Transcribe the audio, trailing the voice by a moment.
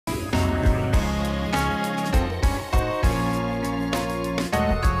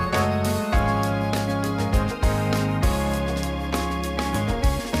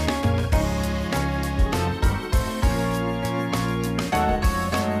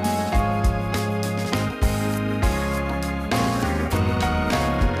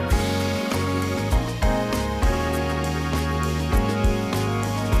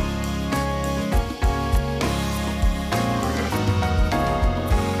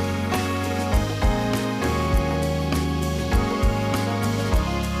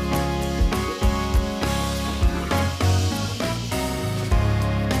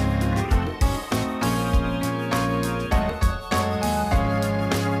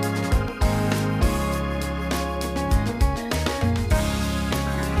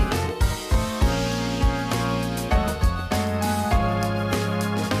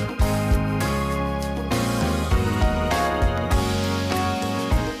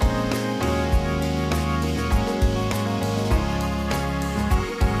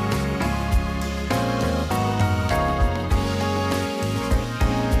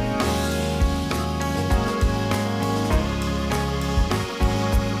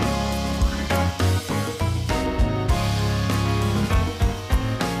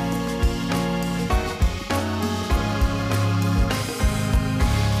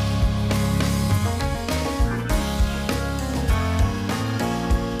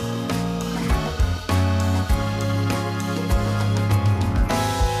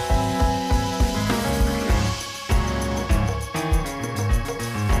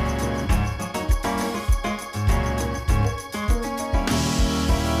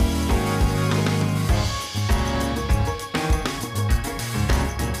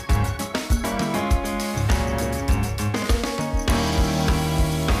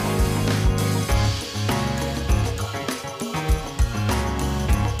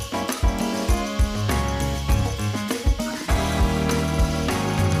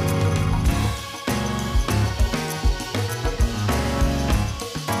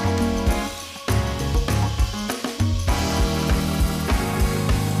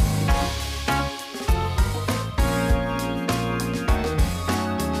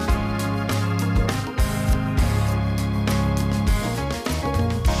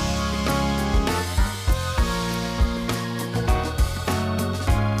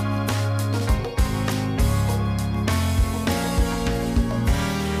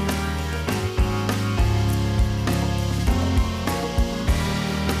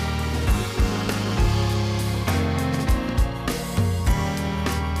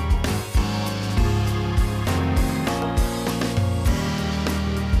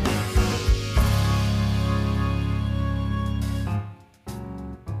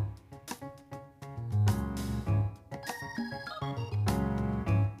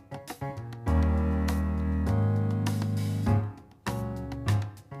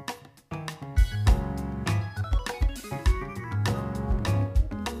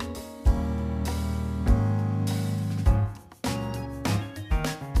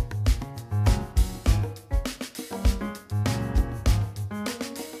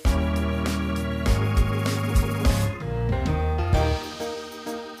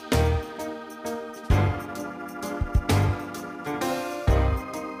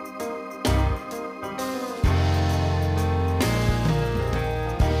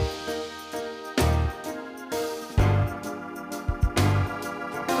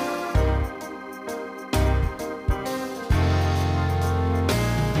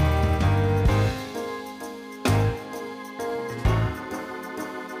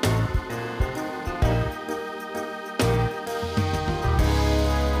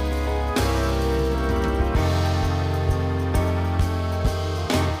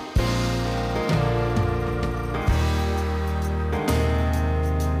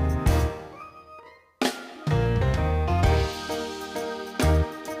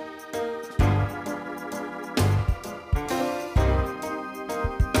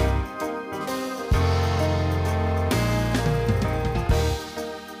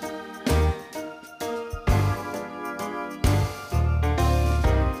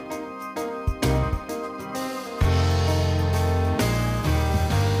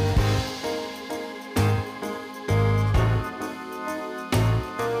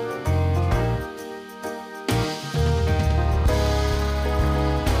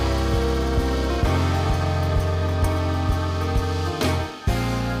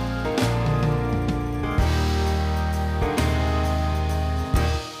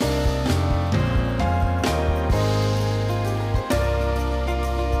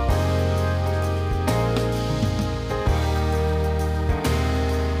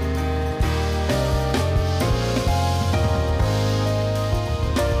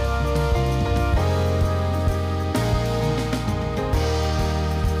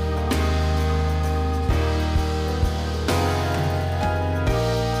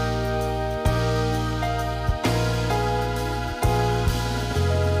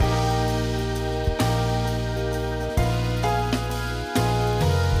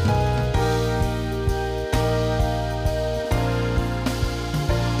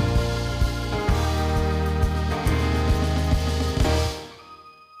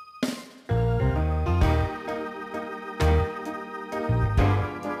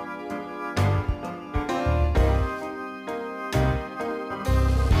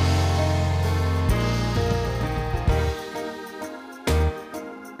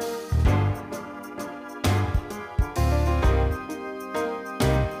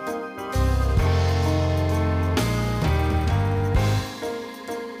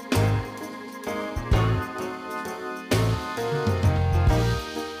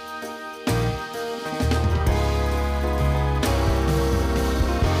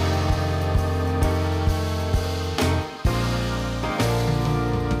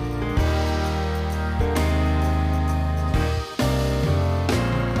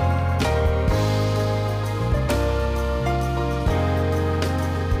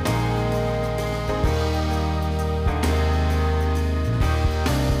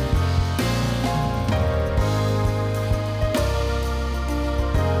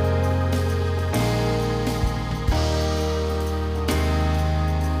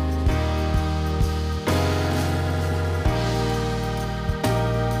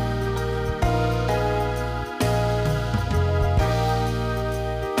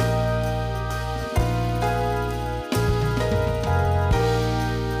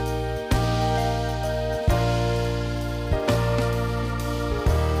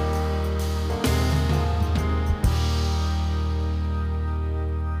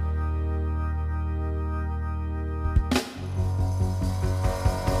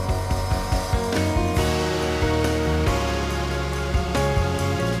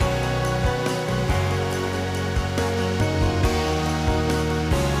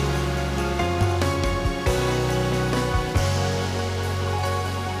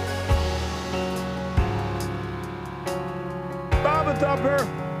Thumper.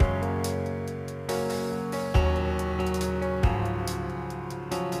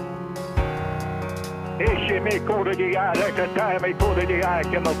 Esce mi code di aria, che time mi code di aria,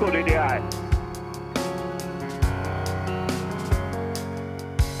 che mi code di aria.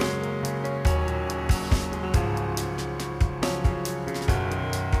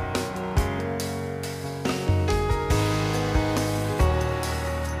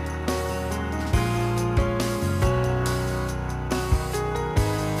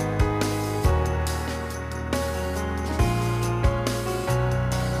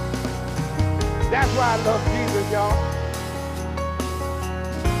 That's why I love Jesus, y'all.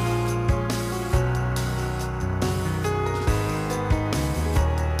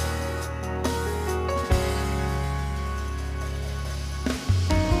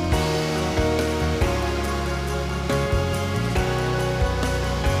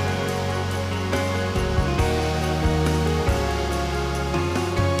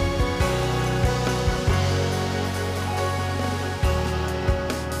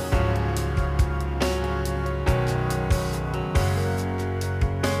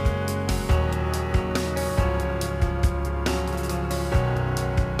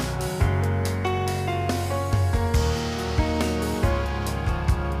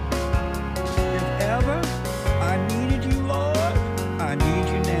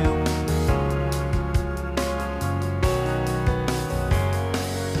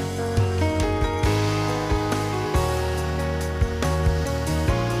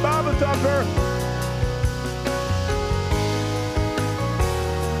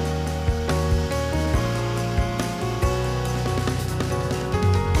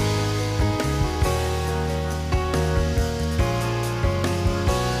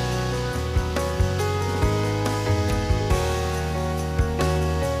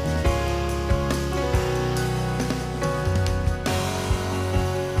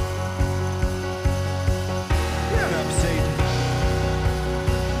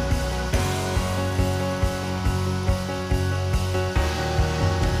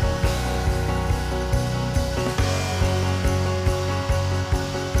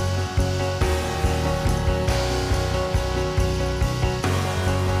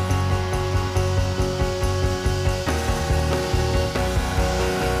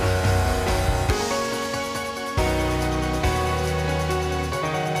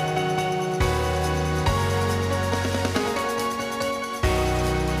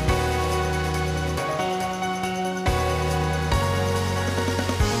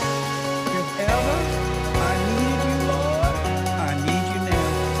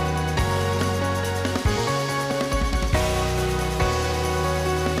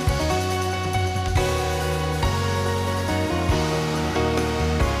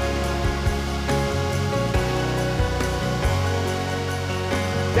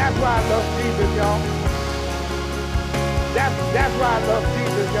 That's why I love Jesus, y'all. That's why I love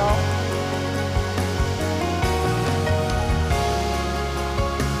Jesus, y'all.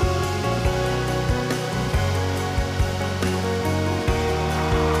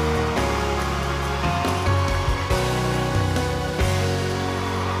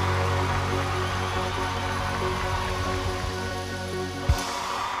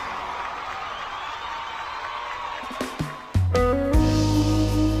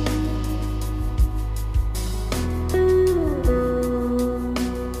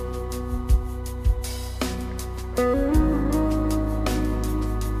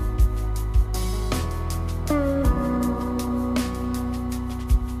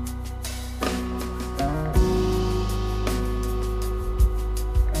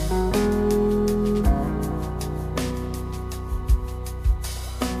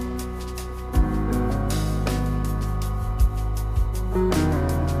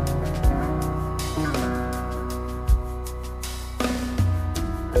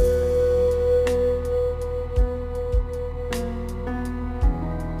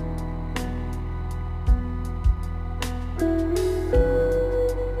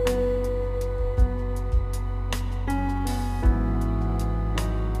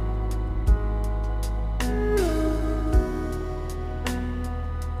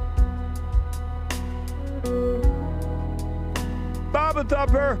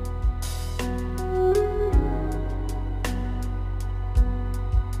 Thumper.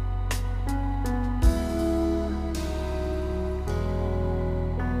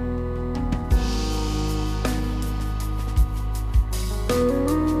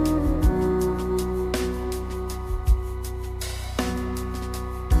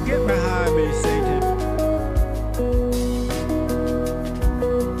 Get behind me, Satan.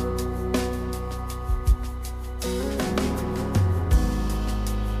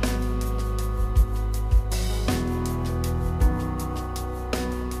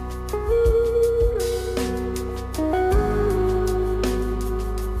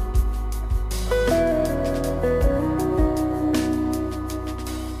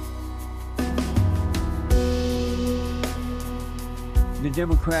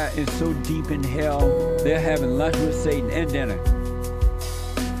 Democrat is so deep in hell, they're having lunch with Satan and dinner.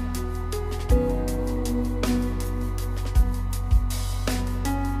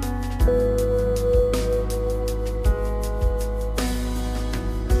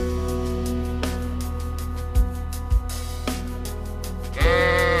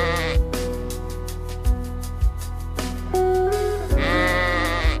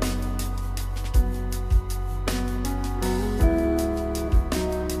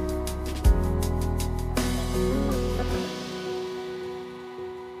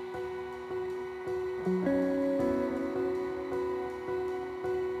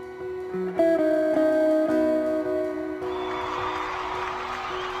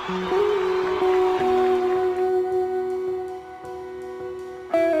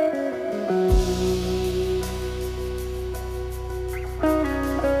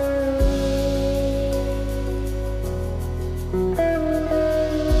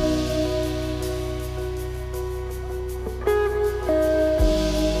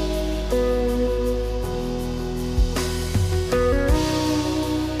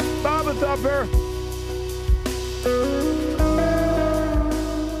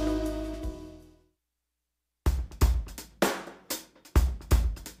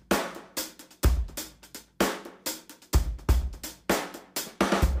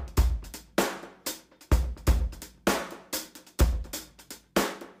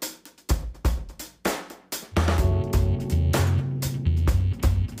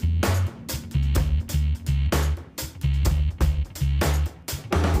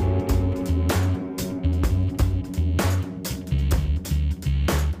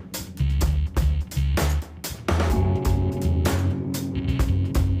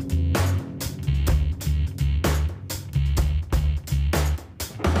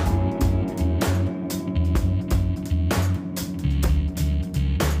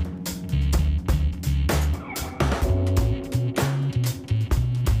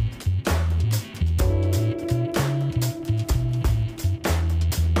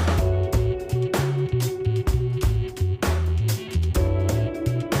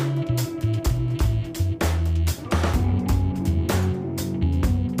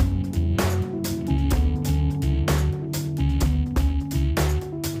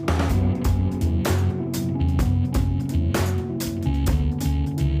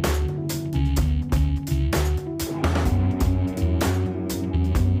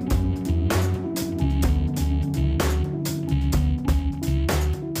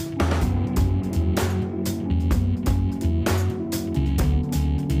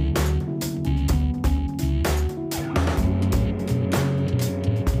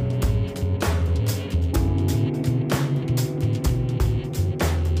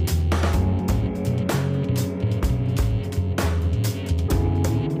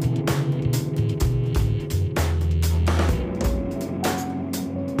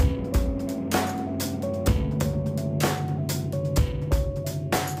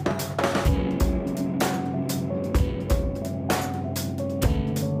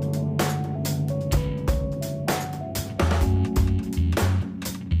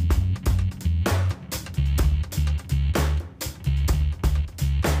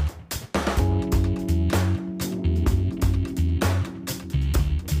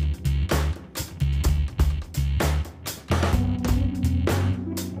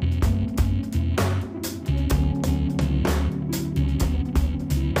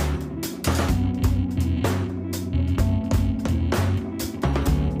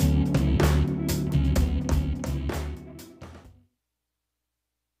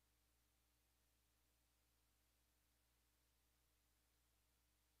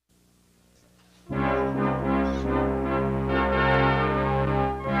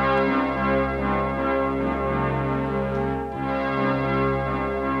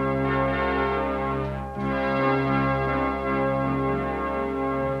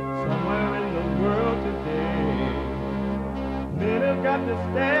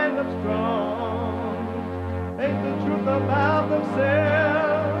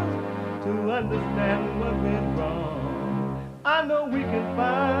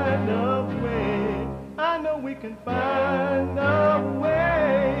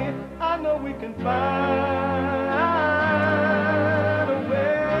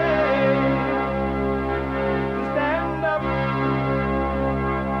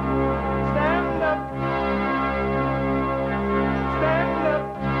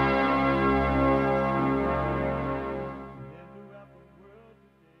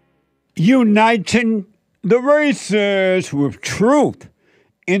 Uniting the races with truth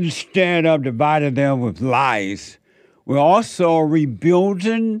instead of dividing them with lies. We're also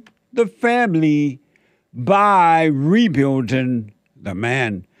rebuilding the family by rebuilding the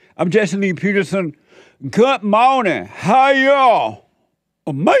man. I'm Jesse Lee Peterson. Good morning. How y'all?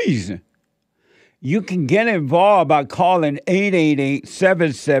 Amazing. You can get involved by calling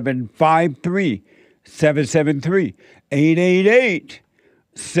 888-7753-773.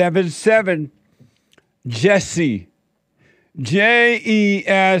 888-77-JESSE.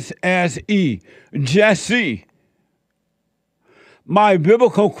 Jesse. Jesse. My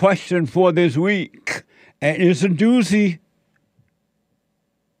biblical question for this week, and it's a doozy.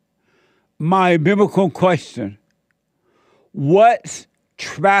 My biblical question: what's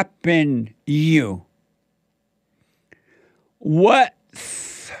trapping you?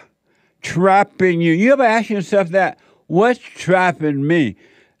 What's trapping you? You ever ask yourself that? What's trapping me?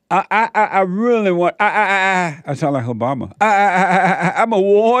 I really want. I sound like Obama. I'm a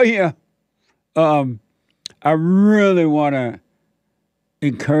warrior. I really want to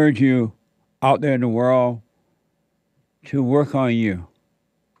encourage you out there in the world to work on you.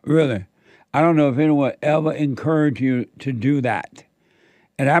 Really. I don't know if anyone ever encouraged you to do that.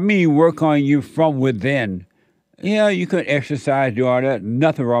 And I mean work on you from within. Yeah, you could exercise, do all that.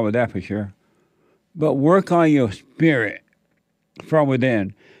 Nothing wrong with that for sure. But work on your spirit from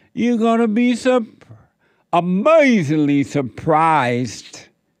within. You're going to be amazingly surprised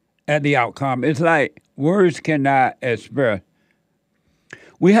at the outcome. It's like words cannot express.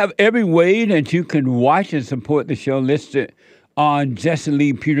 We have every way that you can watch and support the show listed on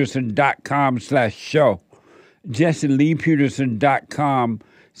jesseleepeterson.com/show.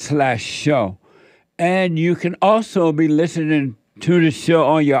 jesseleepeterson.com/show. And you can also be listening to the show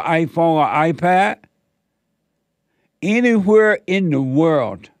on your iPhone or iPad anywhere in the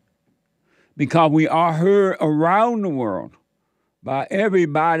world, because we are heard around the world by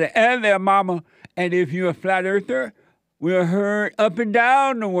everybody and their mama. And if you're a flat earther, we're heard up and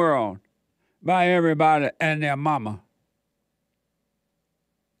down the world by everybody and their mama.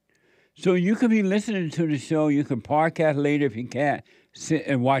 So you can be listening to the show. You can podcast later if you can't sit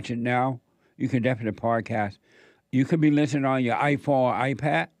and watch it now. You can definitely podcast. You can be listening on your iPhone or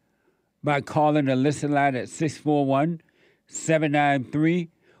iPad by calling the listen line at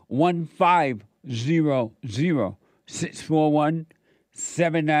 641-793-1500.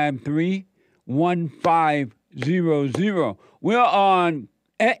 641-793-1500. We're on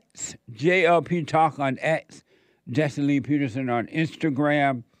X, JLP Talk on X, Jesse Lee Peterson on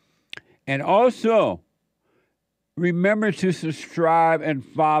Instagram. And also, remember to subscribe and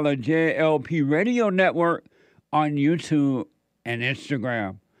follow JLP Radio Network on YouTube and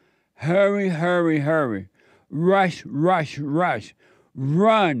Instagram. Hurry, hurry, hurry. Rush, rush, rush.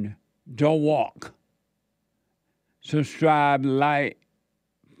 Run, don't walk. Subscribe, like,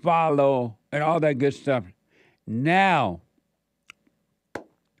 follow, and all that good stuff. Now,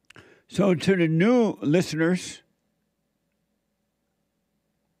 so to the new listeners,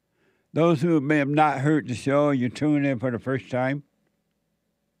 those who may have not heard the show, you're tuning in for the first time,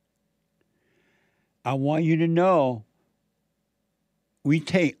 I want you to know we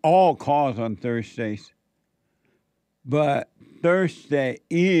take all calls on Thursdays, but Thursday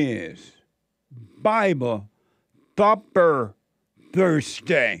is Bible Thumper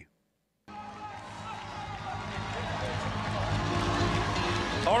Thursday.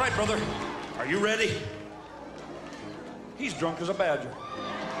 All right, brother. Are you ready? He's drunk as a badger.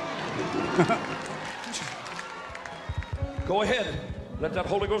 Go ahead. Let that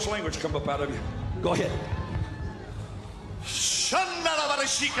Holy Ghost language come up out of you. Go ahead.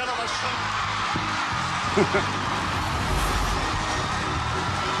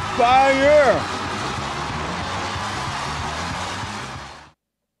 Fire!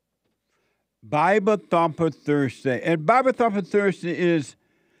 Bible Thumper Thursday. And Bible Thumper Thursday is,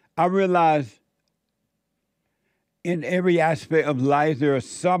 I realize, in every aspect of life, there are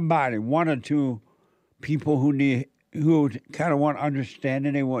somebody, one or two people who kind of want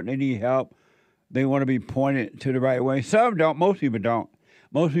understanding. They need help. They want to be pointed to the right way. Some don't. Most people don't.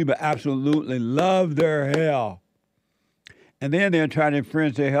 Most people absolutely love their hell. And then they're trying to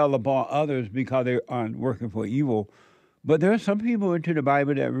infringe their hell upon others because they aren't working for evil. But there are some people into the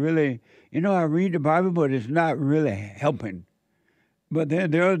Bible that really, I read the Bible, but it's not really helping. But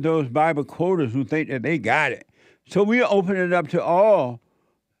then there are those Bible quoters who think that they got it. So we open it up to all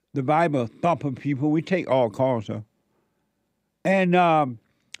the Bible thumper people. We take all calls, though. And a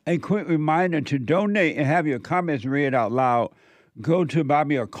quick reminder to donate and have your comments read out loud. Go to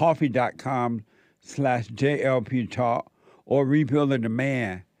buymeacoffee.com/JLP Talk or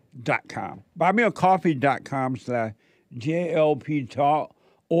rebuildingtheman.com. Buymeacoffee.com/JLP Talk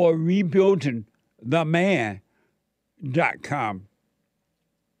or rebuildingtheman. Some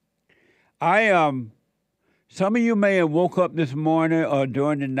of you may have woke up this morning or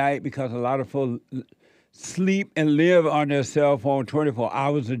during the night because a lot of folks sleep and live on their cell phone 24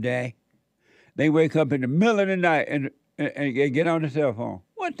 hours a day. They wake up in the middle of the night and get on the cell phone.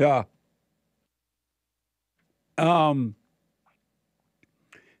 What the?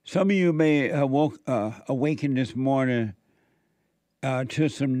 Some of you may have awakened this morning to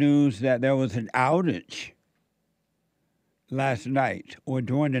some news that there was an outage last night or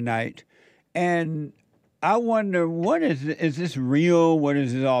during the night. And I wonder, what is this real? What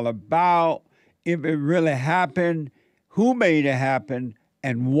is this all about? If it really happened, who made it happen,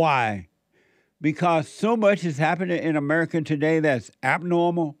 and why? Because so much is happening in America today that's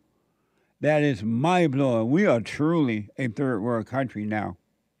abnormal, that is mind-blowing. We are truly a third world country now.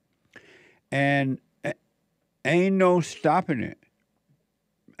 And ain't no stopping it.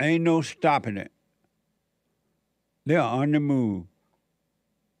 Ain't no stopping it. They're on the move.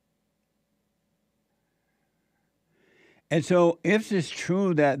 And so if it's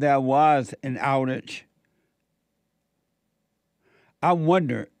true that there was an outage, I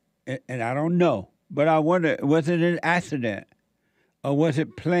wonder, and I don't know, but I wonder, was it an accident? Or was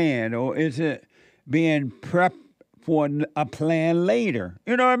it planned? Or is it being prepped for a plan later?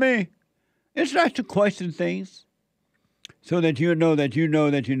 You know what I mean? It's nice to question things so that you know that you know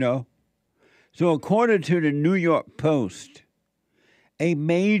that you know. So according to the New York Post, a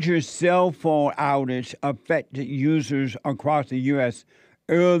major cell phone outage affected users across the U.S.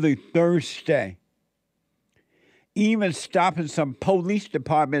 early Thursday, even stopping some police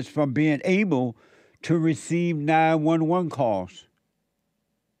departments from being able to receive 911 calls.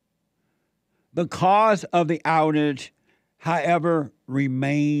 The cause of the outage, however,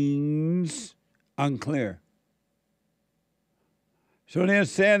 remains unclear. So they're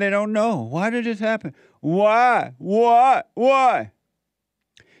saying they don't know. Why did this happen? Why?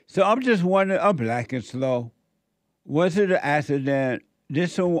 So I'm just wondering, I'm black and slow. Was it an accident?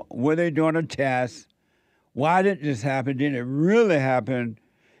 Were they doing a test? Why did this happen? Did it really happen?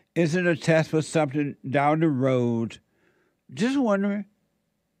 Is it a test for something down the road? Just wondering.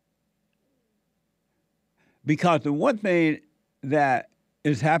 Because the one thing that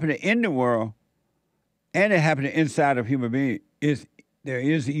is happening in the world, and it happening inside of human beings, is there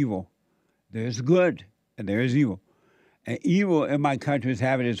is evil. There is good, and there is evil. And evil in my country is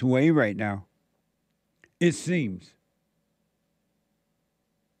having its way right now. It seems.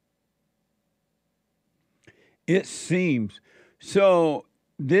 It seems. So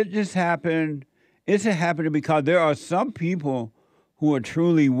did this happen? Is it happening because there are some people who are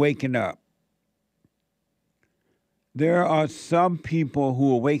truly waking up? There are some people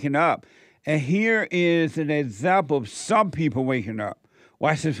who are waking up. And here is an example of some people waking up.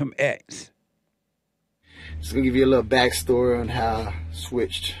 Watch this from X. Just going to give you a little backstory on how I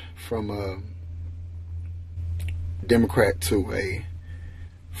switched from a Democrat to a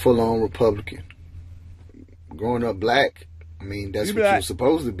full-on Republican. Growing up black, I mean, that's what you're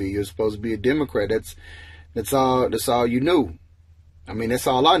supposed to be. You're supposed to be a Democrat. That's all you knew. I mean, that's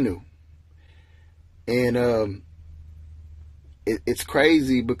all I knew. And it's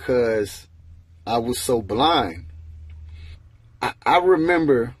crazy because I was so blind. I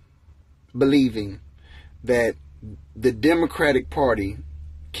remember believing that the Democratic Party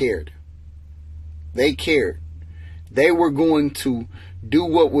cared. They cared. They were going to do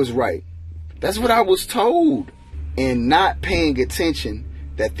what was right. That's what I was told. And not paying attention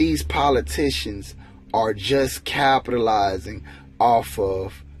that these politicians are just capitalizing off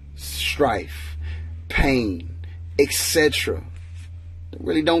of strife, pain, etc. They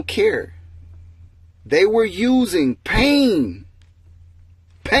really don't care. They were using pain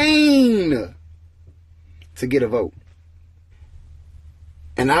to get a vote.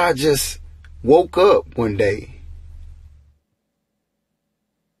 And I just woke up one day.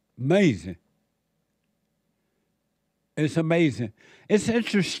 Amazing. It's amazing. It's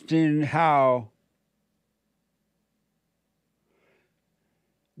interesting how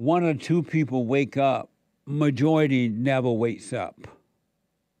one or two people wake up. Majority never wakes up.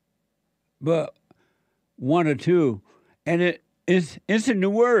 But one or two. And it's in the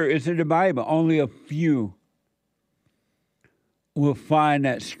Word. It's in the Bible. Only a few will find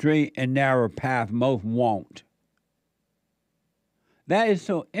that straight and narrow path. Most won't. That is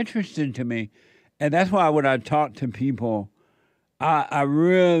so interesting to me. And that's why when I talk to people, I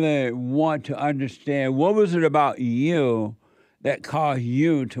really want to understand, what was it about you that caused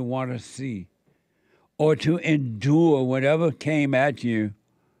you to want to see or to endure whatever came at you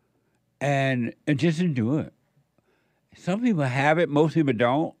and just endure it? Some people have it, most people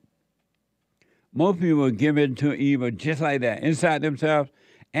don't. Most people give in to evil just like that, inside themselves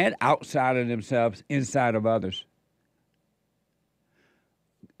and outside of themselves, inside of others.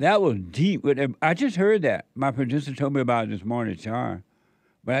 That was deep. I just heard that. My producer told me about it this morning, Char,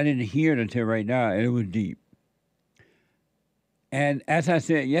 but I didn't hear it until right now, and it was deep. And as I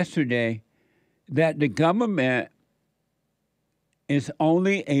said yesterday, that the government is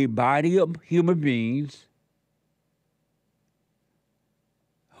only a body of human beings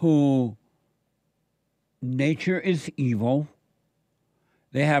who nature is evil,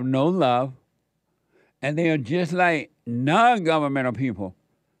 they have no love, and they are just like non-governmental people.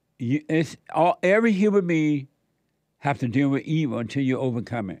 Every human being have to deal with evil until you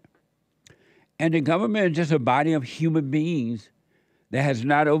overcome it. And the government is just a body of human beings that has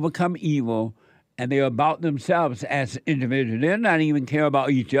not overcome evil, and they're about themselves as individuals. They're not even care about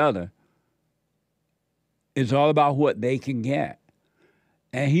each other. It's all about what they can get.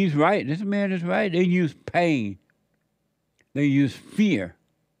 And he's right. This man is right. They use pain. They use fear.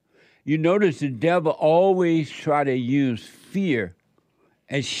 You notice the devil always try to use fear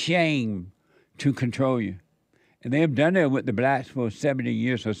and shame to control you. And they have done that with the blacks for 70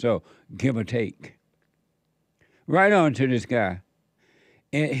 years or so, give or take. Right on to this guy.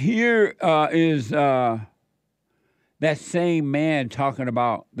 And here is that same man talking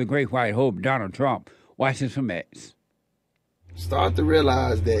about the great white hope, Donald Trump. Watch this from X. Start to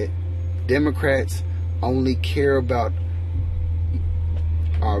realize that Democrats only care about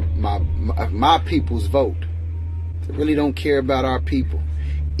my people's vote. They really don't care about our people.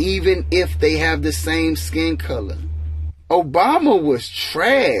 Even if they have the same skin color. Obama was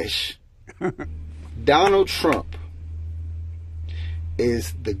trash. Donald Trump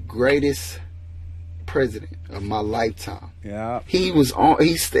is the greatest president of my lifetime. Yeah. He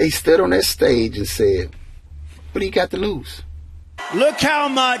stood on that stage and said, what do you got to lose? Look how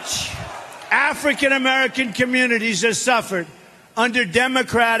much African American communities have suffered under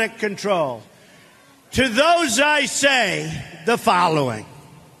Democratic control. To those I say the following.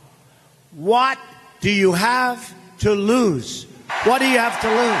 What do you have to lose? What do you have to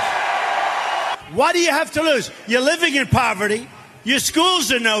lose? What do you have to lose? You're living in poverty. Your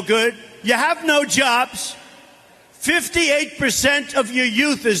schools are no good. You have no jobs. 58% of your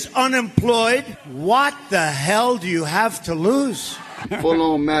youth is unemployed. What the hell do you have to lose? Full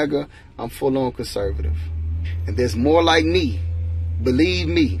on MAGA, I'm full on conservative. And there's more like me. Believe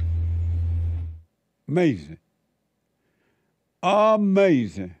me. Amazing.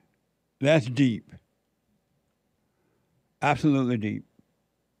 Amazing. That's deep. Absolutely deep.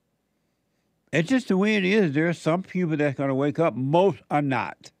 It's just the way it is. There are some people that's going to wake up. Most are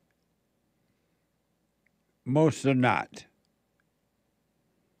not. Most are not.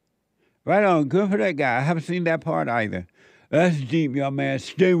 Right on. Good for that guy. I haven't seen that part either. That's deep, young man.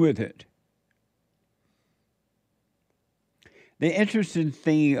 Stay with it. The interesting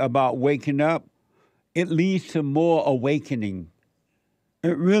thing about waking up, it leads to more awakening.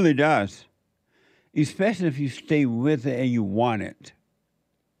 It really does. Especially if you stay with it and you want it.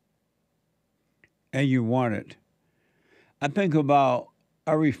 And you want it. I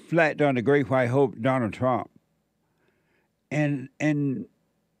reflect on the great white hope, Donald Trump. And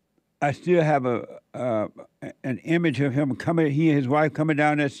I still have an image of him he and his wife coming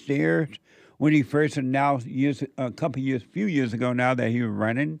down the stairs when he first announced few years ago now that he was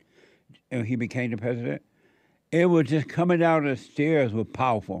running and he became the president. It was just coming down the stairs was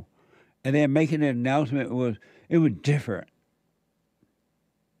powerful. And then making an announcement was different.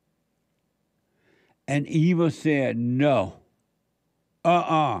 And Eva said, no,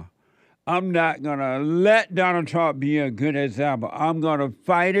 I'm not going to let Donald Trump be a good example. I'm going to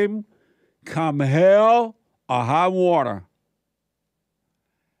fight him come hell or high water.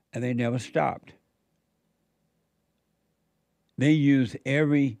 And they never stopped. They used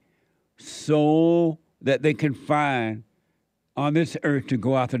every soul that they can find on this earth to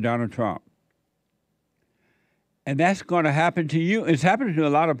go after Donald Trump. And that's going to happen to you. It's happening to a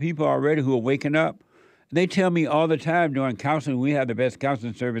lot of people already who are waking up. They tell me all the time during counseling, we have the best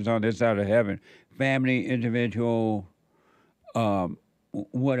counseling service on this side of heaven. Family, individual,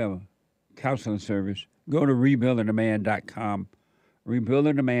 whatever, counseling service. Go to rebuildingtheman.com,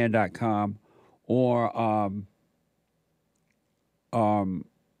 rebuildingtheman.com, or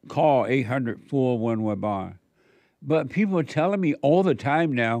call 800-411-BOND. But people are telling me all the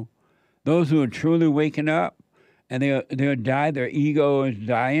time now, those who are truly waking up, and they'll die, their ego is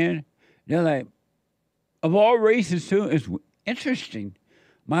dying, they're like, of all races, too, it's interesting.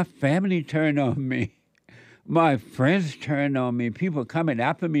 My family turned on me. My friends turned on me. People are coming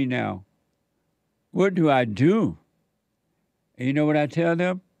after me now. What do I do? And you know what I tell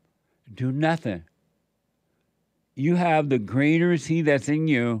them? Do nothing. You have the greater is he that's in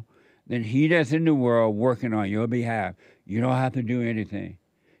you than he that's in the world working on your behalf. You don't have to do anything.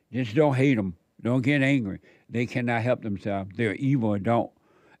 Just don't hate them. Don't get angry. They cannot help themselves. They're evil and don't.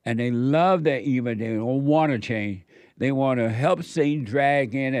 And they love their evil. They don't want to change. They want to help Satan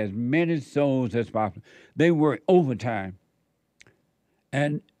drag in as many souls as possible. They work overtime.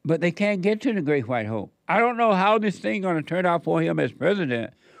 But they can't get to the great white hope. I don't know how this thing going to turn out for him as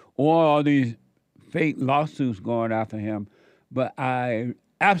president or all these fake lawsuits going after him. But I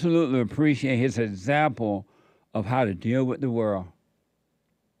absolutely appreciate his example of how to deal with the world.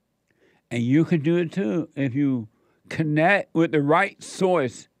 And you can do it too if you connect with the right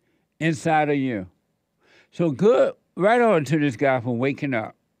source inside of you. So good, right on to this guy for waking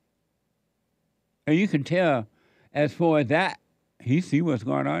up. And you can tell, as far as that, he see what's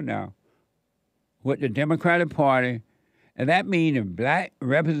going on now with the Democratic Party, and that means the black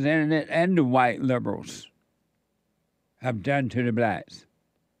representatives and the white liberals have done to the blacks.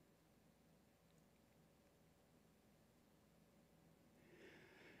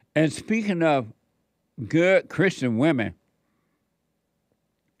 And speaking of good Christian women,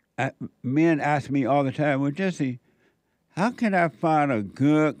 men ask me all the time, well, Jesse, how can I find a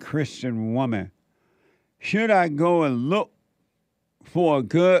good Christian woman? Should I go and look for a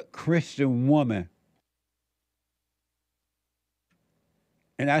good Christian woman?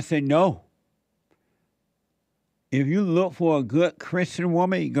 And I say, no. If you look for a good Christian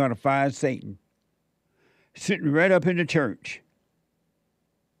woman, you're going to find Satan sitting right up in the church.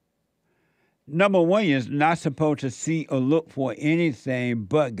 Number one, you're not supposed to see or look for anything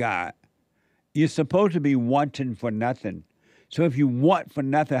but God. You're supposed to be wanting for nothing. So if you want for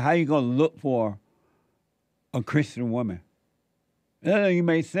nothing, how are you going to look for a Christian woman? That doesn't even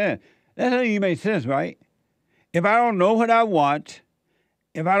make sense. That doesn't even make sense, right? If I don't know what I want,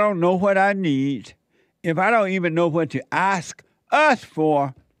 if I don't know what I need, if I don't even know what to ask us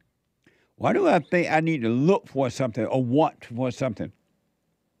for, why do I think I need to look for something or want for something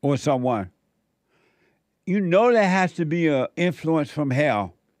or someone? You know there has to be an influence from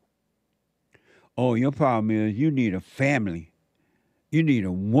hell. Oh, your problem is you need a family. You need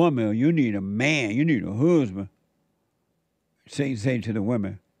a woman. You need a man. You need a husband. Satan say to the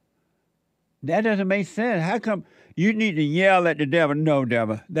women. That doesn't make sense. How come you need to yell at the devil? No,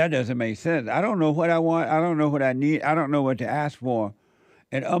 devil. That doesn't make sense. I don't know what I want. I don't know what I need. I don't know what to ask for.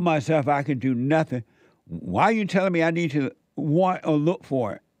 And of myself, I can do nothing. Why are you telling me I need to want or look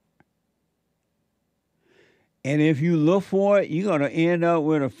for it? And if you look for it, you're going to end up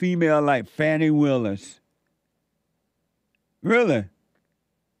with a female like Fani Willis. Really?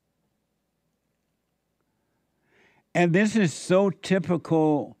 And this is so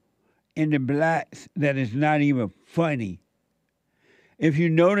typical in the blacks that it's not even funny. If you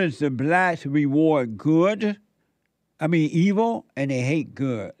notice, the blacks reward evil, and they hate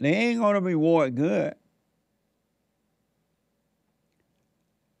good. They ain't going to reward good.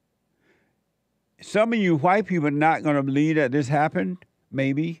 Some of you white people are not going to believe that this happened,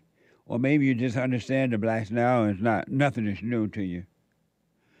 maybe. Or maybe you just understand the blacks now and nothing is new to you.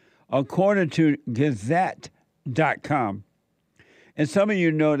 According to Gazette.com, and some of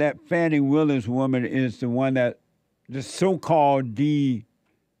you know that Fani Willis woman is the one that the so-called DA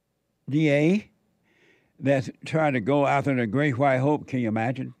that's trying to go after the great white hope. Can you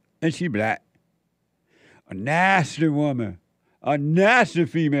imagine? And she black. A nasty woman. A nasty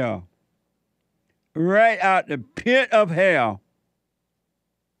female. Right out the pit of hell.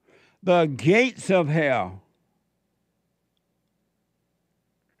 The gates of hell.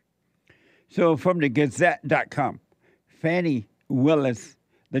 So from the Gazette.com, Fani Willis,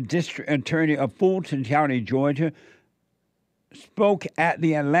 the district attorney of Fulton County, Georgia, spoke at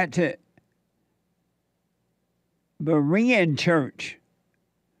the Atlanta Berean Church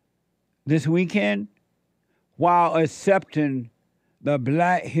this weekend while accepting the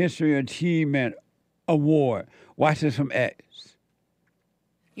Black History Achievement Award. Watch this from X.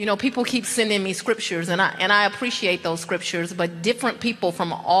 You know, people keep sending me scriptures, and I appreciate those scriptures, but different people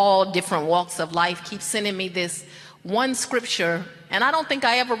from all different walks of life keep sending me this one scripture, and I don't think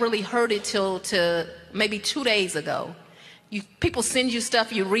I ever really heard it till maybe 2 days ago. People send you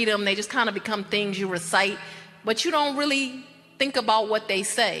stuff, you read them, they just kind of become things you recite, but you don't really think about what they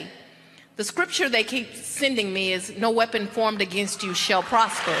say. The scripture they keep sending me is, "No weapon formed against you shall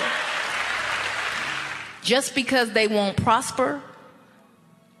prosper." Just because they won't prosper,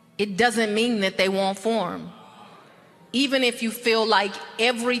 it doesn't mean that they won't form. Even if you feel like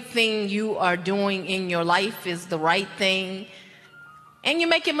everything you are doing in your life is the right thing, and you're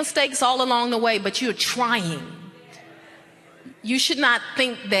making mistakes all along the way, but you're trying, you should not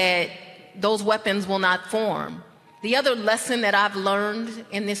think that those weapons will not form. The other lesson that I've learned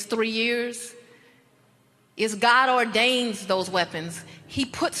in this 3 years is God ordains those weapons. He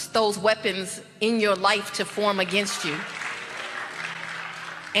puts those weapons in your life to form against you.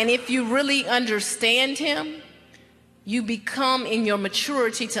 And if you really understand him, you become in your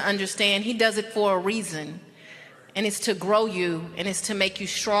maturity to understand he does it for a reason. And it's to grow you, and it's to make you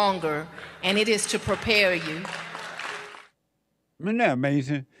stronger, and it is to prepare you. Isn't that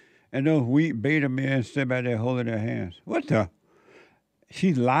amazing? And those weak beta men sit back there holding their hands. What the?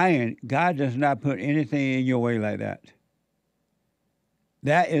 She's lying. God does not put anything in your way like that.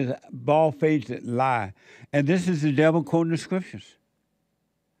 That is bald-faced lie. And this is the devil quoting the scriptures.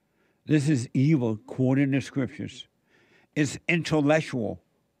 This is evil quoting the scriptures. It's intellectual.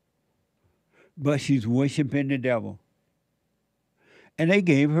 But she's worshiping the devil. And they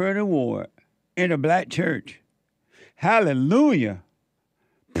gave her an award in a black church. Hallelujah.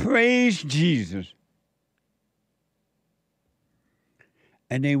 Praise Jesus.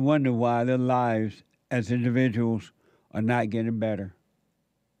 And they wonder why their lives as individuals are not getting better.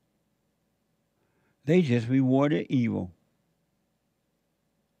 They just rewarded evil.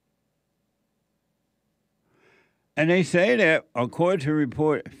 And they say that, according to a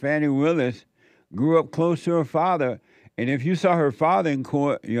report, Fani Willis grew up close to her father. And if you saw her father in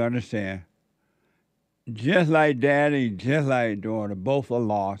court, you understand. Just like daddy, just like daughter, both are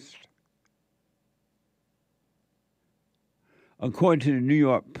lost. According to the New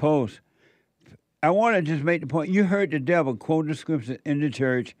York Post, I want to just make the point. You heard the devil quote the scripture in the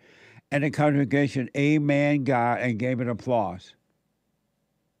church, and the congregation, amen, God, and gave it applause.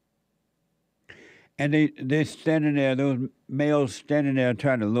 And they're standing there, those males standing there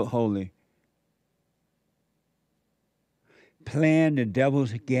trying to look holy. Playing the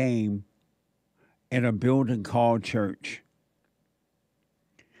devil's game in a building called church.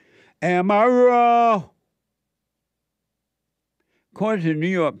 Am I wrong? According to the New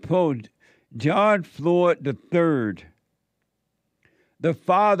York Post, John Floyd III, the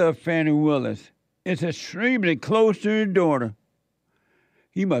father of Fani Willis, is extremely close to his daughter.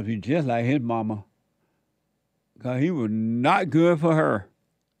 He must be just like his mama, because he was not good for her.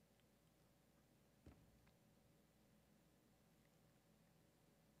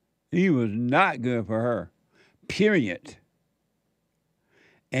 He was not good for her, period.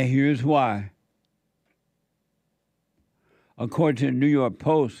 And here's why. According to the New York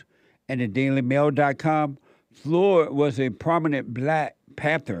Post and the DailyMail.com, Floyd was a prominent Black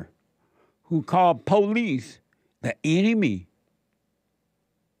Panther who called police the enemy.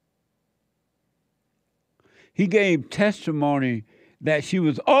 He gave testimony that she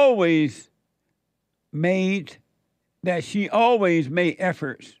always made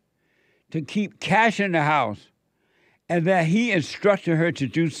efforts to keep cash in the house, and that he instructed her to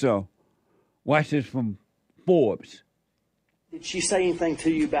do so. Watch this from Forbes. Did she say anything to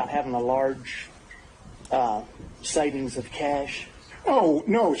you about having a large savings of cash? Oh,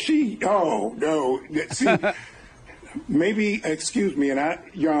 no, no. See, maybe, excuse me, and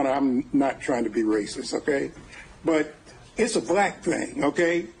Your Honor, I'm not trying to be racist, okay? But it's a black thing,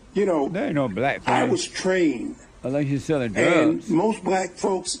 okay? You know, there ain't no black thing. I was trained. Unless you're selling drugs. And most black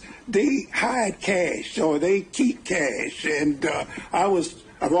folks, they hide cash or they keep cash. And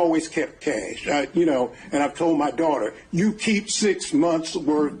I've always kept cash, and I've told my daughter, you keep 6 months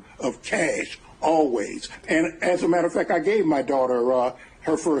worth of cash always. And as a matter of fact, I gave my daughter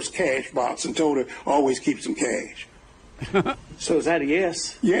her first cash box and told her, always keep some cash. So is that a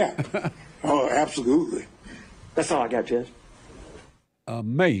yes? Yeah. Oh, absolutely. That's all I got, Judge.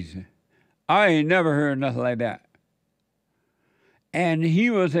 Amazing. I ain't never heard nothing like that. And he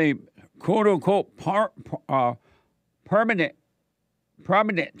was a quote-unquote prominent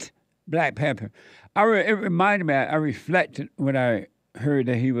Black Panther. It reminded me, I reflected when I heard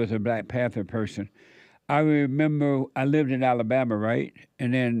that he was a Black Panther person. I remember I lived in Alabama, right?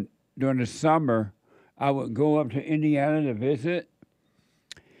 And then during the summer, I would go up to Indiana to visit.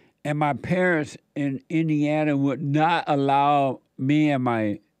 And my parents in Indiana would not allow me and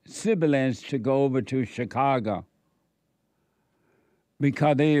my siblings to go over to Chicago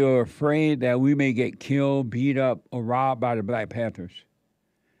because they were afraid that we may get killed, beat up, or robbed by the Black Panthers.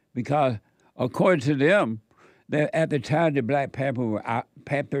 Because according to them, that at the time the Black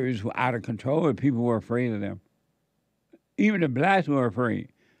Panthers were out of control and people were afraid of them. Even the blacks were afraid.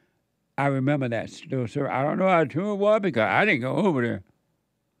 I remember that still, sir. I don't know how true it was because I didn't go over there.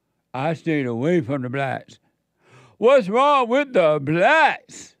 I stayed away from the blacks. What's wrong with the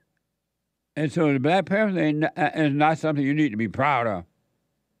blacks? And so the Black Panther is not something you need to be proud of.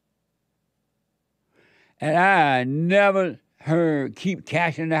 And I never heard keep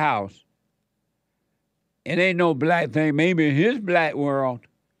cash in the house. It ain't no black thing, maybe in his black world,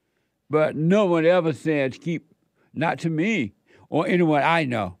 but no one ever said not to me or anyone I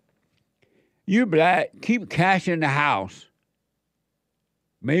know. You black, keep cash in the house.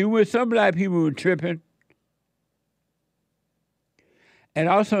 Maybe with some black people who were tripping. And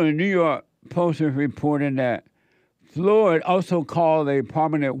also the New York Post is reporting that Floyd also called a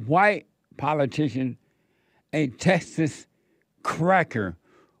prominent white politician a Texas cracker.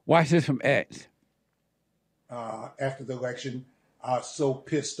 Watch this from X. After the election, I was so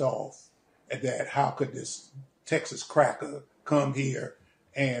pissed off at that. How could this Texas cracker come here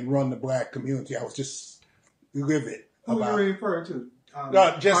and run the black community? I was just livid. Who are you referring to?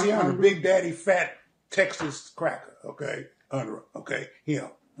 Jesse Hunter, Big Daddy Fat Texas cracker. Okay, Hunter. Okay, him.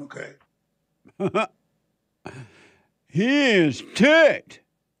 Okay. He is ticked.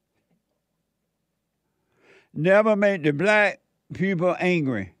 Never make the black people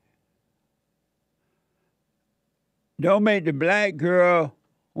angry. Don't make the black girl,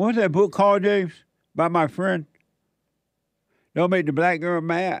 what's that book called, James? By my friend? Don't make the black girl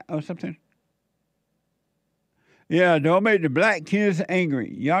mad or something? Yeah, don't make the black kids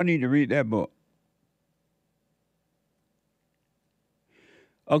angry. Y'all need to read that book.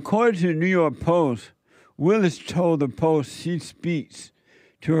 According to the New York Post, Willis told the Post she speaks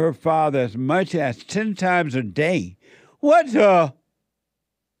to her father as much as 10 times a day. What the?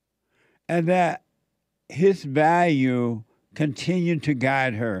 And that his value continued to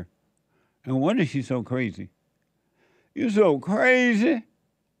guide her. No wonder she's so crazy. You're so crazy.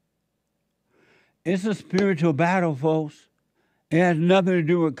 It's a spiritual battle, folks. It has nothing to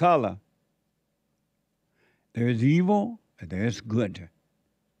do with color. There's evil and there's good.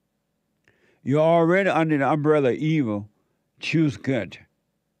 You're already under the umbrella of evil. Choose good.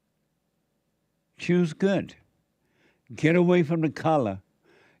 Choose good. Get away from the color.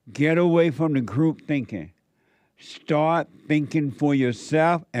 Get away from the group thinking. Start thinking for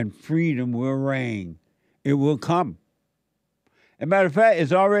yourself and freedom will reign. It will come. As a matter of fact,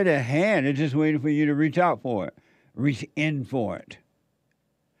 it's already at hand. It's just waiting for you to reach out for it. Reach in for it.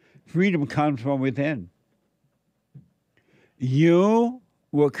 Freedom comes from within. You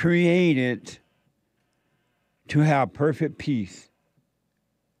were created to have perfect peace.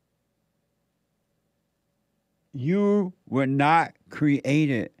 You were not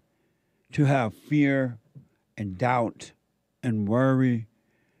created to have fear and doubt and worry,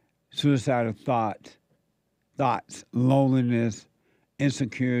 suicidal thoughts, loneliness,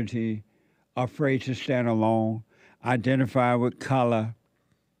 insecurity, afraid to stand alone, identify with color,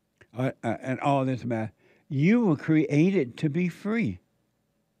 and all this matter. You were created to be free.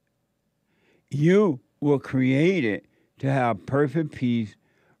 You were created to have perfect peace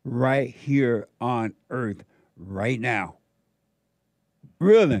right here on earth, right now.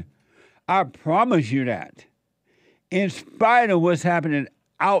 Really, I promise you that. In spite of what's happening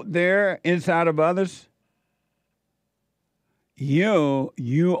out there inside of others, you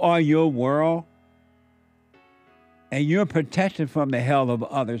are your world, and you're protected from the hell of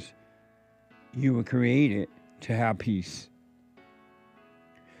others. You were created to have peace.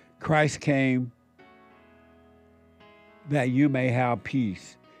 Christ came that you may have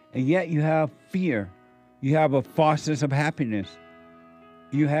peace, and yet you have fear. You have a false sense of happiness.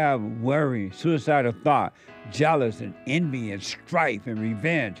 You have worry, suicidal thought, jealous and envy and strife and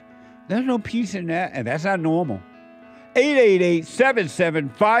revenge. There's no peace in that, and that's not normal.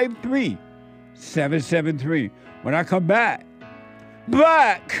 888-7753-773. When I come back,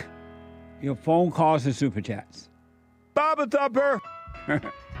 your phone calls and super chats. Baba Thumper.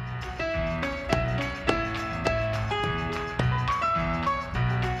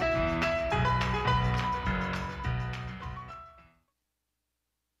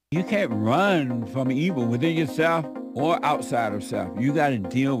 You can't run from evil within yourself or outside of self. You got to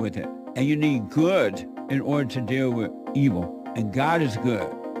deal with it. And you need good in order to deal with evil. And God is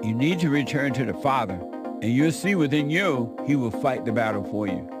good. You need to return to the Father. And you'll see within you, he will fight the battle for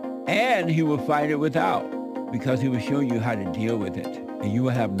you. And he will fight it without, because he will show you how to deal with it. And you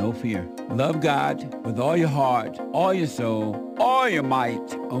will have no fear. Love God with all your heart, all your soul, all your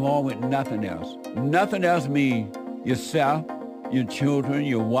might, along with nothing else. Nothing else means yourself, your children,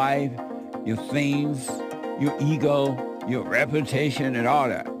 your wife, your things, your ego, your reputation, and all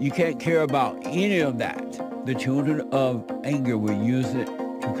that. You can't care about any of that. The children of anger will use it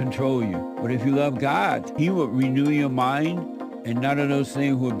to control you. But if you love God, he will renew your mind, and none of those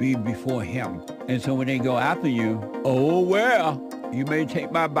things will be before him. And so when they go after you, oh, well, you may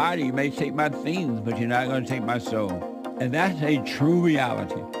take my body, you may take my things, but you're not going to take my soul. And that's a true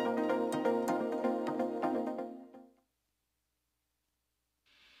reality.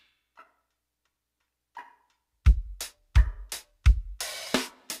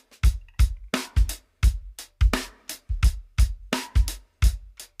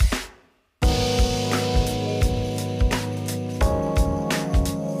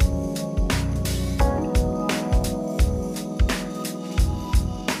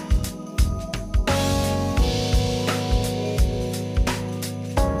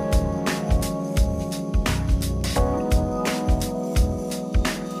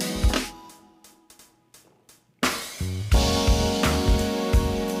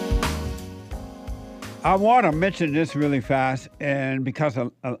 I want to mention this really fast, and because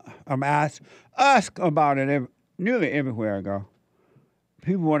I'm asked about it nearly everywhere I go.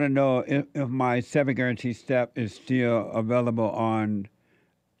 People want to know if my 7 Guarantee Step is still available on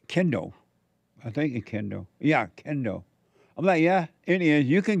Kindle. I think it's Kindle. Yeah, Kindle. I'm like, yeah, it is.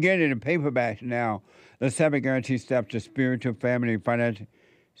 You can get it in paperback now. The 7 Guarantee Steps to Spiritual, Family, and Financial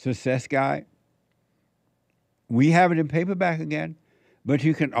Success Guide. We have it in paperback again, but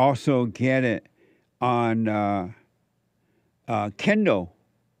you can also get it on Kindle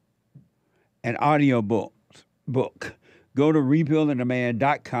and audio book. Go to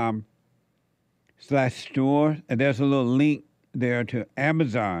rebuildingtheman.com/store, and there's a little link there to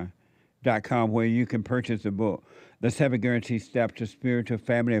Amazon.com where you can purchase the book, The 7 Guarantee Steps to Spiritual,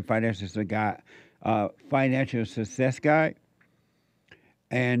 Family, and Financial Success Guide.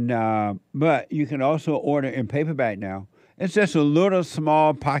 And but you can also order in paperback now. It's just a little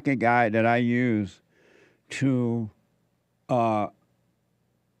small pocket guide that I use to the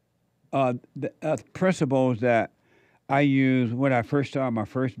principles that I use when I first started my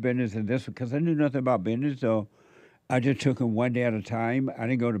first business, and this because I knew nothing about business, so I just took them one day at a time. I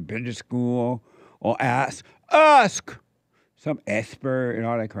didn't go to business school or ask some expert and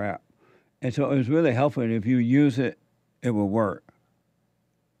all that crap. And so it was really helpful. And if you use it, it will work.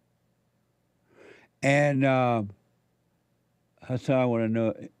 And Hassan, I want to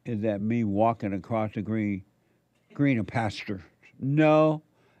know, is that me walking across the green of pasture? No,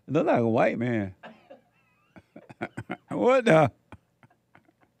 it looked like a white man. What the?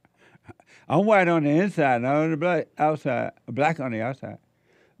 I'm white on the inside, and I'm black outside, black on the outside.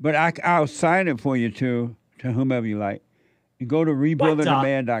 But I'll sign it for you to whomever you like. You go to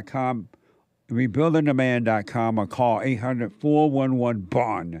rebuildingtheman.com, rebuildingtheman.com, or call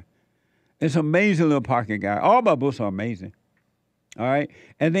 800-411-BOND. It's an amazing little pocket guide. All my books are amazing. All right?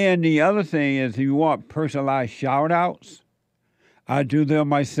 And then the other thing is if you want personalized shout-outs, I do them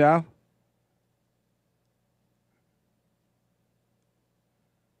myself.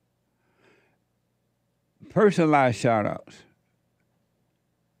 Personalized shout-outs.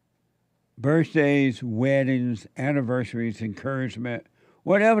 Birthdays, weddings, anniversaries, encouragement,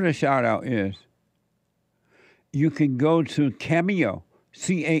 whatever the shout-out is. You can go to Cameo,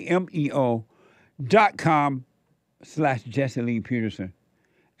 CAMEO.com/Jesse Lee Peterson,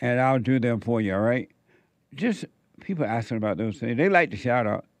 and I'll do them for you, all right? Just people asking about those things. They like the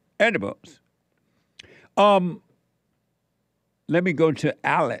shout-out and the books. Let me go to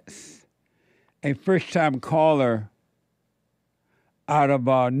Alex, a first-time caller out of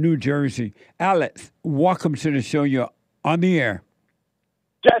New Jersey. Alex, welcome to the show. You're on the air.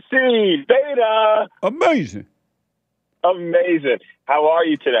 Jesse, Beta. Amazing. Amazing. How are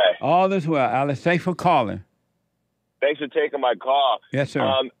you today? All is well, Alex. Thanks for calling. Thanks for taking my call. Yes, sir.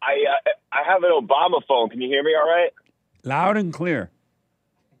 I have an Obama phone. Can you hear me all right? Loud and clear.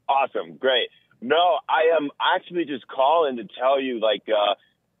 Awesome. Great. No, I am actually just calling to tell you, like,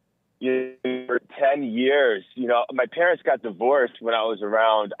 for 10 years, my parents got divorced when I was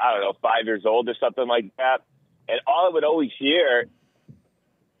around, 5 years old or something like that. And all I would always hear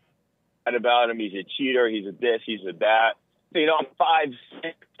about him, he's a cheater, he's a this, he's a that. I'm 5,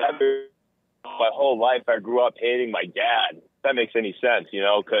 6, 7. My whole life I grew up hating my dad. If that makes any sense,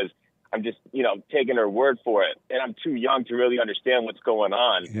 because I'm just, taking her word for it. And I'm too young to really understand what's going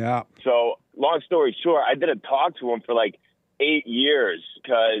on. Yeah. So long story short, I didn't talk to him for like 8 years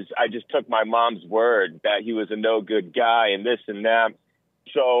because I just took my mom's word that he was a no good guy and this and that.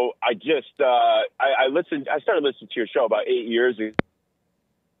 So I just, I started listening to your show about 8 years ago.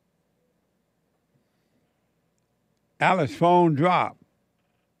 Alex, phone drop.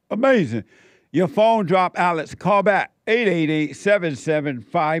 Amazing. Your phone drop, Alex. Call back,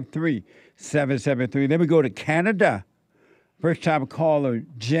 888-7753-773. Then we go to Canada. First-time caller,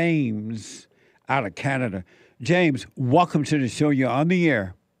 James, out of Canada. James, welcome to the show. You're on the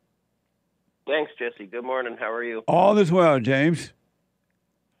air. Thanks, Jesse. Good morning. How are you? All is well, James.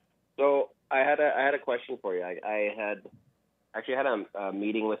 So I had a question for you. I had a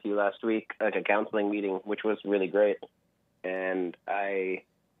meeting with you last week, like a counseling meeting, which was really great. And I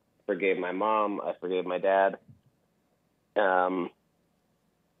forgave my mom. I forgave my dad. So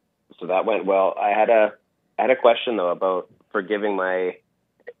that went well. I had a question though about forgiving my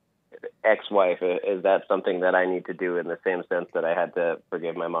ex-wife. Is that something that I need to do in the same sense that I had to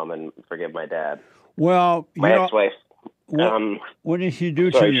forgive my mom and forgive my dad? Well, my ex-wife. What did she do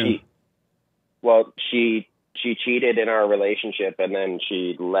to you? She cheated in our relationship, and then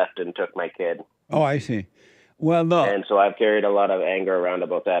she left and took my kid. Oh, I see. Well, look. And so I've carried a lot of anger around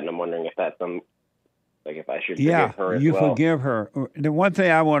about that, and I'm wondering if that's if I should forgive her as well. You forgive her. The one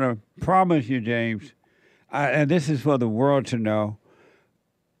thing I want to promise you, James, and this is for the world to know,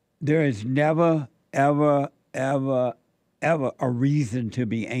 there is never, ever, ever, ever a reason to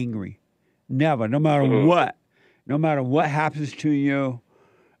be angry. Never, no matter what. No matter what happens to you,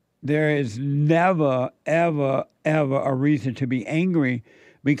 there is never, ever, ever a reason to be angry,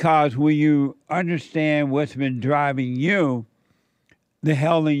 because when you understand what's been driving you, the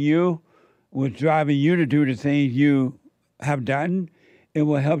hell in you, what's driving you to do the things you have done, it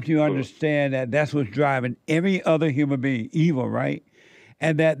will help you understand that that's what's driving every other human being, evil, right?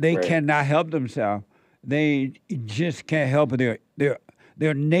 And that they cannot help themselves. They just can't help it.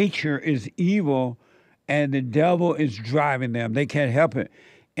 Their nature is evil, and the devil is driving them. They can't help it.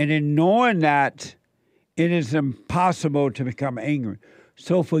 And in knowing that, it is impossible to become angry.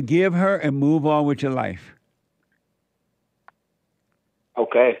 So forgive her and move on with your life.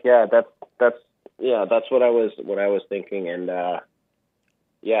 Okay, yeah, that's what I was thinking, and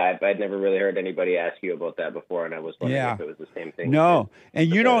I'd never really heard anybody ask you about that before, and I was wondering if it was the same thing. No, and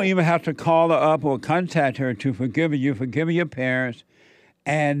you don't even have to call her up or contact her to forgive her. You forgive your parents,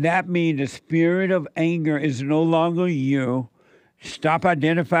 and that means the spirit of anger is no longer you. Stop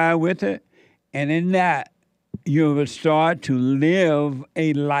identifying with it, and in that, you will start to live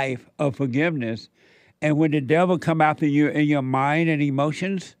a life of forgiveness. And when the devil come after you in your mind and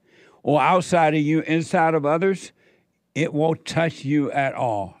emotions, or outside of you, inside of others, it won't touch you at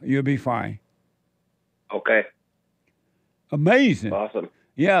all. You'll be fine. Okay. Amazing. Awesome.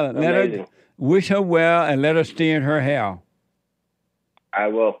 Yeah, let her wish her well and let her stay in her hell. I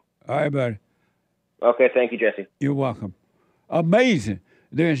will. All right, buddy. Okay, thank you, Jesse. You're welcome. Amazing.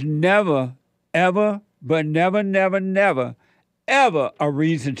 There's never, ever, but never, never, never, ever a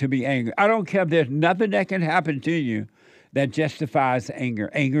reason to be angry. I don't care if there's nothing that can happen to you that justifies anger.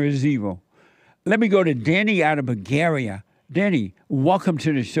 Anger is evil. Let me go to Danny out of Bulgaria. Danny, welcome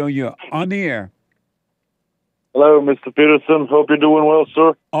to the show. You're on the air. Hello, Mr. Peterson. Hope you're doing well,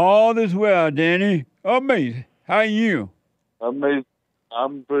 sir. All is well, Danny. Amazing. How are you? Amazing.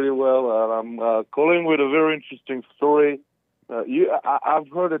 I'm pretty well. I'm calling with a very interesting story. I've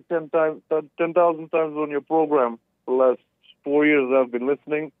heard it 10,000 times on your program for the last 4 years. I've been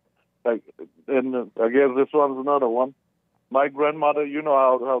listening. And I guess this one's another one. My grandmother, you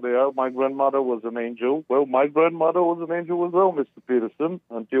know how they are. My grandmother was an angel. Well, my grandmother was an angel as well, Mr. Peterson,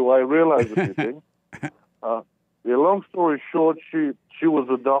 until I realized a few things. The long story short, she was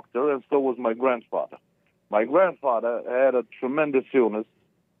a doctor, and so was my grandfather. My grandfather had a tremendous illness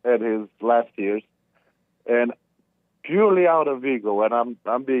at his last years, and purely out of ego, and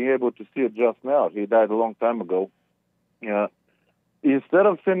I'm being able to see it just now. He died a long time ago. Instead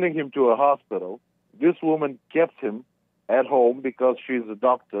of sending him to a hospital, this woman kept him at home because she's a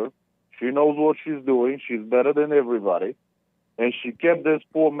doctor. She knows what she's doing. She's better than everybody. And she kept this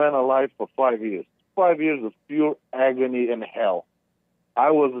poor man alive for 5 years. 5 years of pure agony and hell.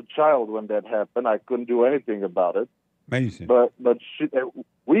 I was a child when that happened. I couldn't do anything about it. Amazing. But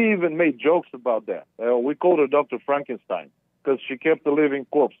we even made jokes about that. We called her Dr. Frankenstein because she kept a living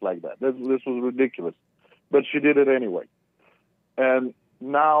corpse like that. This was ridiculous. But she did it anyway. And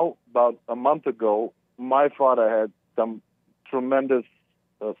now, about a month ago, my father had some tremendous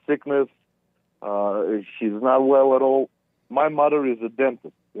sickness. She's not well at all. My mother is a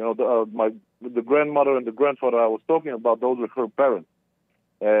dentist. You know, the grandmother and the grandfather I was talking about, those were her parents.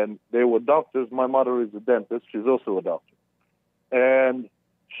 And they were doctors. My mother is a dentist. She's also a doctor. And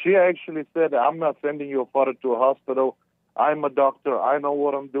she actually said, I'm not sending your father to a hospital. I'm a doctor. I know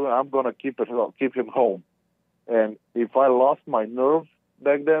what I'm doing. I'm going to keep him home. And if I lost my nerve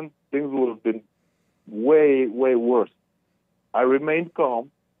back then, things would have been way, way worse. I remained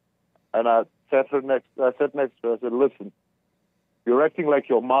calm, and I sat next to her. I said, listen, you're acting like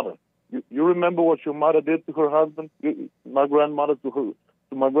your mother. You remember what your mother did to her husband? My grandmother to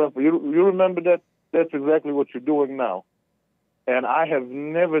my grandfather. You remember that? That's exactly what you're doing now. And I have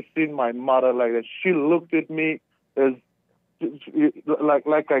never seen my mother like that. She looked at me as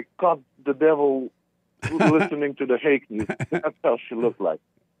like I caught the devil listening to the Hake news. That's how she looked like.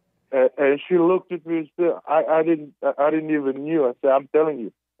 And she looked at me and said, I didn't even knew. I said, I'm telling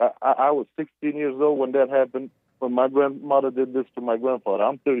you, I was 16 years old when that happened, when my grandmother did this to my grandfather.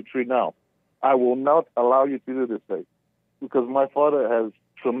 I'm 33 now. I will not allow you to do this thing because my father has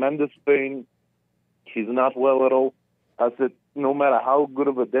tremendous pain. He's not well at all. I said, no matter how good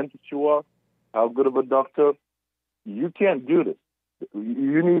of a dentist you are, how good of a doctor, you can't do this.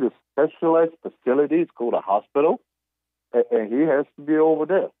 You need a specialized facility. It's called a hospital, and he has to be over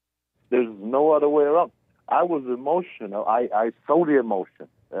there. There's no other way around. I was emotional. I saw the emotion.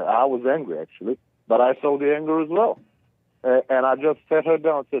 I was angry, actually, but I saw the anger as well. And I just sat her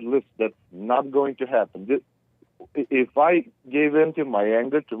down and said, listen, that's not going to happen. If I gave in to my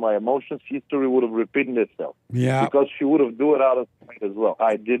anger, to my emotions, history would have repeated itself. Yeah. Because she would have do it out of spite as well.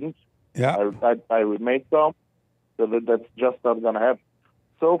 I didn't. Yeah. I remained calm, so that's just not going to happen.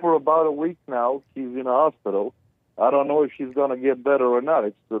 So for about a week now, she's in a hospital. I don't know if she's going to get better or not.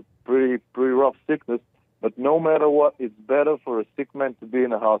 It's a pretty rough sickness. But no matter what, it's better for a sick man to be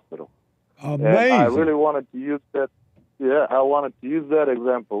in a hospital. Amazing. And I really wanted to use that. Yeah, I wanted to use that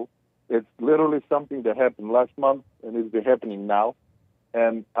example. It's literally something that happened last month and is happening now.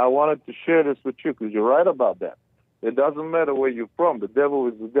 And I wanted to share this with you because you're right about that. It doesn't matter where you're from. The devil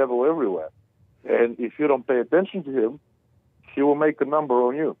is the devil everywhere. And if you don't pay attention to him, he will make a number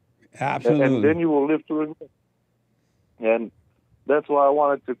on you. Absolutely. And then you will live to regret. And that's why I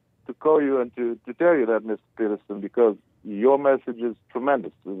wanted to call you and to tell you that, Mr. Peterson, because your message is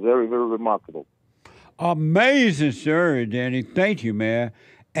tremendous. It's very, very remarkable. Amazing, sir, Danny. Thank you, man.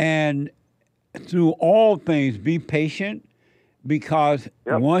 And through all things, be patient, because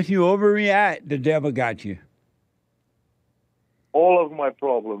once you overreact, the devil got you. All of my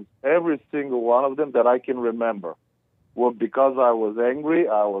problems, every single one of them that I can remember, were because I was angry.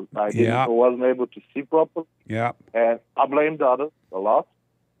 I wasn't able to see properly. Yeah. And I blamed others a lot.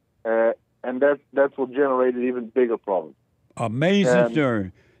 And that's what generated even bigger problems. Amazing,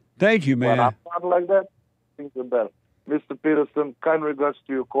 sir. Thank you, man. When I'm not like that, things are better. Mr. Peterson, kind regards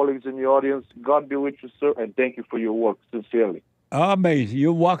to your colleagues in the audience. God be with you, sir, and thank you for your work, sincerely. Amazing.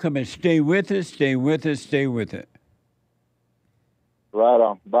 You're welcome, and stay with us, stay with us, stay with it. Right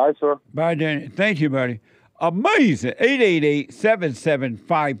on. Bye, sir. Bye, Danny. Thank you, buddy. Amazing.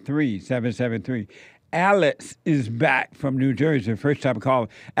 888-775-3773. Alex is back from New Jersey, first time calling.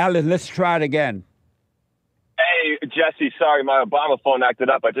 Alex, let's try it again. Hey, Jesse, sorry, my Obama phone acted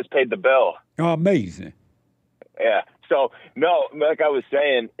up. I just paid the bill. Oh, amazing. Yeah. So, no, like I was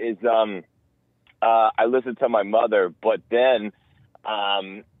saying, is I listened to my mother, but then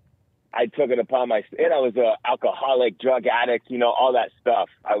I took it upon myself. And I was an alcoholic, drug addict, all that stuff.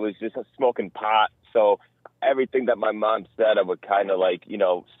 I was just smoking pot. So everything that my mom said, I would kind of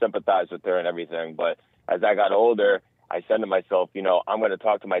sympathize with her and everything. But as I got older, I said to myself, I'm going to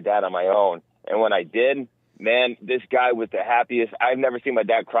talk to my dad on my own. And when I did, man, this guy was the happiest. I've never seen my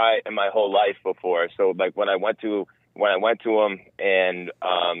dad cry in my whole life before. So when I went to him and,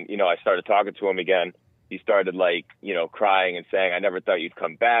 I started talking to him again, he started crying and saying, I never thought you'd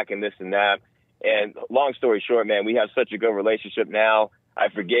come back and this and that. And long story short, man, we have such a good relationship now. I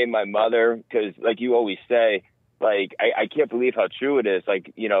forgave my mother because, like you always say, I can't believe how true it is.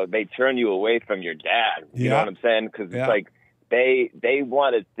 They turn you away from your dad. You know what I'm saying? Because it's they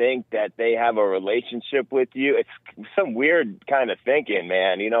want to think that they have a relationship with you. It's some weird kind of thinking,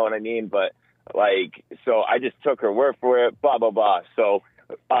 man. You know what I mean? But so I just took her word for it, blah, blah, blah. So,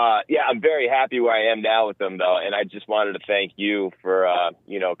 I'm very happy where I am now with them, though. And I just wanted to thank you for,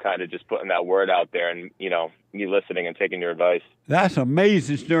 kind of just putting that word out there and, me listening and taking your advice. That's an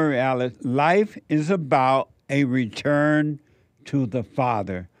amazing story, Alice. Life is about a return to the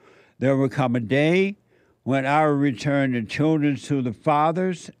Father. There will come a day when I will return the children to the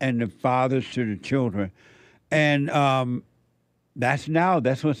fathers and the fathers to the children. And that's now.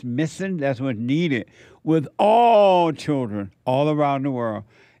 That's what's missing. That's what's needed with all children all around the world.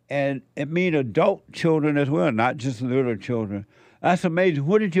 And it means adult children as well, not just little children. That's amazing.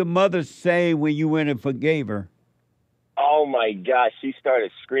 What did your mother say when you went and forgave her? Oh, my gosh. She started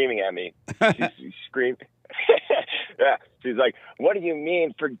screaming at me. She screamed. Yeah. She's like, what do you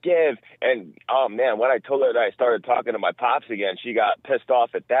mean forgive? And, oh, man, when I told her that I started talking to my pops again, she got pissed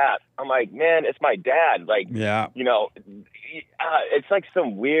off at that. I'm like, man, it's my dad. It's like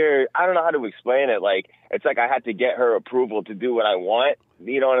some weird, I don't know how to explain it. It's like I had to get her approval to do what I want.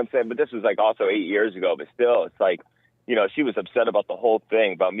 You know what I'm saying? But this was also 8 years ago. But still, it's she was upset about the whole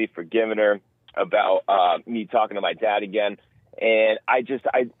thing, about me forgiving her, about me talking to my dad again. And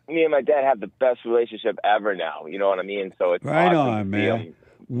me and my dad have the best relationship ever now. You know what I mean? So it's right awesome on, man.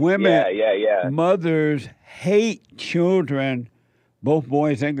 Women, mothers hate children, both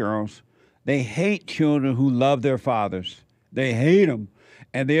boys and girls. They hate children who love their fathers. They hate them,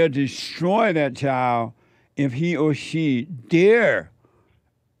 and they'll destroy that child if he or she dare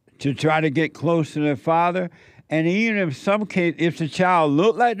to try to get close to their father. And even in some cases, if the child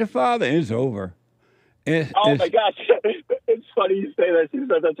look like the father, it's over. My gosh. It's funny you say that. She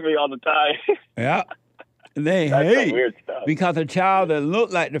says that to me all the time. Yeah. They hate weird stuff. Because a child that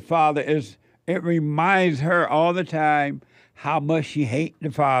look like the father it reminds her all the time how much she hates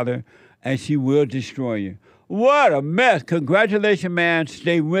the father, and she will destroy you. What a mess. Congratulations, man.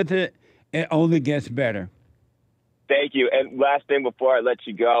 Stay with it. It only gets better. Thank you. And last thing before I let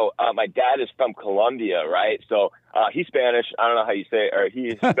you go, my dad is from Colombia, right? So he's Spanish. I don't know how you say it, or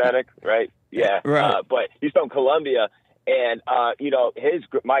he's Hispanic, right? Yeah. Right. But he's from Colombia. And,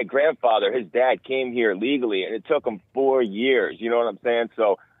 my grandfather, his dad came here legally, and it took him 4 years. You know what I'm saying?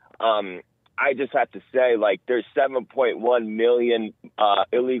 So I just have to say, like, there's 7.1 million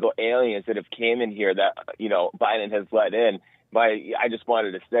illegal aliens that have came in here that, Biden has let in. I just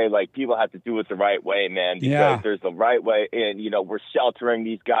wanted to say, like, people have to do it the right way, man, because there's the right way. And, we're sheltering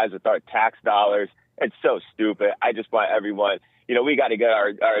these guys with our tax dollars. It's so stupid. I just want everyone, we got to get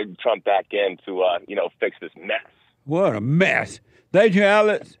our Trump back in to, fix this mess. What a mess. Thank you,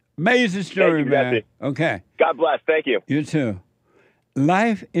 Alex. Amazing story, Thank you, man. Jesse. Okay. God bless. Thank you. You too.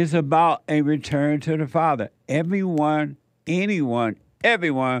 Life is about a return to the Father. Everyone who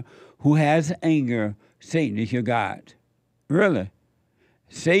has anger, Satan is your God. Really.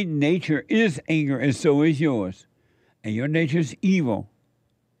 Satan's nature is anger, and so is yours. And your nature is evil.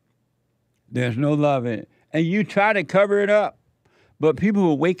 There's no love in it. And you try to cover it up, but people who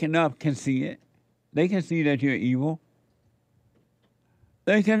are waking up can see it. They can see that you're evil.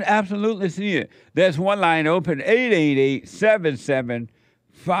 They can absolutely see it. There's one line open,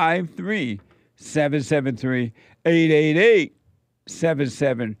 888-7753-773,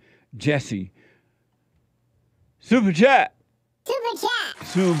 888-77-JESSE. Super chat.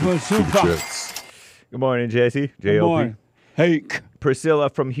 Super. Good morning, Jesse. JLP. Good morning. Hake. Priscilla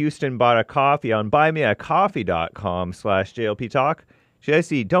from Houston bought a coffee on buymeacoffee.com/JLP Talk.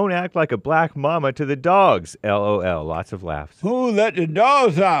 Jesse, don't act like a black mama to the dogs. LOL. Lots of laughs. Who let the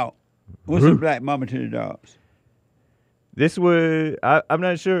dogs out? What's a black mama to the dogs? This was, I'm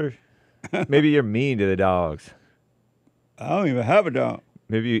not sure. Maybe you're mean to the dogs. I don't even have a dog.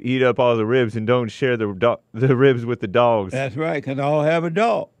 Maybe you eat up all the ribs and don't share the ribs with the dogs. That's right, because I don't have a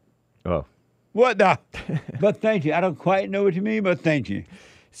dog. Oh. What the? But thank you. I don't quite know what you mean, but thank you.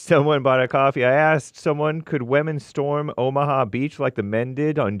 Someone bought a coffee. I asked someone, could women storm Omaha Beach like the men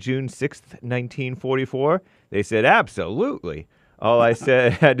did on June 6th, 1944? They said, absolutely. All I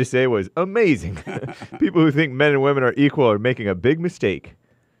had to say was, amazing. People who think men and women are equal are making a big mistake.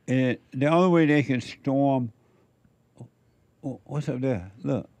 And the only way they can storm... Oh, what's up there?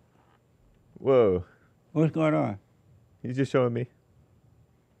 Look. Whoa. What's going on? He's just showing me.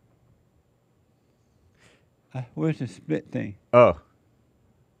 Where's the split thing? Oh.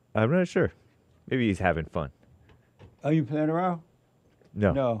 I'm not sure. Maybe he's having fun. Are you playing around?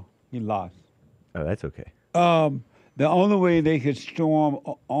 No. No, he lost. Oh, that's okay. The only way they could storm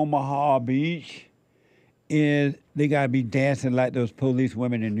Omaha Beach is they got to be dancing like those police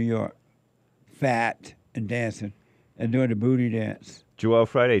women in New York. Fat and dancing and doing the booty dance. Joel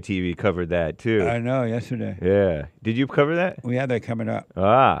Friday TV covered that, too. I know, yesterday. Yeah. Did you cover that? We have that coming up.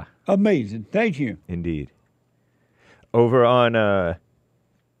 Ah. Amazing. Thank you. Indeed. Over on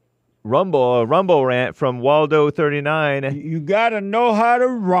Rumble, a Rumble rant from Waldo39. You got to know how to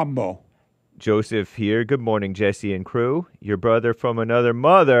rumble. Joseph here. Good morning, Jesse and crew. Your brother from another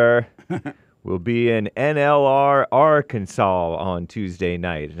mother will be in NLR, Arkansas on Tuesday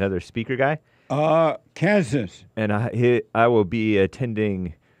night. Another speaker guy? Kansas. And I will be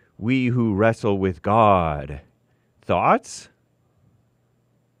attending We Who Wrestle with God. Thoughts?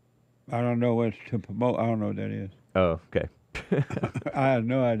 I don't know what to promote. I don't know what that is. Oh, okay. I have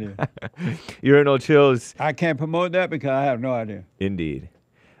no idea. Urinal Chills. I can't promote that because I have no idea. Indeed.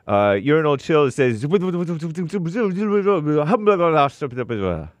 Urinal Chills says...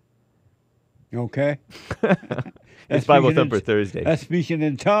 Okay. It's Bible Thumper Thursday. That's speaking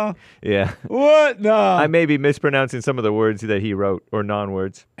in tongue? Yeah. What the? I may be mispronouncing some of the words that he wrote, or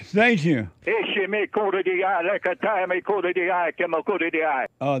non-words. Thank you.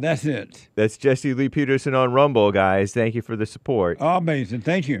 Oh, that's it. That's Jesse Lee Peterson on Rumble, guys. Thank you for the support. Amazing.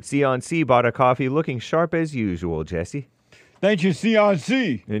 Thank you. C bought a coffee looking sharp as usual, Jesse. Thank you, C.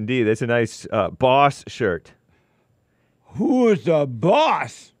 Indeed. That's a nice boss shirt. Who is the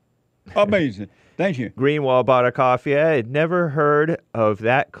boss? Amazing. Thank you. Greenwall bought a coffee. I had never heard of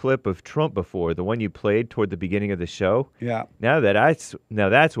that clip of Trump before, the one you played toward the beginning of the show. Yeah. Now that's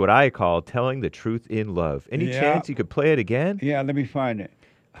what I call telling the truth in love. Any chance you could play it again? Yeah, let me find it.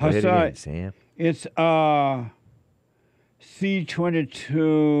 Play it again, Sam. It's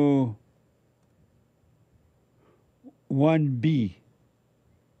C22 1B.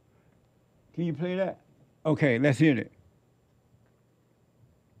 Can you play that? Okay, let's hear it.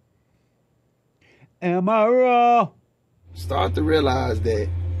 Am I wrong? Start to realize that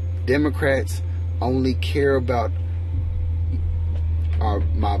Democrats only care about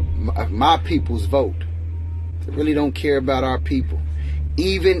my people's vote. They really don't care about our people.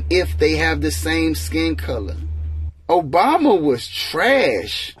 Even if they have the same skin color. Obama was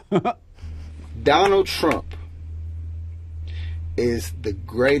trash. Donald Trump is the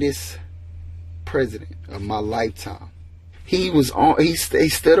greatest president of my lifetime. He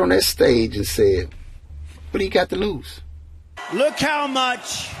stood on that stage and said, what do you got to lose? Look how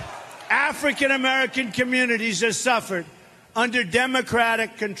much African American communities have suffered under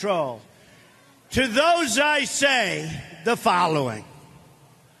Democratic control. To those I say the following.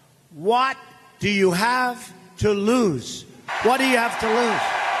 What do you have to lose? What do you have to lose?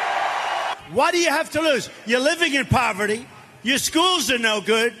 What do you have to lose? You're living in poverty. Your schools are no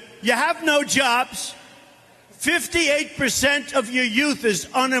good. You have no jobs. 58% of your youth is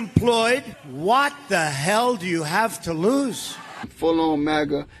unemployed. What the hell do you have to lose? I'm full on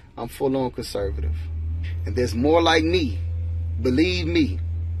MAGA. I'm full on conservative. And there's more like me. Believe me.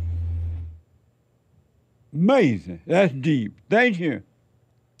 Amazing. That's deep. Thank you.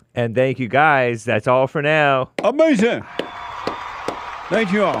 And thank you, guys. That's all for now. Amazing.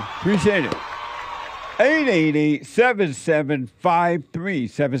 Thank you all. Appreciate it.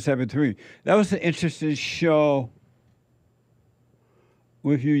 888-7753-773. That was an interesting show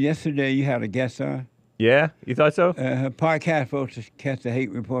with you yesterday. You had a guest on. Yeah? You thought so? Podcast folks to catch the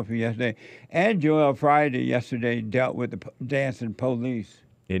hate report from yesterday. And Joel Friday yesterday dealt with the dancing police.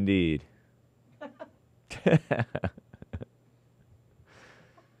 Indeed.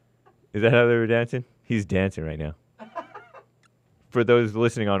 Is that how they were dancing? He's dancing right now. For those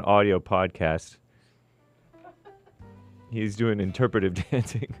listening on audio podcast, he's doing interpretive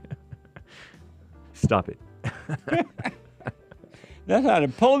dancing. Stop it. That's how the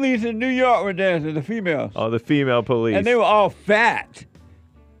police in New York were dancing, the females. Oh, the female police. And they were all fat.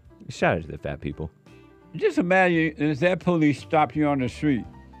 Shout out to the fat people. Just imagine if that police stopped you on the street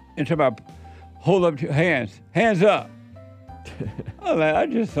and talk about, hold up your hands. Hands up. Oh, man, I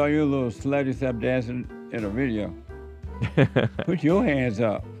just saw you a little slutty step dancing in a video. Put your hands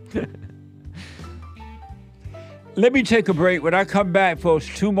up. Let me take a break. When I come back, folks,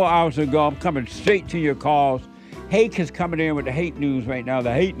 2 more hours ago, I'm coming straight to your calls. Hake is coming in with the hate news right now.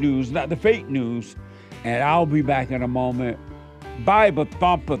 The hate news, not the fake news. And I'll be back in a moment. Bible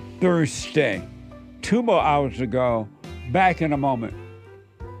Thumper Thursday. 2 more hours ago. Back in a moment.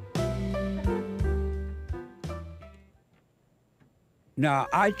 Now,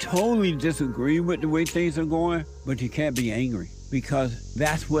 I totally disagree with the way things are going, but you can't be angry because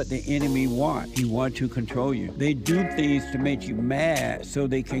that's what the enemy wants. He wants to control you. They do things to make you mad so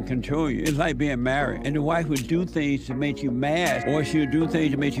they can control you. It's like being married. And the wife would do things to make you mad, or she'll do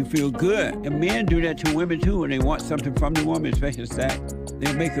things to make you feel good. And men do that to women too when they want something from the woman, especially sex.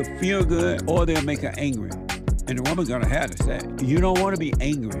 They'll make her feel good or they'll make her angry. And the woman's gonna have to say, you don't want to be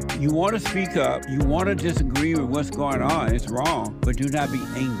angry. You want to speak up. You want to disagree with what's going on. It's wrong, but do not be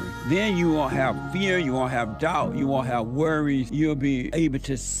angry. Then you won't have fear. You won't have doubt. You won't have worries. You'll be able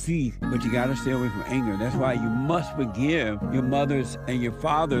to see, but you got to stay away from anger. That's why you must forgive your mothers and your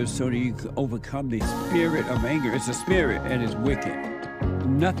fathers so that you can overcome the spirit of anger. It's a spirit and it's wicked.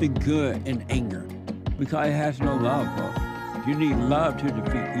 Nothing good in anger because it has no love, folks. You need love to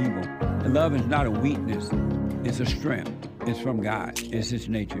defeat evil. And love is not a weakness. It's a strength. It's from God. It's His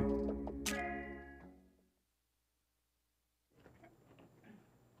nature.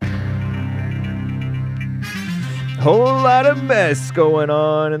 Whole lot of mess going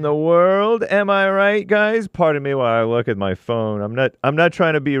on in the world. Am I right, guys? Pardon me while I look at my phone. I'm not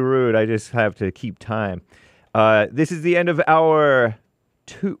trying to be rude. I just have to keep time. This is the end of hour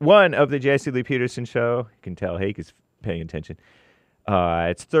 1 of the Jesse Lee Peterson show. You can tell Hake is paying attention.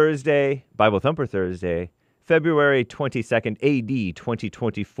 It's Thursday, Bible Thumper Thursday, February 22nd, AD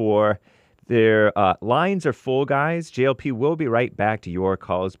 2024. Their lines are full, guys. JLP will be right back to your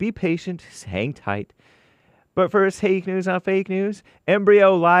calls. Be patient. Hang tight. But first, Hake news on fake news.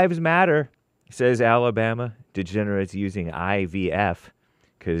 Embryo lives matter, says Alabama. Degenerates using IVF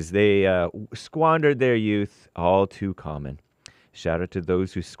because they squandered their youth. All too common. Shout out to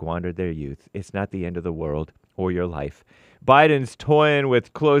those who squandered their youth. It's not the end of the world or your life. Biden's toying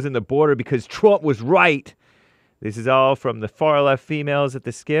with closing the border because Trump was right. This is all from the far-left females at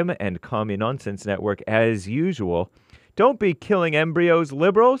the Skim and Commie Nonsense Network as usual. Don't be killing embryos,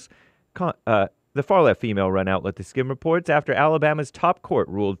 liberals. The far-left female-run outlet The Skim reports after Alabama's top court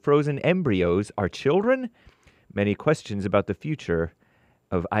ruled frozen embryos are children. Many questions about the future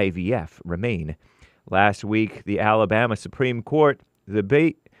of IVF remain. Last week, the Alabama Supreme Court,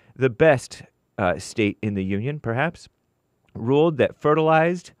 the best state in the union, perhaps, ruled that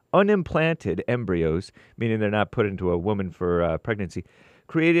fertilized, unimplanted embryos, meaning they're not put into a woman for pregnancy,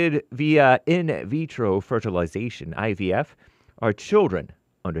 created via in vitro fertilization, IVF, are children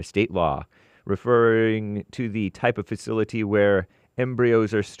under state law. referring to the type of facility where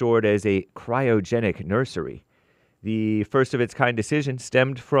embryos are stored as a cryogenic nursery. The first of its kind decision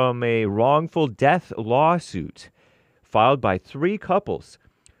stemmed from a wrongful death lawsuit filed by 3 couples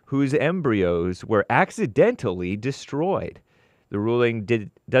whose embryos were accidentally destroyed. The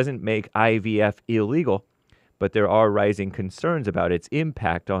ruling doesn't make IVF illegal, but there are rising concerns about its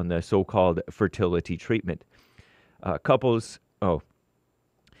impact on the so-called fertility treatment.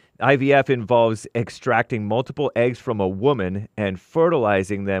 IVF involves extracting multiple eggs from a woman and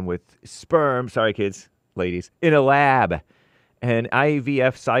fertilizing them with sperm, ladies, in a lab. An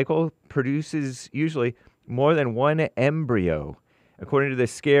IVF cycle produces usually more than 1 embryo. According to the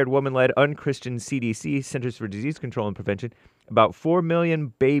Scared Woman-led unchristian CDC, Centers for Disease Control and Prevention, about 4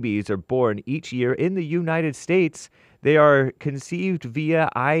 million babies are born each year in the United States. They are conceived via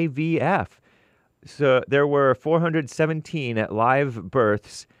IVF. So there were 417 live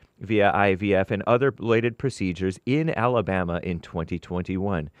births via IVF and other related procedures in Alabama in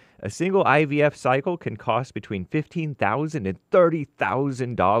 2021. A single IVF cycle can cost between $15,000 and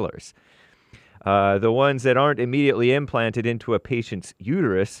 $30,000. The ones that aren't immediately implanted into a patient's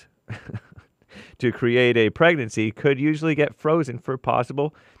uterus to create a pregnancy could usually get frozen for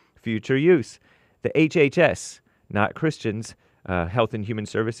possible future use. The HHS, not Christians, Health and Human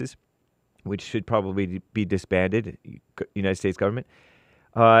Services, which should probably be disbanded, United States government,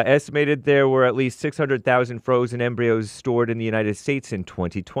 estimated there were at least 600,000 frozen embryos stored in the United States in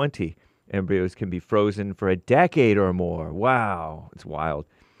 2020. Embryos can be frozen for a decade or more. Wow, it's wild.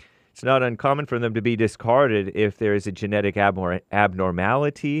 It's not uncommon for them to be discarded if there is a genetic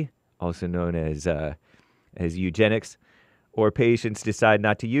abnormality, also known as eugenics, or patients decide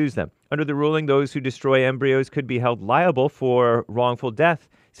not to use them. Under the ruling, those who destroy embryos could be held liable for wrongful death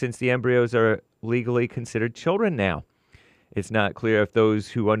since the embryos are legally considered children now. It's not clear if those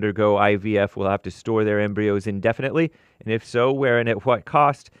who undergo IVF will have to store their embryos indefinitely, and if so, where and at what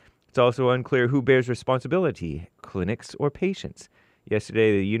cost. It's also unclear who bears responsibility, clinics or patients.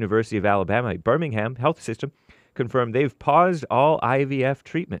 Yesterday, the University of Alabama, Birmingham Health System confirmed they've paused all IVF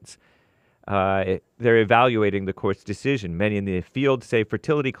treatments. They're evaluating the court's decision. Many in the field say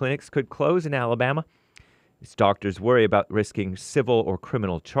fertility clinics could close in Alabama as doctors worry about risking civil or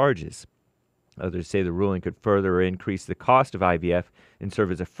criminal charges. Others say the ruling could further increase the cost of IVF and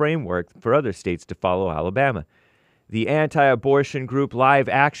serve as a framework for other states to follow Alabama. The anti-abortion group Live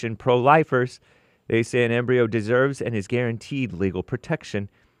Action Pro-Lifers, they say an embryo deserves and is guaranteed legal protection.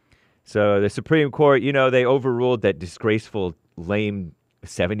 So the Supreme Court, they overruled that disgraceful, lame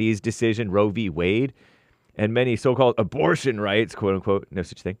 70s decision, Roe v. Wade, and many so-called abortion rights, quote-unquote, no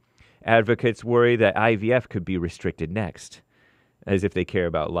such thing. Advocates worry that IVF could be restricted next, as if they care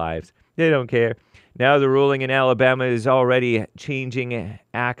about lives. They don't care. Now the ruling in Alabama is already changing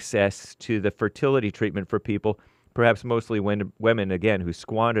access to the fertility treatment for people, perhaps mostly women, again, who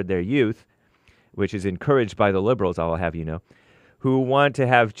squandered their youth, which is encouraged by the liberals, I'll have you know, who want to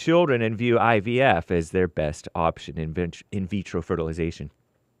have children and view IVF as their best option in vitro fertilization.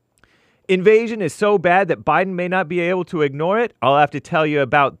 Invasion is so bad that Biden may not be able to ignore it. I'll have to tell you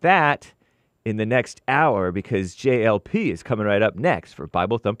about that in the next hour because JLP is coming right up next for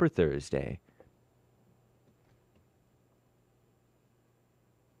Bible Thumper Thursday.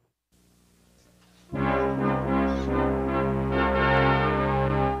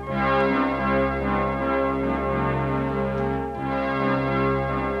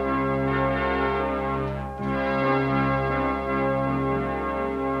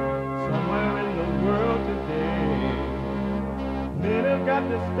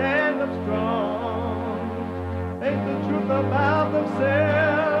 To stand up strong, face the truth about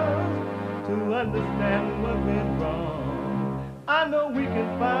themselves, to understand what went wrong. I know we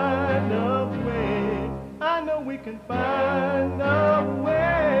can find a way. I know we can find a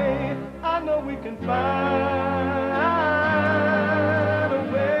way. I know we can find a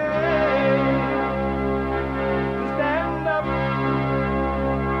way to stand up,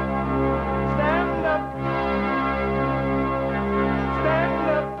 stand up.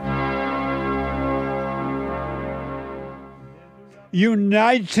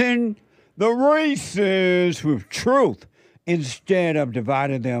 Uniting the races with truth instead of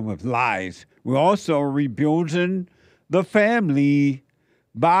dividing them with lies. We're also rebuilding the family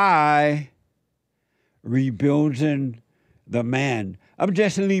by rebuilding the man. I'm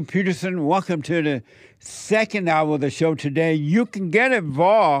Jesse Lee Peterson. Welcome to the second hour of the show today. You can get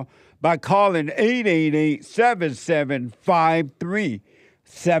involved by calling 888-7753.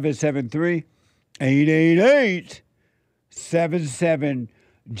 773 888 77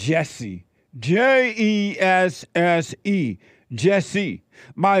 Jesse, Jesse, Jesse,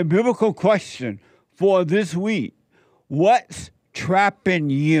 my biblical question for this week, what's trapping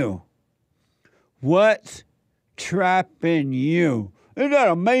you? What's trapping you? Isn't that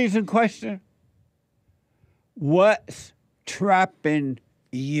an amazing question? What's trapping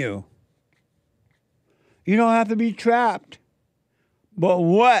you? You don't have to be trapped. But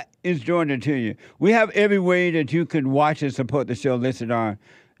what is doing it to you? We have every way that you can watch and support the show listed on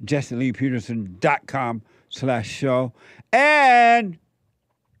JesseLeePeterson.com/show. And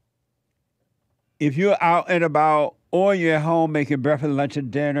if you're out and about, or you're at home making breakfast, lunch, and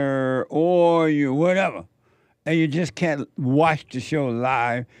dinner, or you whatever, and you just can't watch the show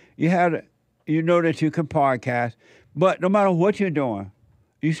live, you know that you can podcast. But no matter what you're doing,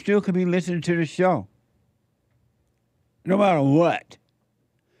 you still can be listening to the show. No matter what.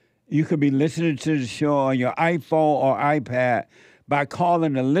 You could be listening to the show on your iPhone or iPad by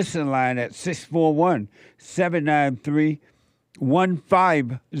calling the listen line at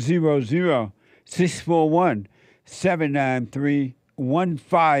 641-793-1500.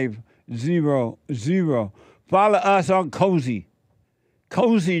 641-793-1500. Follow us on Cozy.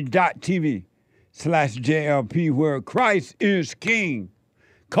 Cozy.tv/JLP, where Christ is King.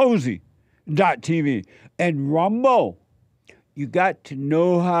 Cozy.tv. And Rumble. You got to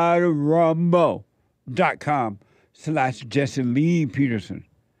know how to rumble.com/Jesse Lee Peterson.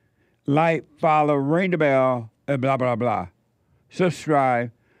 Like, follow, ring the bell, and blah, blah, blah.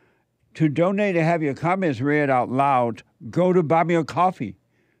 Subscribe. To donate and have your comments read out loud, go to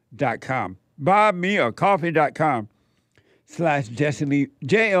buymeacoffee.com. Buymeacoffee.com/Jesse Lee,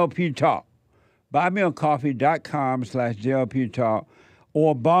 JLP Talk. Buymeacoffee.com/JLP Talk.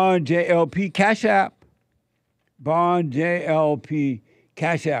 Or Bond JLP Cash App. Bond JLP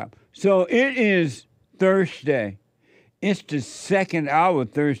Cash App. So it is Thursday. It's the second hour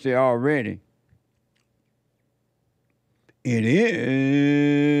Thursday already. It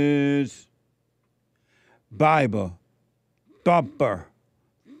is Bible Bumper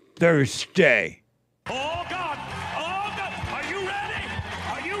Thursday. Oh, God! Oh, God! Are you ready?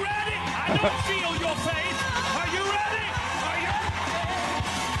 Are you ready? I don't feel your faith. Are you ready?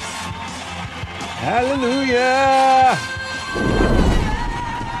 Hallelujah!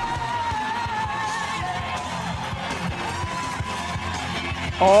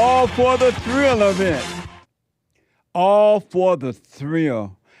 All for the thrill of it. All for the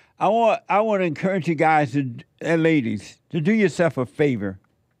thrill. I want to encourage you guys and ladies to do yourself a favor.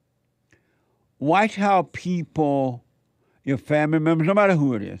 Watch how people, your family members, no matter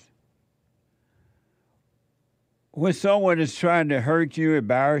who it is, when someone is trying to hurt you,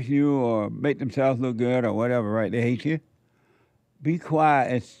 embarrass you, or make themselves look good or whatever, right? They hate you. Be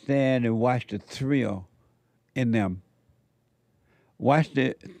quiet and stand and watch the thrill in them. Watch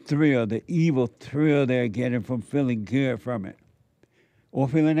the thrill, the evil thrill they're getting from feeling good from it or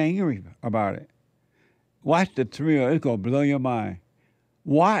feeling angry about it. Watch the thrill. It's going to blow your mind.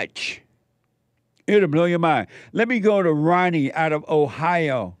 Watch. It'll blow your mind. Let me go to Ronnie out of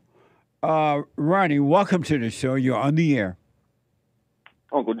Ohio. Ronnie, welcome to the show. You're on the air.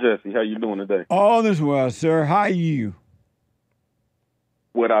 Uncle Jesse, how you doing today? All is well, sir. How are you?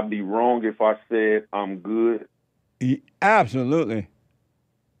 Would I be wrong if I said I'm good? Absolutely.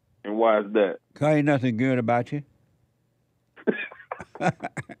 And why is that? Because ain't nothing good about you.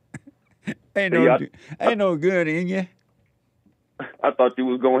 ain't no good in you. I thought you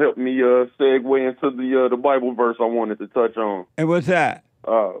was gonna help me segue into the Bible verse I wanted to touch on. And what's that?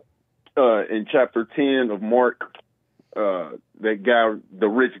 In chapter 10 of Mark, that guy, the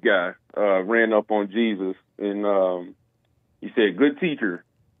rich guy, ran up on Jesus and he said, "Good teacher."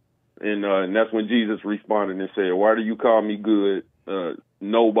 And that's when Jesus responded and said, "Why do you call me good?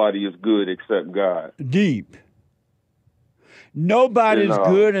 Nobody is good except God." Deep. Nobody's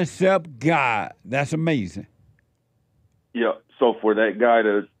good except God. That's amazing. Yeah. So for that guy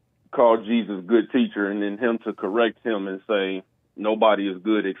to call Jesus good teacher and then him to correct him and say, nobody is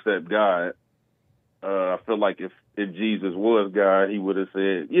good except God, I feel like if Jesus was God, he would have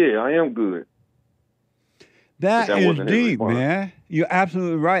said, yeah, I am good. That is deep, man. You're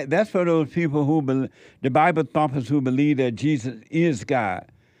absolutely right. That's for those people who the Bible thumpers who believe that Jesus is God.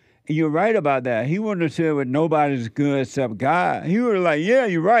 And you're right about that. He wouldn't have said, well, nobody's good except God. He would have like, yeah,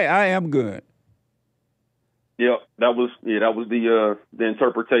 you're right. I am good. Yeah, that was the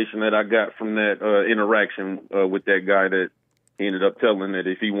interpretation that I got from that interaction with that guy that ended up telling that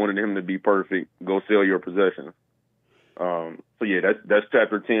if he wanted him to be perfect, go sell your possessions. So yeah, that's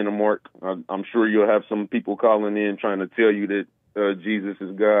chapter 10 of Mark. I'm sure you'll have some people calling in trying to tell you that Jesus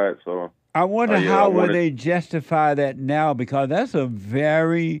is God. So I wonder how will they justify that now, because that's a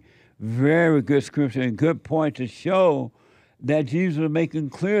very, very good scripture and good point to show that Jesus was making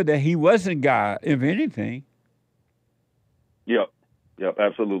clear that he wasn't God, if anything. Yep,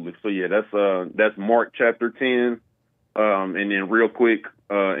 absolutely. So yeah, that's Mark chapter 10, and then real quick,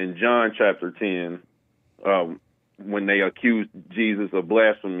 in John chapter 10, when they accused Jesus of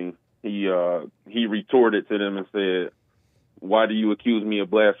blasphemy, he retorted to them and said, "Why do you accuse me of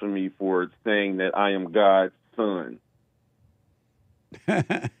blasphemy for saying that I am God's son?"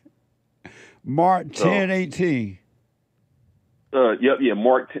 Mark 10:18.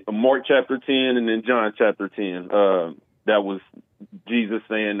 Mark chapter 10 and then John chapter 10. That was Jesus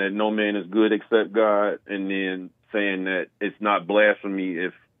saying that no man is good except God, and then saying that it's not blasphemy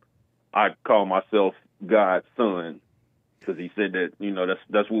if I call myself God's son, because he said that,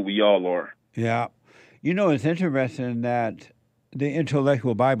 that's what we all are. Yeah. It's interesting that the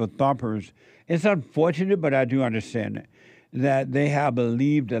intellectual Bible thumpers, it's unfortunate, but I do understand it, that they have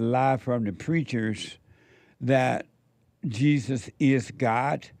believed a lie from the preachers that Jesus is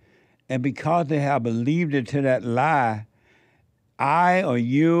God. And because they have believed into that lie, I or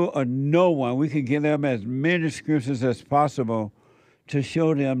you or no one, we can give them as many scriptures as possible to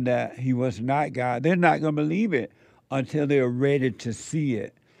show them that he was not God. They're not going to believe it until they're ready to see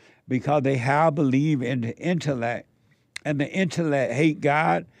it, because they have believed in the intellect, and the intellect hate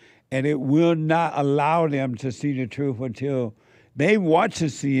God, and it will not allow them to see the truth until they want to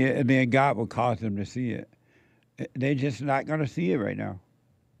see it, and then God will cause them to see it. They're just not going to see it right now.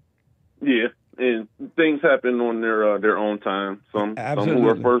 Yeah, and things happen on their own time. Some Absolutely. who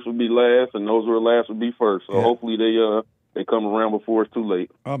are first will be last, and those who are last will be first. So hopefully they come around before it's too late.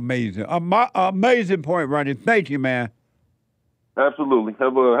 Amazing. Amazing point, Ronnie. Thank you, man. Absolutely.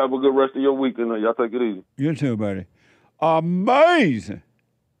 Have a good rest of your weekend. Y'all take it easy. You too, buddy. Amazing.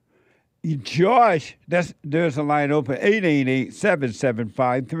 Josh, there's a line open,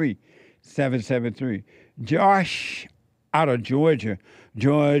 888-7753-773. Josh out of Georgia.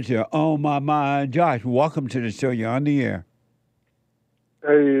 Georgia, on my mind. Josh, welcome to the show. You're on the air.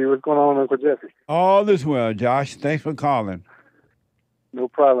 Hey, what's going on, Uncle Jeffrey? All is well, Josh. Thanks for calling. No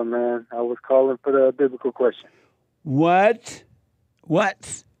problem, man. I was calling for the biblical question. What's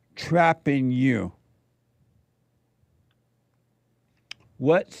trapping you?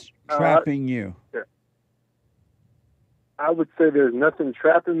 What's trapping you? I would say there's nothing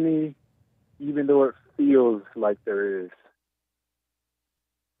trapping me, even though it feels like there is.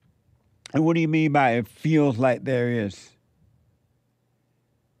 And what do you mean by it feels like there is?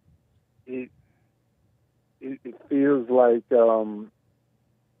 It feels like I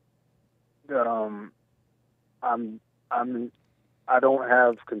don't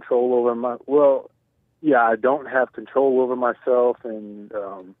have control over I don't have control over myself, and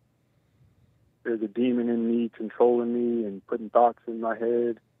there's a demon in me controlling me and putting thoughts in my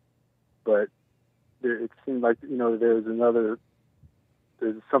head. But it seems like there's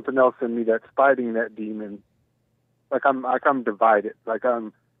something else in me that's fighting that demon. Like I'm divided. Like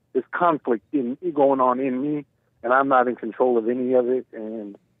there's conflict going on in me, and I'm not in control of any of it,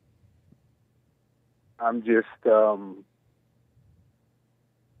 and I'm just.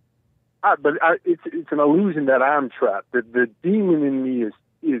 It's an illusion that I'm trapped. The demon in me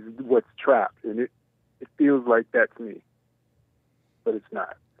is what's trapped, and it feels like that's me, but it's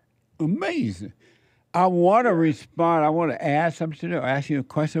not. Amazing. I want to respond. I want to add something to ask you a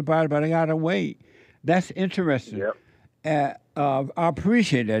question about it, but I gotta wait. That's interesting. Yep. I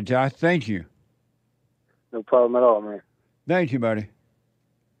appreciate that, Josh. Thank you. No problem at all, man. Thank you, buddy.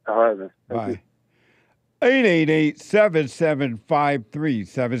 All right, man. Thank Bye.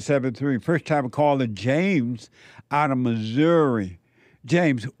 888-7753-773. First time calling James out of Missouri.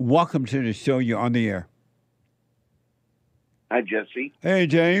 James, welcome to the show. You're on the air. Hi, Jesse. Hey,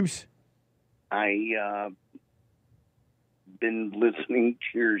 James. I been listening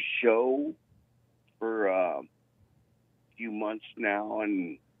to your show for a few months now,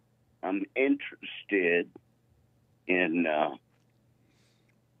 and I'm interested in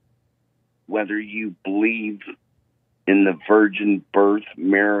whether you believe in the virgin birth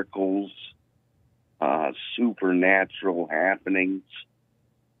miracles, supernatural happenings.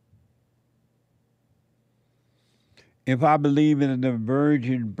 If I believe in the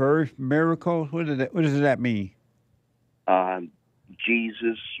virgin birth miracles, what does that mean?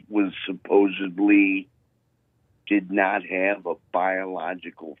 Jesus was supposedly did not have a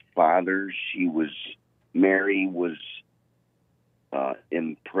biological father. Mary was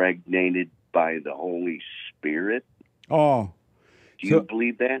impregnated by the Holy Spirit. Oh. Do you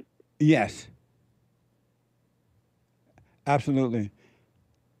believe that? Yes. Absolutely.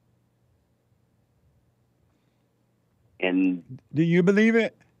 And do you believe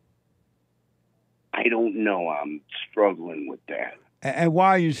it? I I don't know. I'm struggling with that. And why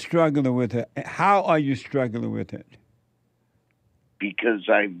are you struggling with it? How are you struggling with it? Because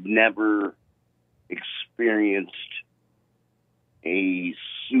I've never experienced a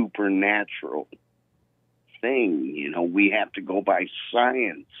supernatural thing. You know, we have to go by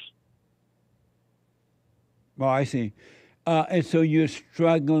science. Well, I see. And so you're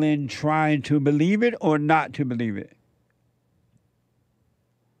struggling trying to believe it or not to believe it?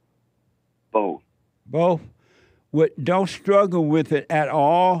 Both. Both? Don't struggle with it at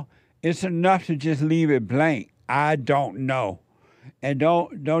all. It's enough to just leave it blank. I don't know. And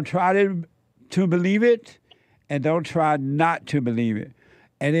don't try to believe it, and don't try not to believe it.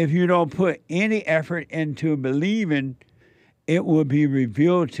 And if you don't put any effort into believing, it will be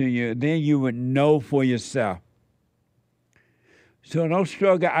revealed to you. Then you would know for yourself. So don't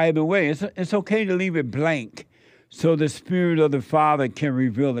struggle either way. It's okay to leave it blank so the Spirit of the Father can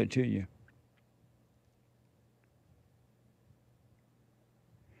reveal it to you.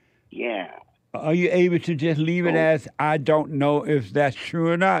 Yeah. Are you able to just leave it as, I don't know if that's true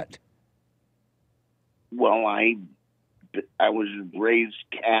or not? Well, I was raised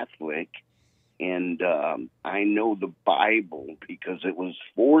Catholic, and I know the Bible because it was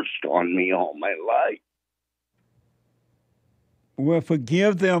forced on me all my life. Well,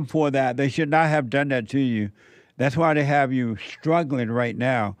 forgive them for that. They should not have done that to you. That's why they have you struggling right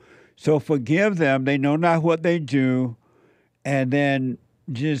now. So forgive them. They know not what they do. And then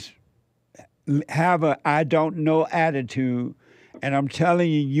just have a I don't know attitude. And I'm telling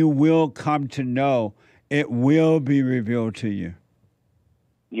you, you will come to know. It will be revealed to you.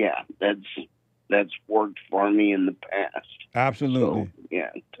 Yeah, that's worked for me in the past. Absolutely. So, yeah,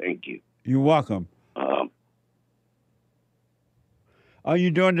 thank you. You're welcome. Are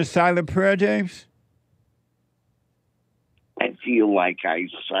you doing the silent prayer, James? I feel like I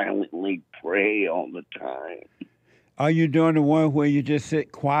silently pray all the time. Are you doing the one where you just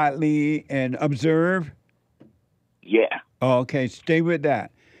sit quietly and observe? Yeah. Oh, okay, stay with that.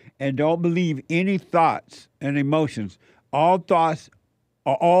 And don't believe any thoughts and emotions. All thoughts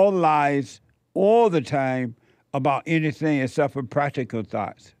are all lies all the time about anything except for practical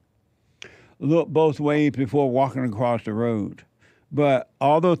thoughts. Look both ways before walking across the road. But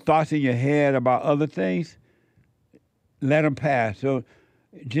all those thoughts in your head about other things, let them pass. So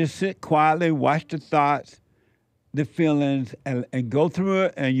just sit quietly, watch the thoughts, the feelings, and go through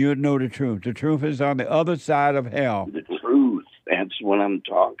it, and you'll know the truth. The truth is on the other side of hell. The truth, that's what I'm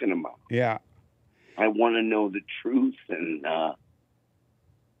talking about. Yeah. I want to know the truth, and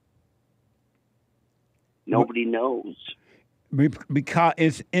nobody knows. Because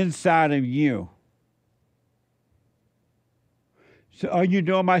it's inside of you. So are you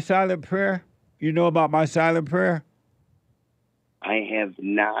doing my silent prayer? You know about my silent prayer? I have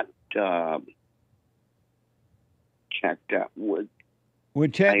not checked out what I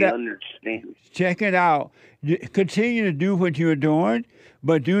understand. Check it out. Continue to do what you're doing,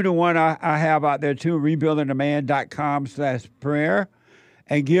 but do the one I have out there too, rebuildingtheman.com/prayer,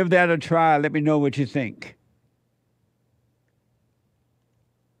 and give that a try. Let me know what you think.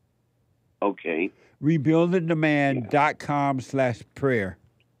 Okay. rebuildingtheman.com/prayer.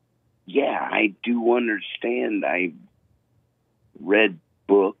 Yeah, I do understand. I read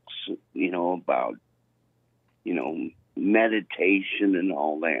books, about, meditation and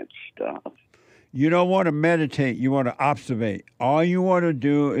all that stuff. You don't want to meditate. You want to observate. All you want to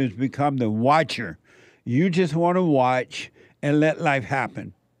do is become the watcher. You just want to watch and let life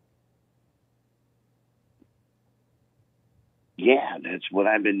happen. Yeah, that's what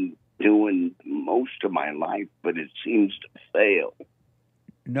I've been doing most of my life, but it seems to fail.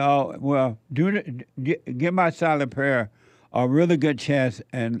 No, well, give my silent prayer a really good chance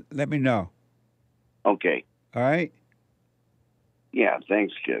and let me know. Okay. All right? Yeah,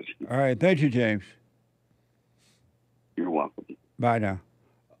 thanks, Jesse. All right, thank you, James. You're welcome. Bye now.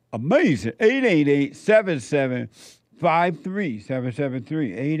 Amazing.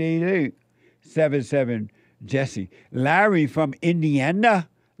 888-773-773. 888-77-JESSE. Larry from Indiana.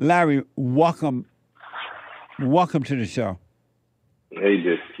 Larry, welcome to the show. Hey,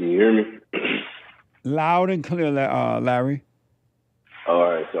 Jesse, can you hear me? Loud and clear, Larry. All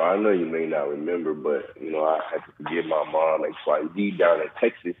right, so I know you may not remember, but, I had to forgive my mom, XYZ, down in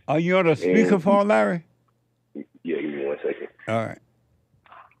Texas. Are you on a speakerphone, Larry? Yeah, give me 1 second. All right.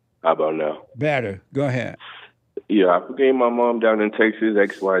 How about now? Better. Go ahead. Yeah, I forgave my mom down in Texas,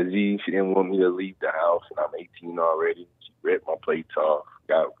 XYZ. She didn't want me to leave the house, and I'm 18 already. She ripped my plates off,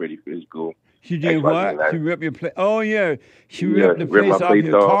 got pretty physical. She did what? She ripped your plate. Oh, yeah. She ripped the plates off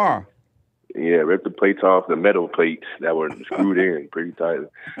your car. ripped the plates off, the metal plates that were screwed in pretty tight,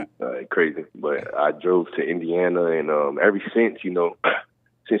 crazy. But I drove to Indiana, and ever since,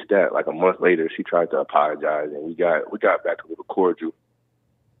 since that, like a month later, she tried to apologize, and we got back a little cordial.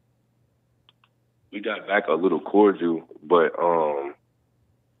 But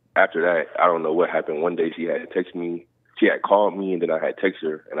after that, I don't know what happened. One day she had texted me. She had called me, and then I had texted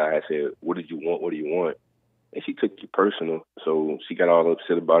her, and I had said, "What did you want? What do you want?" And she took it personal, so she got all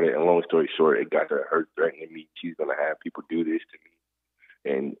upset about it. And long story short, it got to her threatening me. She's gonna have people do this to me,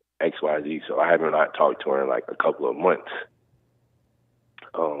 and X, Y, Z. So I haven't not talked to her in like a couple of months.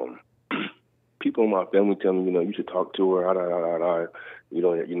 People in my family tell me, you should talk to her.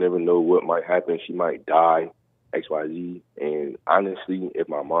 You never know what might happen. She might die, X, Y, Z. And honestly, if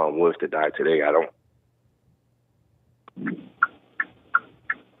my mom was to die today, I don't.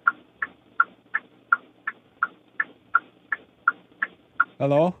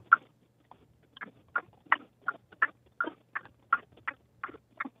 Hello?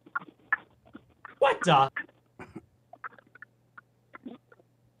 What the?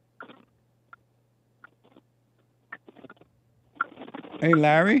 Hey,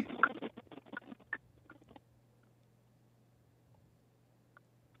 Larry?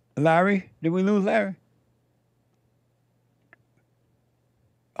 Larry? Did we lose Larry?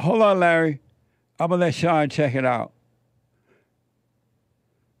 Hold on, Larry. I'm going to let Sean check it out.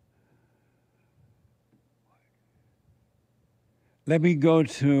 Let me go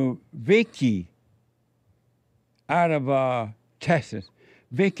to Vicky out of Texas.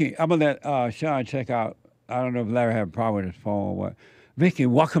 Vicky, I'm going to let Sean check out. I don't know if Larry had a problem with his phone or what. Vicky,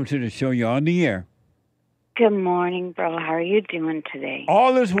 welcome to the show. You're on the air. Good morning, bro. How are you doing today?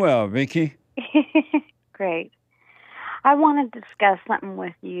 All is well, Vicky. Great. I want to discuss something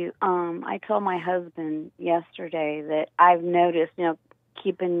with you. I told my husband yesterday that I've noticed,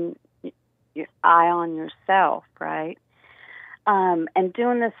 keeping your eye on yourself, right? And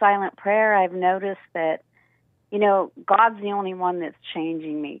doing the silent prayer, I've noticed that, God's the only one that's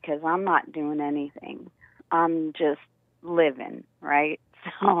changing me because I'm not doing anything. I'm just living, right?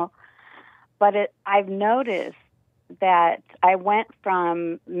 So, but I've noticed that I went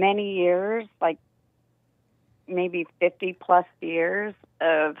from many years, like maybe 50 plus years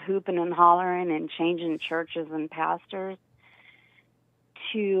of hooping and hollering and changing churches and pastors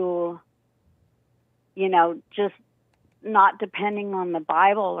to, just not depending on the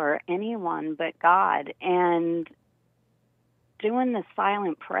Bible or anyone but God. And doing the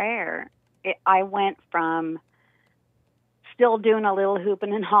silent prayer, I went from still doing a little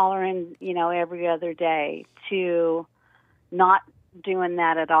hooping and hollering, every other day to not doing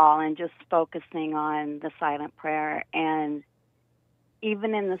that at all and just focusing on the silent prayer. And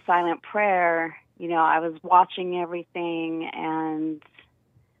even in the silent prayer, I was watching everything and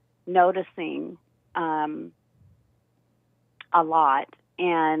noticing a lot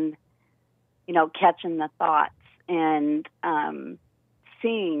and, catching the thoughts and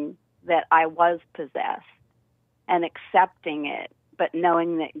seeing that I was possessed and accepting it, but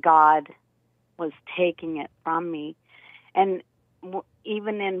knowing that God was taking it from me. And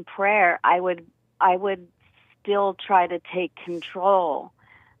even in prayer, I would still try to take control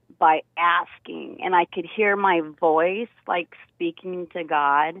by asking, and I could hear my voice like speaking to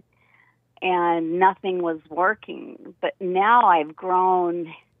God, and nothing was working. But now I've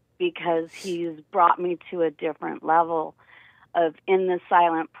grown because He's brought me to a different level of in the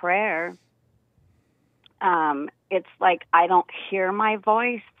silent prayer. It's like I don't hear my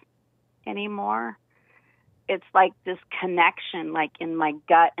voice anymore. It's like this connection, like in my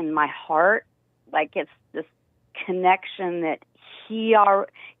gut and my heart, like it's this connection that He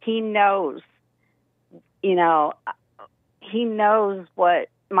knows, He knows what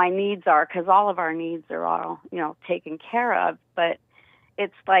my needs are, because all of our needs are all, taken care of. But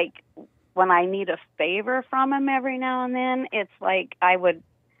it's like when I need a favor from Him every now and then, it's like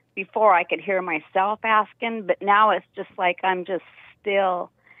before I could hear myself asking, but now it's just like I'm just still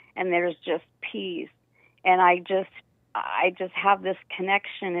and there's just peace. And I just have this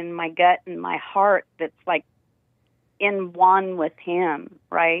connection in my gut and my heart that's like in one with Him,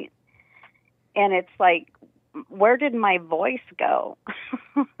 right? And it's like, where did my voice go?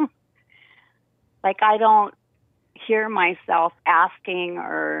 Like I don't hear myself asking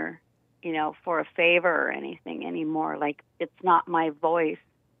or, for a favor or anything anymore. Like it's not my voice.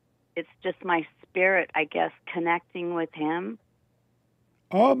 It's just my spirit, I guess, connecting with Him.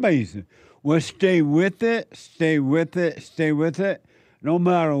 Oh, amazing. Well, stay with it, stay with it, stay with it. No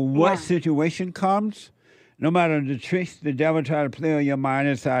matter what situation comes, no matter the tricks the devil try to play on your mind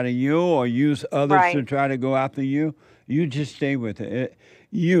inside of you or use others to try to go after you, you just stay with it.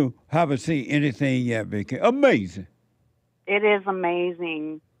 You haven't seen anything yet, Vicky. Amazing. It is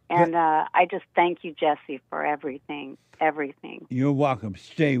amazing. And I just thank you, Jesse, for everything. Everything. You're welcome.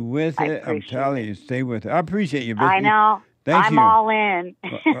 Stay with it. I'm telling you, stay with it. I appreciate you, Vicky. I know. Thank you. I'm all in.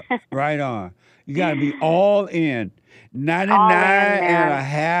 Right on. You got to be all in. 99 and a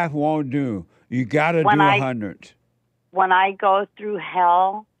half won't do. You got to do 100. When I go through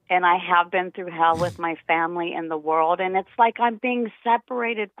hell, and I have been through hell with my family and the world, and it's like I'm being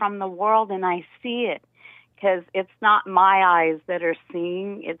separated from the world, and I see it because it's not my eyes that are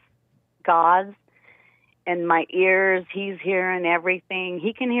seeing, it's God's. And my ears, he's hearing everything.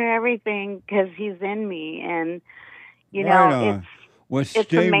 He can hear everything because he's in me. And, you know,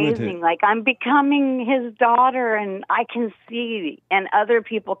 it's amazing. Like, I'm becoming his daughter, and I can see, and other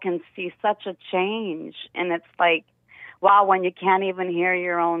people can see such a change. And it's like, wow, when you can't even hear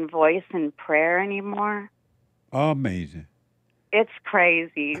your own voice in prayer anymore. Amazing. It's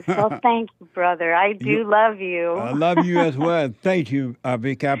crazy. So thank you, brother. I do love you. I love you as well. Thank you,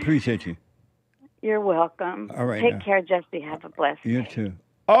 Vic. I appreciate you. You're welcome. All right. Take care, Jesse. Have a blessed day. You too.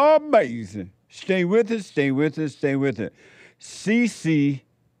 Amazing. Stay with us. Stay with us. Stay with it. Cece.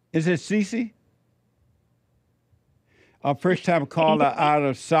 Is it Cece? Our first time caller out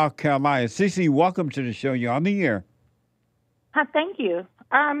of South Carolina. Cece, welcome to the show. You're on the air. Thank you.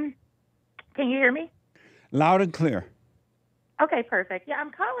 Can you hear me? Loud and clear. Okay, perfect. Yeah, I'm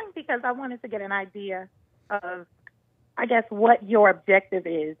calling because I wanted to get an idea of, I guess, what your objective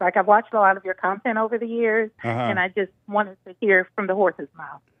is. Like, I've watched a lot of your content over the years, and I just wanted to hear from the horse's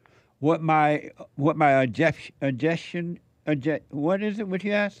mouth. What my objection, what is it, what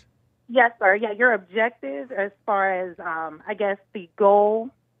you asked? Yes, sir. Yeah, your objective as far as, I guess, the goal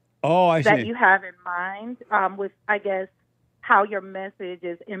that you have in mind with, I guess, how your message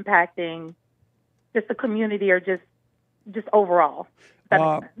is impacting just the community or just overall.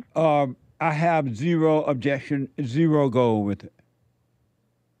 That makes sense. I have zero objection, zero goal with it.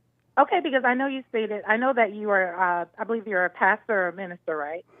 Okay, because I know you stated, I know that you are, I believe you're a pastor or a minister,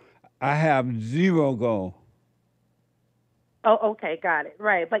 right? I have zero goal. Oh, okay, got it.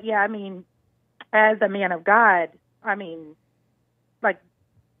 Right. But yeah, I mean, as a man of God, I mean, like,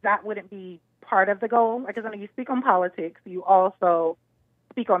 that wouldn't be part of the goal. Because I know you speak on politics, you also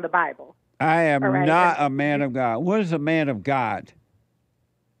speak on the Bible. I am not a man of God. What is a man of God?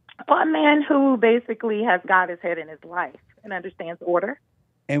 Well, a man who basically has God his head in his life and understands order.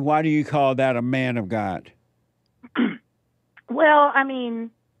 And why do you call that a man of God? Well, I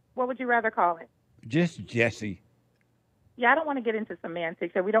mean, what would you rather call it? Just Jesse. Yeah, I don't want to get into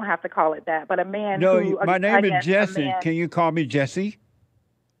semantics, so we don't have to call it that. But a man my name is Jesse. Can you call me Jesse?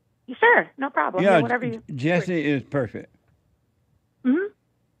 Sure, no problem. Yeah, whatever you Jesse is perfect. Mm-hmm.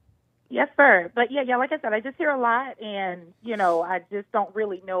 Yes, sir. But yeah, like I said, I just hear a lot, and, you know, I just don't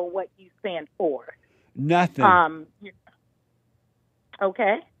really know what you stand for. Nothing.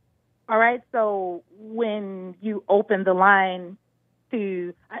 Okay. All right. So when you open the line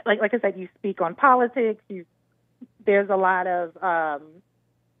to, like I said, you speak on politics, there's a lot of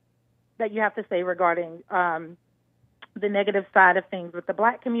that you have to say regarding the negative side of things with the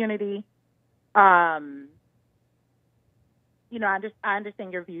Black community. You know, I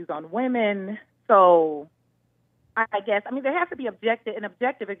understand your views on women. So I guess, I mean, there has to be an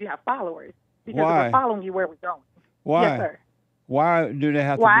objective if you have followers. Because if we're following you, where we're going. Why? Yes, sir. Why do they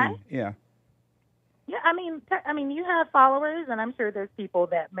have to be? Yeah. Yeah, I mean, you have followers, and I'm sure there's people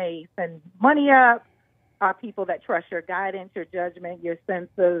that may send money up, people that trust your guidance, your judgment, your sense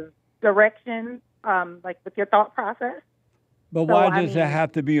of direction, like with your thought process. But why does there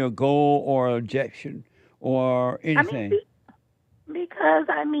have to be a goal or objection or anything? Because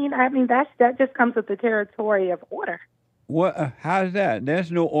that just comes with the territory of order. What? How's that?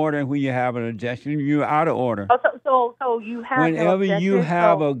 There's no order when you have an objection. You're out of order. Oh, so you have. Whenever you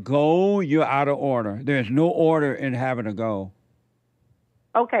have a goal, you're out of order. There's no order in having a goal.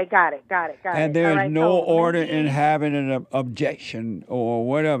 Okay, got it. And there's no order in having an objection or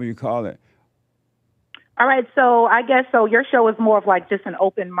whatever you call it. All right, so I guess your show is more of like just an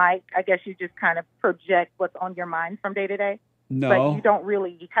open mic. I guess you just kind of project what's on your mind from day to day. No. But you don't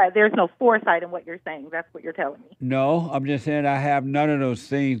really there's no foresight in what you're saying. That's what you're telling me. No, I'm just saying I have none of those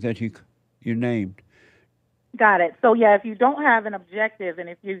things that you named. Got it. So, yeah, if you don't have an objective and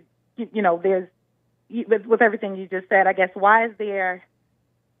if you know, there's, with everything you just said, I guess, why is there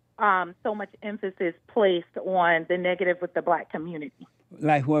so much emphasis placed on the negative with the Black community?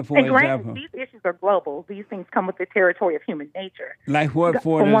 Like what, for example? Granted, these issues are global. These things come with the territory of human nature. Like what,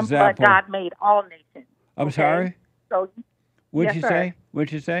 for From one example? blood, God made all nations. I'm sorry? So, What'd you say?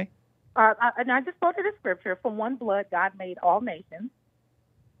 What'd you say? And I just quoted a scripture. From one blood, God made all nations.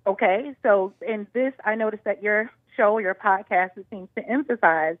 Okay, so in this, I noticed that your show, your podcast, it seems to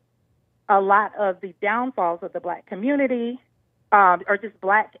emphasize a lot of the downfalls of the black community, or just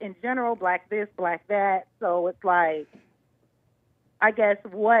black in general, black this, black that. So it's like, I guess,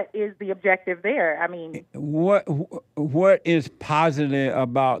 what is the objective there? I mean, what is positive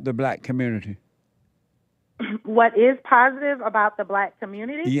about the black community? What is positive about the black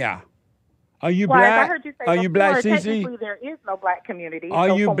community? Yeah. Are you Well, black? as I heard you say Are before, you black, Cece? technically there is no black community. Are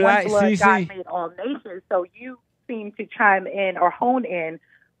so you from black, one blood, Cece? God made all nations. So you seem to chime in or hone in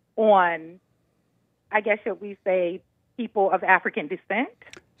on, I guess, should we say, people of African descent.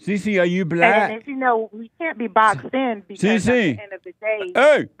 Cece, are you black? And as you know, we can't be boxed in because at the end of the day,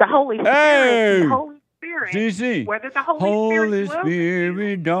 Hey. the Holy Spirit, Hey. the Holy Spirit, Cece. whether the Holy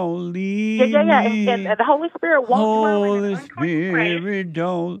Spirit don't leave yeah, me. and the Holy Spirit won't dwell in Holy an unclean place. Spirit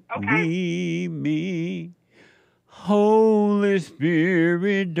don't leave me. Holy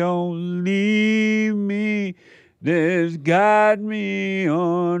Spirit don't leave me. There's guide me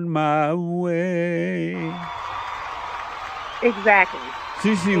on my way. Exactly.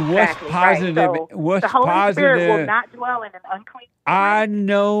 Cece, exactly, what's positive? Right. So what's the Holy positive? Spirit will not dwell in an unclean place. I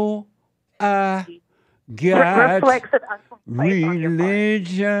know I got reflects an unclean place on your part.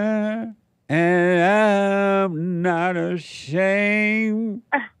 religion, and I'm not ashamed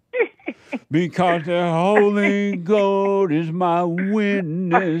because the Holy Ghost is my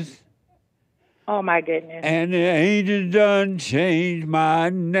witness. Oh my goodness! And the angel done changed my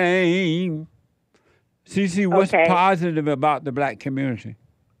name. Cece, what's positive about the black community?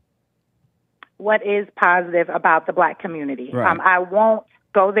 What is positive about the black community? Right. I won't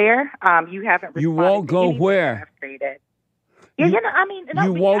go there. You haven't. You won't go where? Yeah, I mean, no,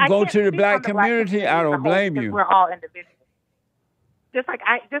 you won't go can't to the speak black on the community. I don't blame you. We're all individuals. Just like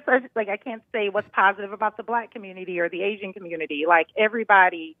I can't say what's positive about the black community or the Asian community. Like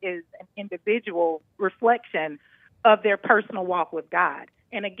everybody is an individual reflection of their personal walk with God.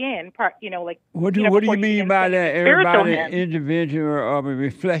 And again, what do you mean by that? Everybody individual or a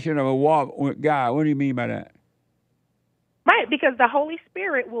reflection of a walk with God. What do you mean by that? Right, because the Holy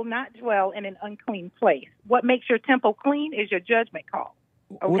Spirit will not dwell in an unclean place. What makes your temple clean is your judgment call.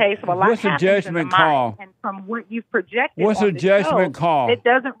 Okay, so a lot what's a happens judgment in the call? mind, and from what you've projected, what's on a the judgment show, call? It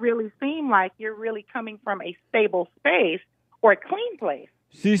doesn't really seem like you're really coming from a stable space or a clean place.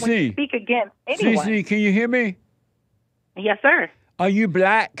 CC, when you speak against anyone. CC, can you hear me? Yes, sir. Are you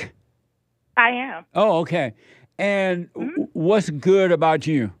black? I am. Oh, okay. And what's good about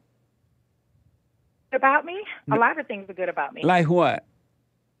you? About me? A lot of things are good about me. Like what?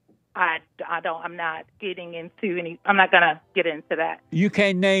 I'm not getting into any. I'm not gonna get into that. You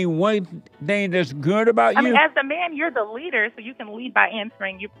can't name one thing that's good about you? I mean, as the man, you're the leader, so you can lead by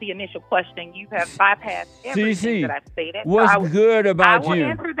answering the initial question. You have bypassed everything that I've stated. What's good about you? I will you?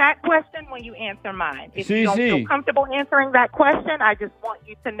 answer that question when you answer mine. If CC. you don't feel comfortable answering that question, I just want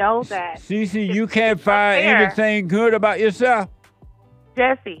you to know that. CC, you can't find anything good about yourself?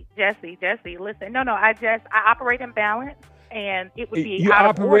 Jesse, listen. No, I operate in balance. And it would be you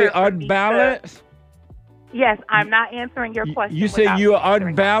out operate of order unbalanced? Yes, I'm not answering your question. You say you're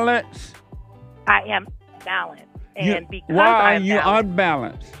unbalanced? I am balanced. And because why are you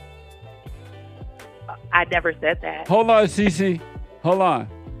unbalanced? I never said that. Hold on, Cece. Hold on.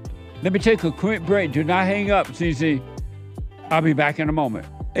 Let me take a quick break. Do not hang up, Cece. I'll be back in a moment.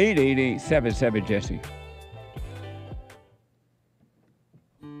 888-77-JESSE.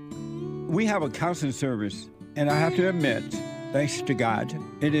 We have a counseling service. And I have to admit, thanks to God,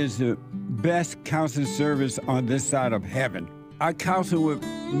 it is the best counseling service on this side of heaven. I counsel with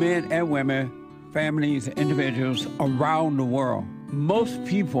men and women, families, individuals around the world. Most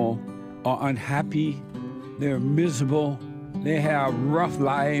people are unhappy, they're miserable, they have rough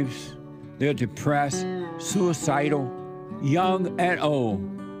lives, they're depressed, suicidal, young and old,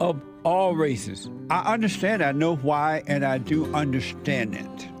 of all races. I understand, I know why, and I do understand it.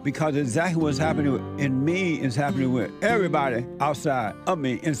 Because exactly what's happening in me is happening with everybody outside of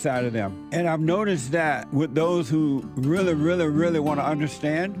me, inside of them. And I've noticed that with those who really, really, really want to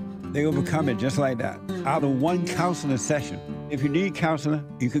understand, they overcome it just like that, out of one counseling session. If you need counseling,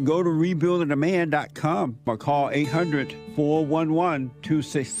 you can go to rebuildingaman.com or call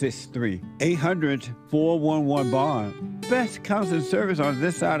 800-411-2663. 800-411-BOND. Best counseling service on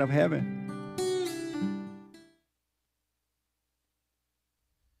this side of heaven.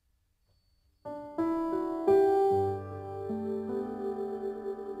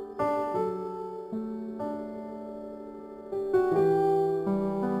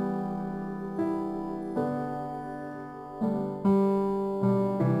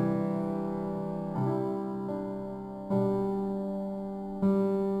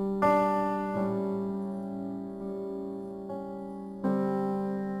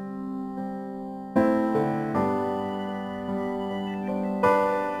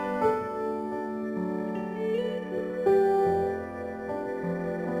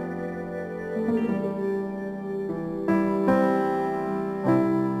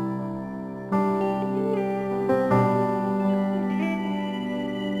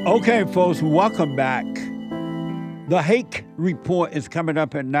 Okay, folks, welcome back. The Hake report is coming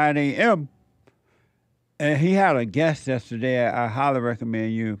up at 9 a.m. And he had a guest yesterday. I highly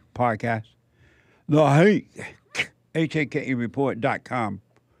recommend you podcast. The Hake, Hake report.com.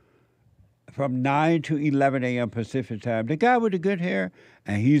 From 9 to 11 a.m. Pacific time. The guy with the good hair,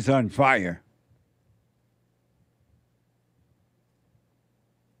 and he's on fire.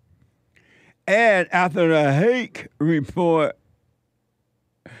 And after the Hake report,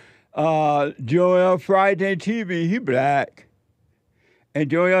 Joel Friday TV, he black.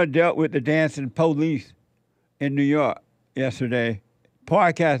 And Joel dealt with the dancing police in New York yesterday.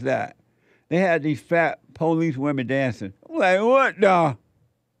 Podcast that. They had these fat police women dancing. I'm like, what the?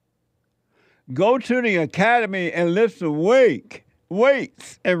 Go to the academy and lift some weights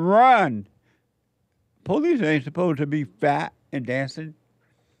and run. Police ain't supposed to be fat and dancing.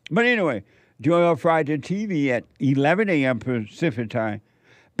 But anyway, Joel Friday TV at 11 a.m. Pacific time.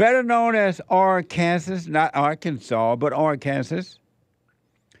 Better known as Arkansas, not Arkansas, but Arkansas.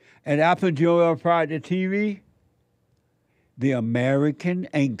 And after Joel Friday TV, the American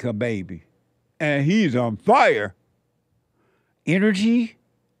Anchor Baby. And he's on fire. Energy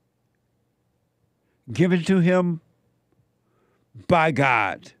given to him by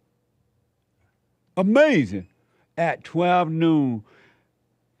God. Amazing. At 12 noon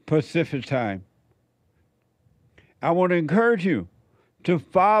Pacific time. I want to encourage you to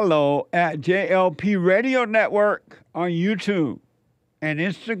follow at JLP Radio Network on YouTube and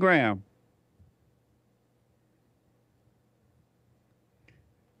Instagram.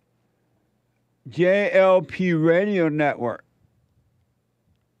 JLP Radio Network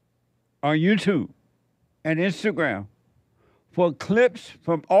on YouTube and Instagram for clips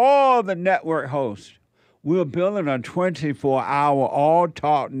from all the network hosts. We're building a 24-hour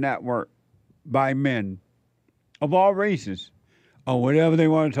all-talk network by men of all races or whatever they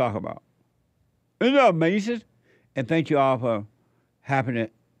want to talk about. Isn't that amazing? And thank you all for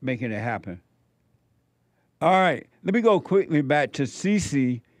making it happen. All right, let me go quickly back to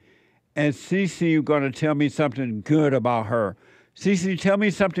Cece. And Cece, you're going to tell me something good about her. Cece, tell me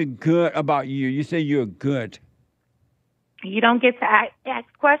something good about you. You say you're good. You don't get to ask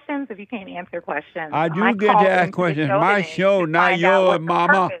questions if you can't answer questions. I do get to ask questions. My show, not yours,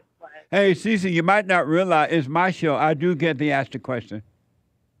 mama. Hey, Cece, you might not realize it's my show. I do get to ask the question.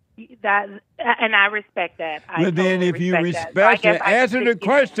 That, and I respect that. Well, then if you respect it, answer the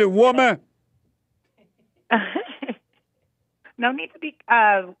question, woman. No need to get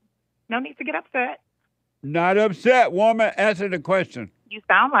upset. Not upset, woman. Answer the question. You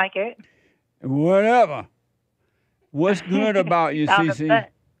sound like it. Whatever. What's good about you, Cece?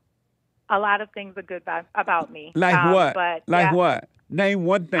 A lot of things are good about me. Like what? But, like what? Name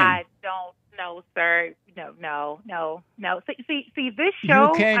one thing. I don't know, sir. No. See, this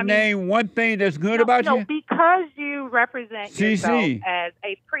show. You can't name one thing that's good about you? No, because you represent yourself as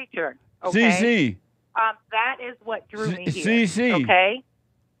a preacher. Okay? Cece. That is what drew me here. Cece. Okay?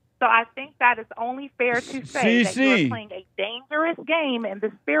 So I think that is only fair to say that you're playing a dangerous game in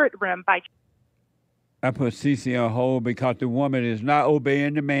the spirit realm by... I put Cece on hold because the woman is not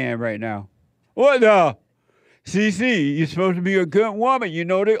obeying the man right now. What the? Cece, you're supposed to be a good woman. You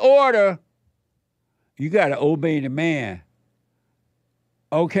know the order. You got to obey the man.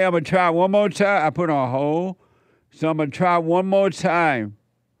 Okay, I'm going to try one more time. I put on hold. So I'm going to try one more time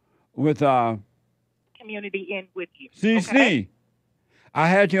with... community in with you. Cece, okay? I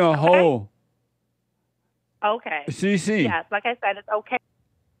had you on hold. Okay. Cece. Yes, like I said, it's okay.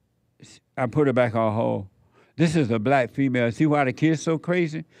 I put her back on hold. This is a black female. See why the kid's so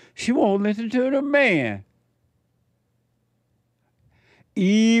crazy? She won't listen to the man.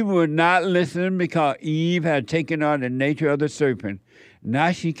 Eve would not listen because Eve had taken on the nature of the serpent.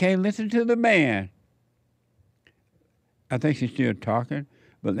 Now she can't listen to the man. I think she's still talking,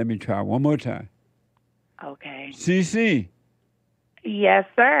 but let me try one more time. Okay. Cece. Yes,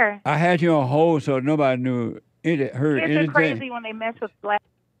 sir. I had you on hold so nobody knew heard anything. It's crazy when they mess with black.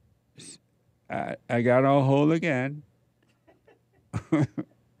 I got on hold again.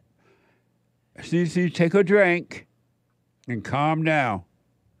 Cece, take a drink and calm down.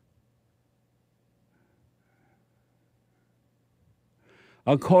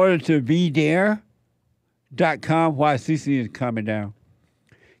 According to VDare.com, why Cece is coming down.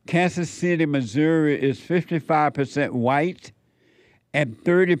 Kansas City, Missouri is 55% white and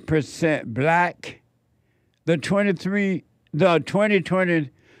 30% black. The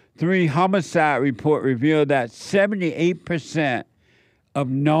 2023 homicide report revealed that 78% of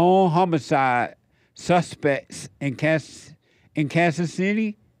known homicide suspects in Kansas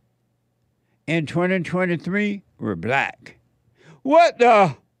City in 2023 were black. What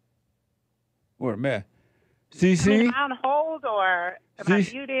the? What a mess. I mean, CC, am I on hold or am I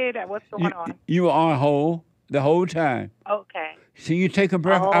muted? What's going on? you were on hold the whole time. Okay. So you take a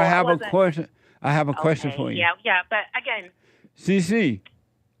breath. Oh, I have a wasn't- question. I have a question Okay, for you. Yeah, but again, CC,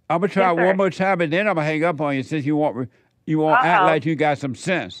 I'm gonna try Yes, sir. one more time, and then I'm gonna hang up on you since you won't act like you got some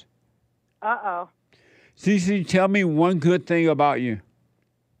sense. uh-oh. CC, tell me one good thing about you.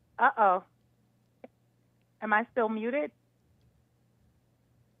 Uh-oh. Am I still muted?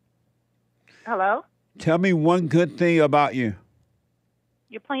 Hello? Tell me one good thing about you.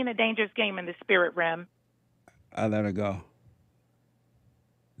 You're playing a dangerous game in the spirit realm. I let her go.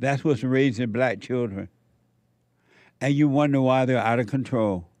 That's what's raising black children. And you wonder why they're out of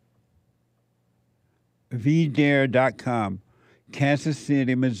control. VDare.com, Kansas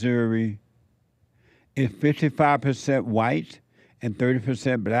City, Missouri, is 55% white and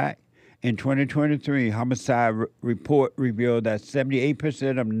 30% black. In 2023, homicide report revealed that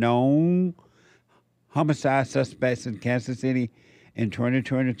 78% of known homicide suspects in Kansas City in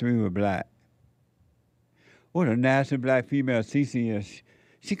 2023 were black. What a nasty black female Cece is.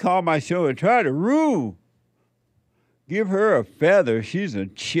 She called my show and tried to rule. Give her a feather. She's a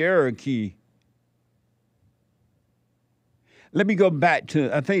Cherokee. Let me go back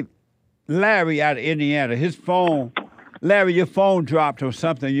to, I think, Larry out of Indiana. His phone, Larry, your phone dropped or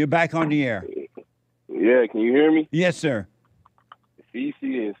something. You're back on the air. Yeah, can you hear me? Yes, sir.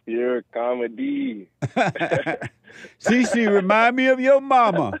 Cece is pure comedy. Cece, remind me of your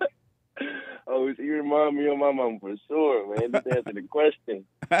mama. Oh, you remind me of my mom for sure, man. Just answer the question.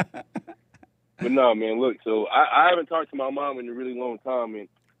 But no, man, look, so I haven't talked to my mom in a really long time, and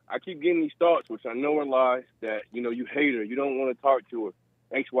I keep getting these thoughts, which I know are lies, that, you know, you hate her, you don't want to talk to her,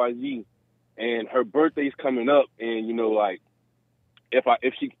 XYZ. And her birthday's coming up, and, you know, like, if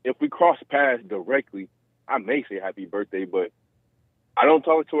we cross paths directly, I may say happy birthday, but I don't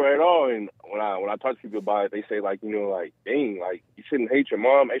talk to her at all. And when I talk to people about it, they say, like, you know, like, dang, like, you shouldn't hate your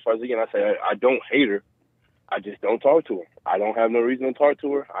mom, XYZ. And I say, I don't hate her. I just don't talk to her. I don't have no reason to talk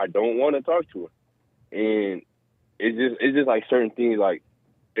to her. I don't want to talk to her. And it's just like certain things, like,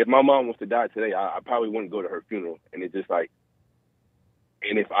 if my mom was to die today, I probably wouldn't go to her funeral. And it's just like,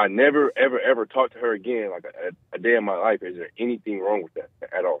 and if I never, ever, ever talk to her again, like a day in my life, is there anything wrong with that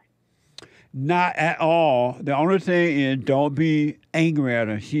at all? Not at all. The only thing is, don't be angry at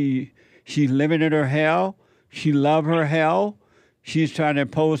her. She's living in her hell. She loves her hell. She's trying to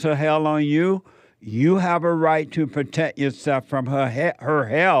impose her hell on you. You have a right to protect yourself from her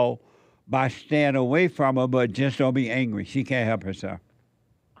hell by staying away from her, but just don't be angry. She can't help herself.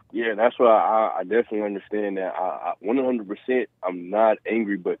 Yeah, that's why I definitely understand that. I 100%, I'm not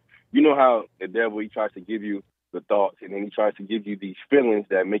angry, but you know how the devil, he tries to give you the thoughts, and then he tries to give you these feelings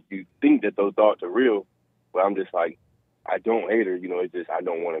that make you think that those thoughts are real. But I'm just like, I don't hate her. You know, it's just I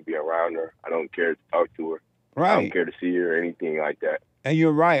don't want to be around her. I don't care to talk to her. Right. I don't care to see her or anything like that. And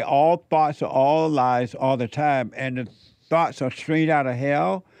you're right. All thoughts are all lies all the time, and the thoughts are straight out of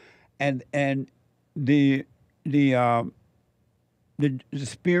hell, and the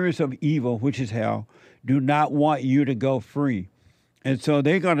spirits of evil, which is hell, do not want you to go free. And so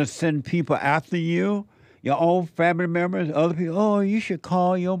they're going to send people after you, your own family members, other people. Oh, you should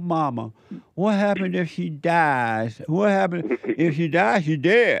call your mama. What happened if she dies? What happened if she dies? She's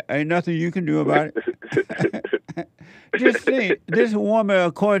dead. Ain't nothing you can do about it. Just think, this woman,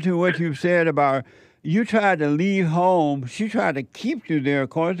 according to what you've said about her, you tried to leave home. She tried to keep you there,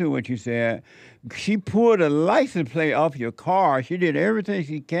 according to what you said. She pulled a license plate off your car. She did everything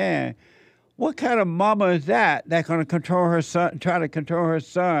she can. What kind of mama is that going to control her son, try to control her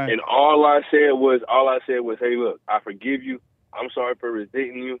son? And all I said was, hey, look, I forgive you. I'm sorry for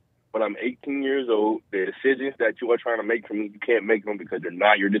resisting you, but I'm 18 years old. The decisions that you are trying to make for me, you can't make them because they're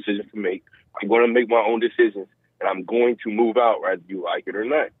not your decisions to make. I'm going to make my own decisions, and I'm going to move out whether you like it or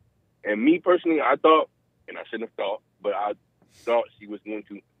not. And me personally, I thought, and I shouldn't have thought, but I thought she was going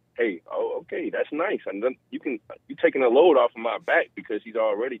to, hey, oh, okay, that's nice. And then you're taking a load off of my back because she's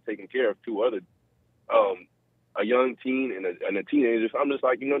already taking care of two other, a young teen and a teenager. So I'm just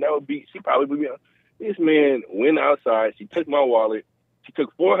like, you know, she probably would be. This man went outside. She took my wallet. She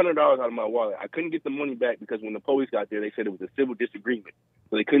took $400 out of my wallet. I couldn't get the money back because when the police got there, they said it was a civil disagreement.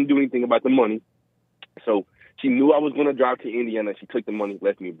 So they couldn't do anything about the money. So she knew I was going to drive to Indiana. She took the money,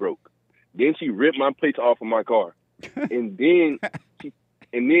 left me broke. Then she ripped my plates off of my car. And then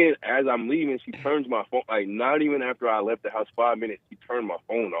as I'm leaving, she turns my phone, like not even after I left the house 5 minutes, she turned my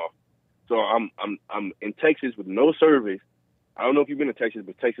phone off. So I'm in Texas with no service. I don't know if you've been to Texas,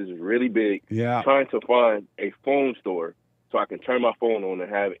 but Texas is really big. Yeah. Trying to find a phone store so I can turn my phone on and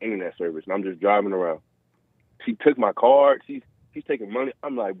have internet service. And I'm just driving around. She took my card. She's taking money.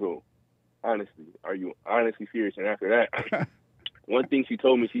 I'm like, bro, honestly, are you honestly serious? And after that, one thing she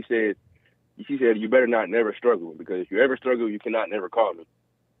told me, she said, you better not never struggle, because if you ever struggle, you cannot never call me.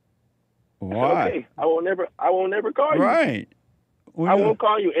 Why? I said, okay, I won't never call you. Right. I won't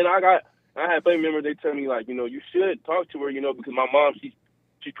call you. And I had family members, they tell me, like, you know, you should talk to her, you know, because my mom, she's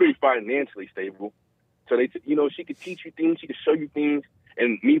pretty financially stable. So you know, she could teach you things, she could show you things.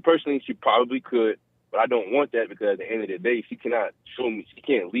 And me personally, she probably could, but I don't want that, because at the end of the day, she cannot show me, she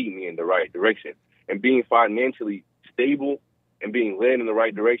can't lead me in the right direction. And being financially stable and being led in the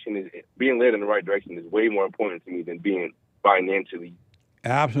right direction is way more important to me than being financially.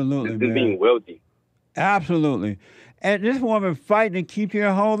 Absolutely, than man. being wealthy. Absolutely. And this woman fighting to keep you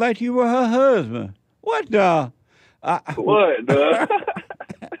at home like you were her husband. What the? What the?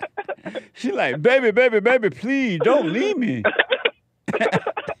 She like, baby, please don't leave me.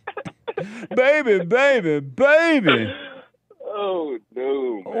 baby. Oh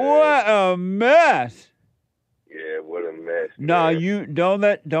no, man. What a mess. Yeah, what a mess. No, man. you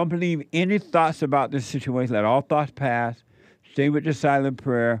don't believe any thoughts about this situation. Let all thoughts pass. Stay with the silent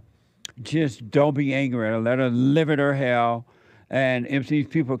prayer. Just don't be angry at her. Let her live in her hell. And if these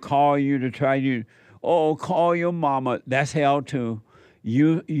people call you to try you, call your mama, that's hell too.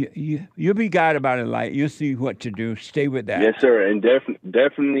 You'll be guided by the light. You'll see what to do. Stay with that. Yes, sir. And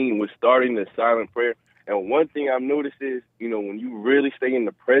definitely with starting the silent prayer. And one thing I've noticed is, you know, when you really stay in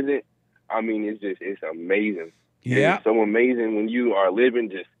the present, I mean, it's amazing. Yeah. It's so amazing when you are living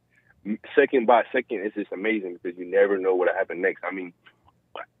just second by second. It's just amazing, because you never know what'll happen next. I mean,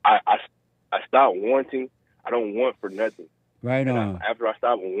 I stopped wanting. I don't want for nothing. Right on. After I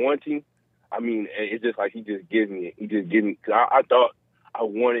stopped wanting, I mean, it's just like he just gives me. Cause I thought I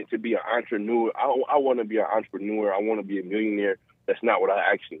wanted to be an entrepreneur. I want to be an entrepreneur. I want to be a millionaire. That's not what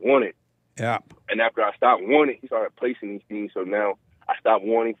I actually wanted. Yeah. And after I stopped wanting, he started placing these things. So now I stopped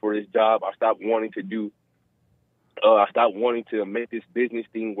wanting for this job. I stopped wanting to do. I stopped wanting to make this business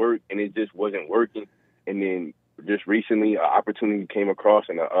thing work, and it just wasn't working. And then just recently, an opportunity came across,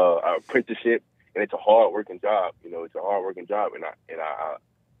 and an apprenticeship, and it's a hard working job. You know, it's a hard working job, and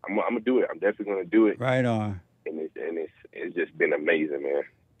I'm gonna do it. I'm definitely gonna do it. Right on. And it's just been amazing, man.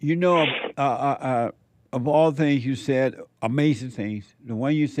 You know, of all things you said, amazing things. The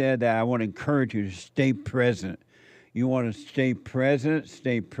one you said that I want to encourage you to stay present. You want to stay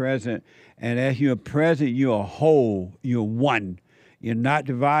present. And as you're present, you're whole, you're one. You're not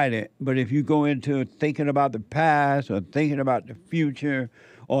divided. But if you go into thinking about the past or thinking about the future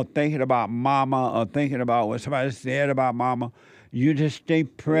or thinking about mama or thinking about what somebody said about mama, you just stay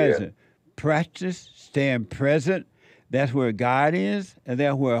present. Yeah. Practice staying present. That's where God is, and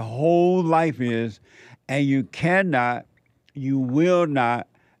that's where whole life is. And you cannot, you will not,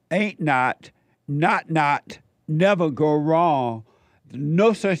 ain't not, never go wrong.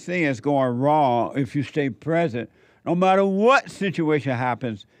 No such thing as going wrong if you stay present. No matter what situation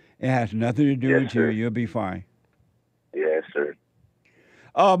happens, it has nothing to do with you. You'll be fine. Yes, sir.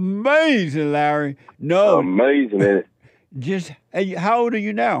 Amazing, Larry. No. Amazing, man. Just, how old are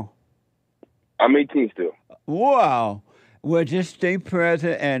you now? I'm 18 still. Wow. Well, just stay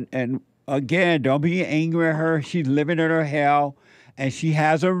present and again, don't be angry at her. She's living in her hell, and she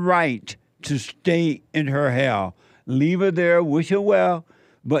has a right to stay in her hell. Leave her there, wish her well,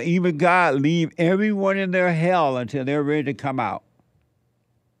 but even God leave everyone in their hell until they're ready to come out.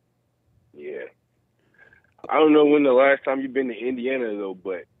 Yeah. I don't know when the last time you've been to Indiana, though,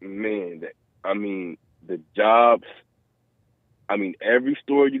 but, man, the jobs, every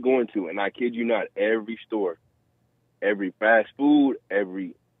store you go into, and I kid you not, every store, every fast food,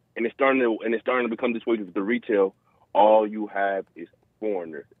 and it's starting to become this way with the retail, all you have is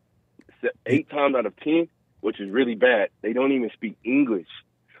foreigners. 8 times out of 10, which is really bad, they don't even speak English.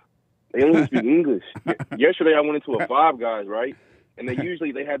 Yesterday I went into a Five Guys, right? And they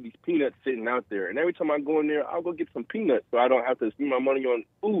have these peanuts sitting out there. And every time I go in there, I'll go get some peanuts so I don't have to spend my money on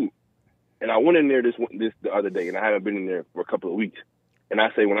food. And I went in there this the other day, and I haven't been in there for a couple of weeks. And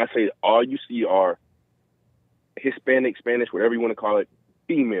when I say all you see are Hispanic, Spanish, whatever you want to call it,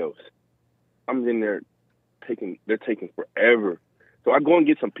 females. I'm in there they're taking forever. So I go and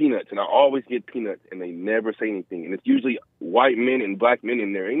get some peanuts, and I always get peanuts, and they never say anything. And it's usually white men and black men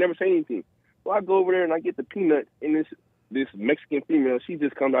in there. They never say anything. So I go over there, and I get the peanuts, and this Mexican female, she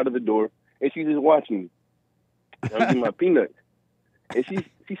just comes out of the door, and she's just watching me. And I'm getting my peanuts. And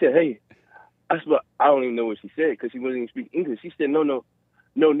she said, hey, I don't even know what she said because she wasn't even speaking English. She said,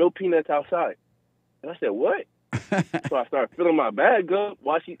 no peanuts outside. And I said, what? So I started filling my bag up.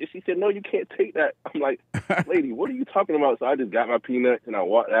 She said, no, you can't take that. I'm like, lady, what are you talking about? So I just got my peanuts and I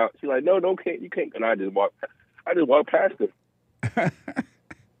walked out. She's like, no, you can't. And I just walked past her.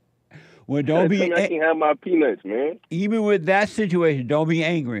 Well, don't be. I can have my peanuts, man. Even with that situation, don't be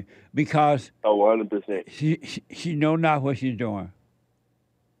angry because. 100%. She know not what she's doing.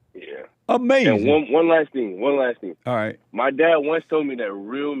 Yeah. Amazing. And one last thing. All right. My dad once told me that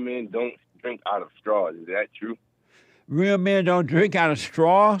real men don't drink out of straws. Is that true? Real men don't drink out of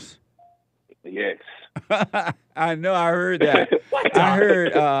straws? Yes. I know. I heard that.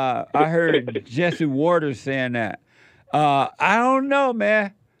 I heard Jesse Waters saying that. I don't know,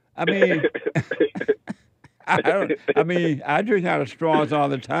 man. I mean, I drink out of straws all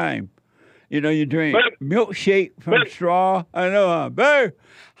the time. You know, you drink milkshake from straw. I know, babe.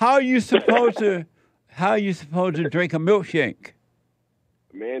 How are you supposed to drink a milkshake?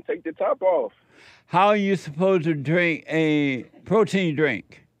 Man, take the top off. How are you supposed to drink a protein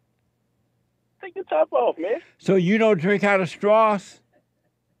drink? Take the top off, man. So you don't drink out of straws?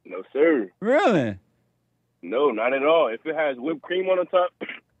 No, sir. Really? No, not at all. If it has whipped cream on the top,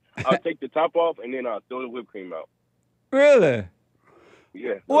 I'll take the top off and then I'll throw the whipped cream out. Really?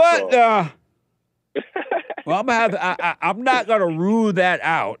 Yeah. What the? Well, I'm not gonna rule that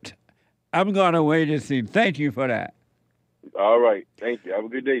out. I'm gonna wait and see. Thank you for that. All right. Thank you. Have a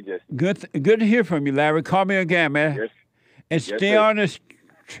good day, Jesse. Good to hear from you, Larry. Call me again, man. Yes. And stay on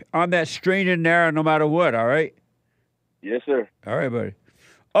that straight and narrow no matter what, all right? Yes, sir. All right, buddy.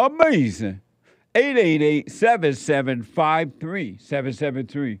 Amazing.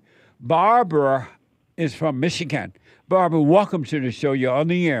 888-7753-773. Barbara is from Michigan. Barbara, welcome to the show. You're on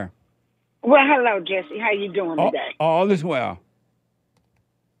the air. Well, hello, Jesse. How you doing today? All is well.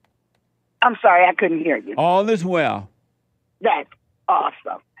 I'm sorry, I couldn't hear you. All is well. That's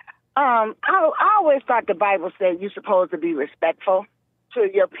awesome. I always thought the Bible said you're supposed to be respectful to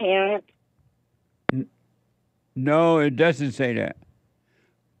your parents. No, it doesn't say that.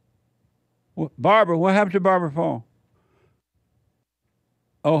 Barbara, what happened to Barbara's phone?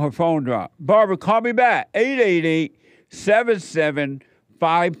 Oh, her phone dropped. Barbara, call me back.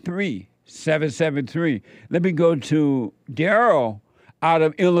 888-7753-773. Let me go to Daryl out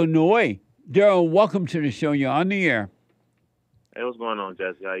of Illinois. Daryl, welcome to the show. You're on the air. Hey, what's going on,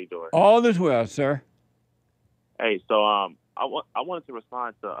 Jesse? How you doing? All is well, sir. Hey, so I wanted to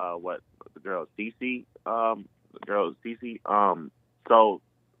respond to what the girl Cece. So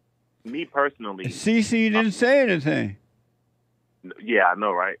me personally, Cece didn't say anything. Yeah, I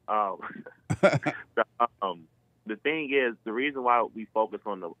know, right? The thing is, the reason why we focus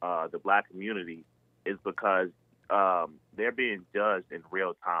on the black community is because they're being judged in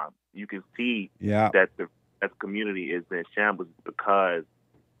real time. You can see that the community is in shambles because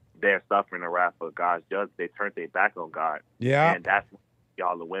they're suffering the wrath of God's judgment. They turned their back on God. Yeah. And that's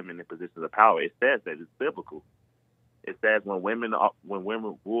y'all the women in positions of power. It says that it's biblical. It says when women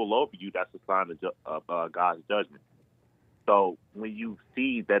rule over you, that's a sign of God's judgment. So when you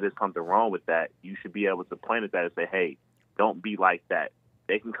see that there's something wrong with that, you should be able to point at that and say, hey, don't be like that.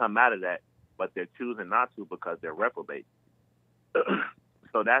 They can come out of that, but they're choosing not to because they're reprobate.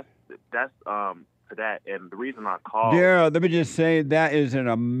 So that's to that. And the reason I called... Daryl, let me just say that is an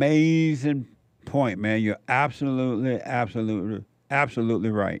amazing point, man. You're absolutely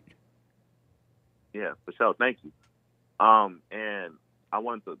right. Yeah, for sure. Thank you. And I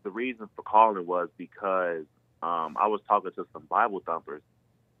wanted the reason for calling was because I was talking to some Bible thumpers,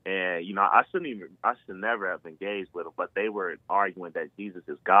 and I should never have engaged with them, but they were arguing that Jesus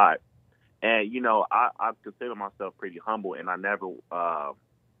is God, and I consider myself pretty humble, and I never try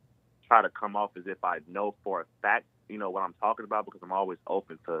to come off as if I know for a fact what I'm talking about, because I'm always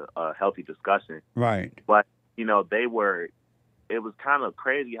open to a healthy discussion. Right. But it was kind of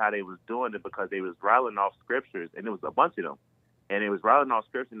crazy how they was doing it, because they was rattling off scriptures, and it was a bunch of them, and it was rattling off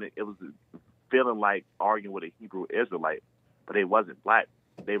scriptures, and it was feeling like arguing with a Hebrew Israelite, but it wasn't black.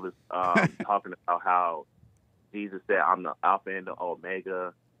 They was talking about how Jesus said, I'm the Alpha and the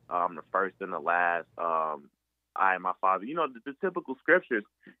Omega, I'm the first and the last, I and my Father, the typical scriptures.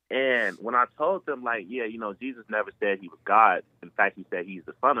 And when I told them, like, Jesus never said he was God. In fact, he said he's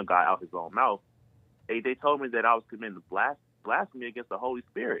the Son of God out his own mouth. They told me that I was committing blasphemy against the Holy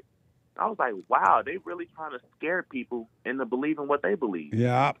Spirit. I was like, wow, they really trying to scare people into believing what they believe.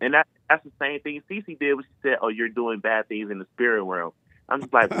 Yeah. And that's the same thing Cece did when she said, oh, you're doing bad things in the spirit realm. I'm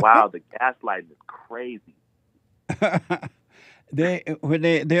just like, wow, the gaslighting is crazy.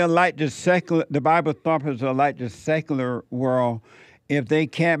 They're like the Bible thumpers are like the secular world. If they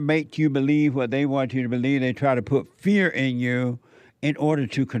can't make you believe what they want you to believe, they try to put fear in you in order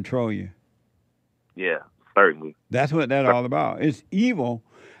to control you. Yeah, certainly. That's what that's all about. It's evil,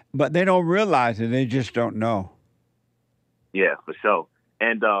 but they don't realize it. They just don't know. Yeah, for sure.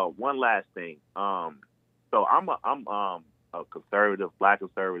 And one last thing. So I'm conservative, black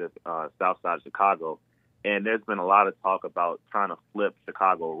conservative, south side of Chicago. And there's been a lot of talk about trying to flip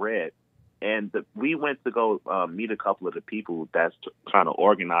Chicago red. And we went to go meet a couple of the people that's trying to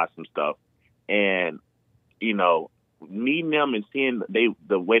organize some stuff. And, you know, meeting them and seeing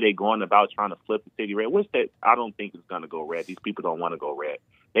the way they're going about trying to flip the city red, which I don't think is going to go red. These people don't want to go red.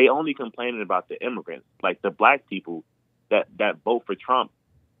 They only complaining about the immigrants, like the black people that vote for Trump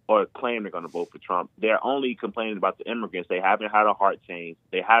or claim they're going to vote for Trump. They're only complaining about the immigrants. They haven't had a heart change.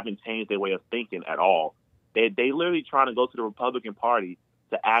 They haven't changed their way of thinking at all. They literally trying to go to the Republican Party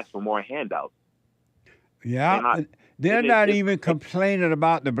to ask for more handouts. Yeah, they're not even complaining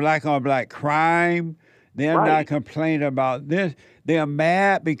about the black on black crime. They're not complaining about this. They're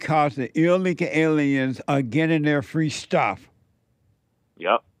mad because the illegal aliens are getting their free stuff.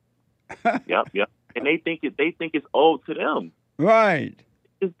 Yep. Yep. And they think it's owed to them. Right.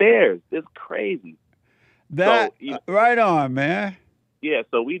 It's theirs. It's crazy. That right on, man. Yeah.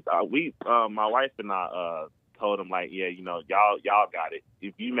 So we my wife and I told them, like, yeah, you know, y'all got it.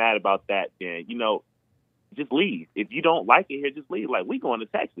 If you mad about that, then, you know, just leave. If you don't like it here, just leave. Like, we going to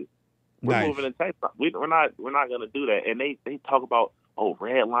Texas. We're moving to Texas. We're not gonna do that. And they talk about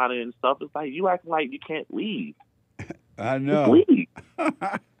redlining and stuff. It's like, you acting like you can't leave. I know. Just leave.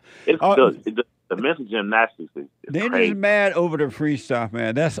 It's the mental gymnastics is they're crazy. just mad over the free stuff,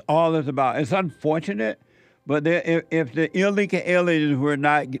 man. That's all it's about. It's unfortunate, but if the illegal aliens were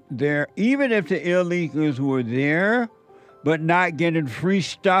not there, even if the illegals were there, but not getting free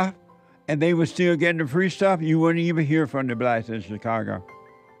stuff, and they were still getting the free stuff, you wouldn't even hear from the blacks in Chicago.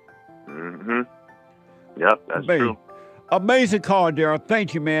 Mm-hmm. Yep, that's true. Amazing call, Daryl.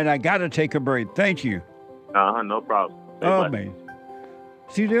 Thank you, man. I got to take a break. Thank you. No problem. Amazing.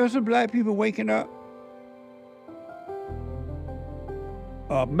 See, there's some black people waking up.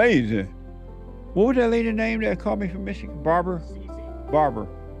 Amazing. What was that lady name that called me from Michigan? Barbara? Barbara.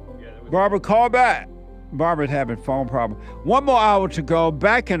 Barbara, call back. Barbara's having phone problems. One more hour to go.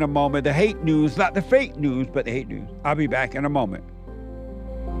 Back in a moment. The hate news, not the fake news, but the hate news. I'll be back in a moment.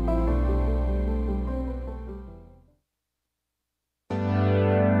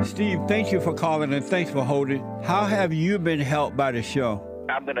 Steve, thank you for calling and thanks for holding. How have you been helped by the show?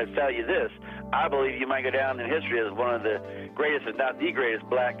 I'm going to tell you this. I believe you might go down in history as one of the greatest, if not the greatest,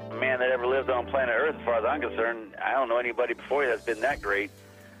 black man that ever lived on planet Earth, as far as I'm concerned. I don't know anybody before you that's been that great.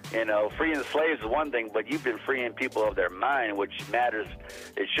 You know, freeing the slaves is one thing, but you've been freeing people of their mind, which matters,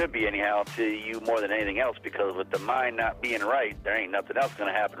 it should be anyhow, to you more than anything else, because with the mind not being right, there ain't nothing else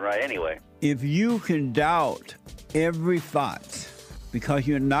going to happen right anyway. If you can doubt every thought because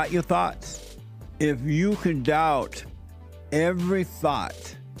you're not your thoughts, if you can doubt every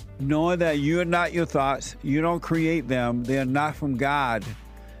thought, knowing that you're not your thoughts, you don't create them, they're not from God,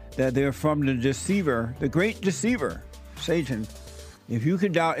 that they're from the deceiver, the great deceiver, Satan. If you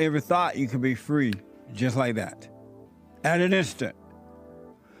can doubt every thought, you can be free, just like that. At an instant.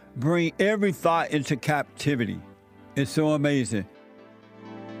 Bring every thought into captivity. It's so amazing.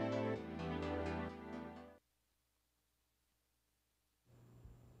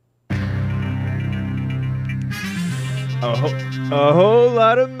 A whole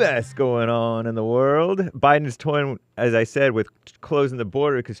lot of mess going on in the world. Biden's toying, as I said, with closing the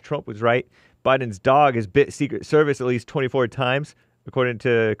border because Trump was right. Biden's dog has bit Secret Service at least 24 times, according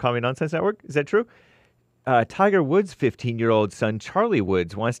to Common Nonsense Network. Is that true? Tiger Woods' 15-year-old son, Charlie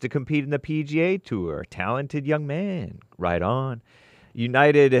Woods, wants to compete in the PGA Tour. Talented young man. Right on.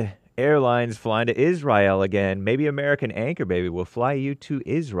 United Airlines flying to Israel again. Maybe American Anchor Baby will fly you to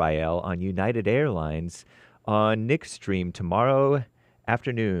Israel on United Airlines on Nick's stream tomorrow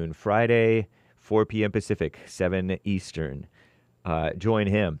afternoon, Friday, 4 p.m. Pacific, 7 Eastern. Join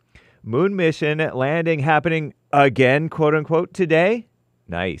him. Moon mission landing happening again, quote unquote, today.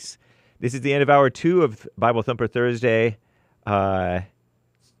 Nice. This is the end of hour 2 of Bible Thumper Thursday, February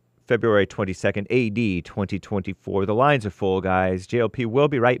 22nd, AD 2024. The lines are full, guys. JLP will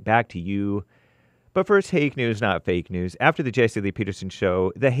be right back to you. But first, Hake news, not fake news. After the Jesse Lee Peterson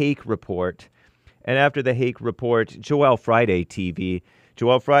show, the Hake report. And after the Hake report, Joel Friday TV.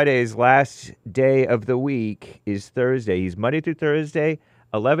 Joel Friday's last day of the week is Thursday. He's Monday through Thursday,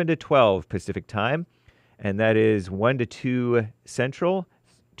 11 to 12 Pacific time. And that is 1 to 2 Central,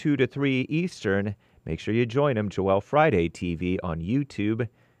 2 to 3 Eastern. Make sure you join him, Joel Friday TV on YouTube.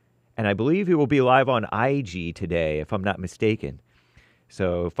 And I believe he will be live on IG today, if I'm not mistaken.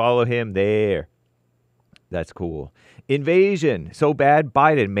 So follow him there. That's cool. Invasion. So bad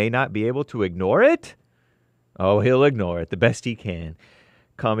Biden may not be able to ignore it? Oh, he'll ignore it the best he can.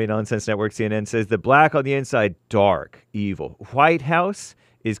 Common Nonsense Network CNN says the black on the inside, dark, evil. White House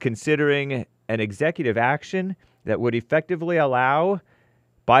is considering an executive action that would effectively allow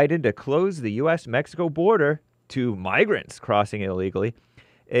Biden to close the U.S.-Mexico border to migrants crossing illegally,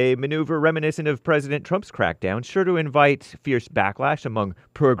 a maneuver reminiscent of President Trump's crackdown, sure to invite fierce backlash among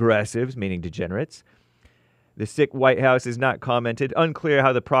progressives, meaning degenerates. The sick White House has not commented. Unclear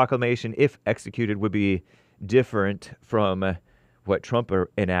how the proclamation, if executed, would be different from what Trump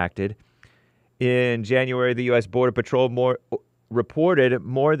enacted. In January, the U.S. Border Patrol reported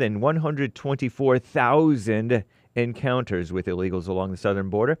more than 124,000 encounters with illegals along the southern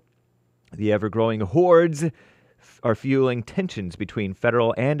border. The ever-growing hordes are fueling tensions between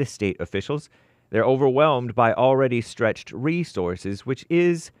federal and state officials. They're overwhelmed by already stretched resources, which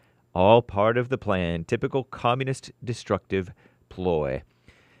is all part of the plan. Typical communist destructive ploy.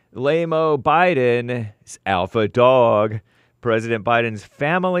 Lame-o Biden's alpha dog, President Biden's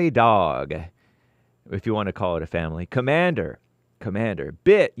family dog, if you want to call it a family, Commander,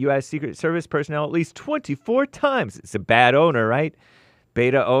 bit U.S. Secret Service personnel at least 24 times. It's a bad owner, right?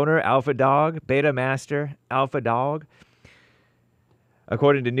 Beta owner, alpha dog, beta master, alpha dog.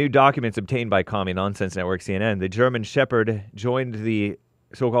 According to new documents obtained by Commie Nonsense Network CNN, the German Shepherd joined the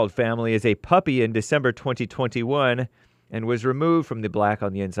so-called family as a puppy in December 2021 and was removed from the black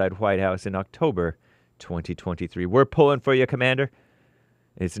on the inside White House in October 2023. We're pulling for you, Commander.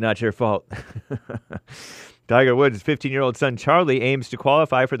 It's not your fault. Tiger Woods' 15-year-old son Charlie aims to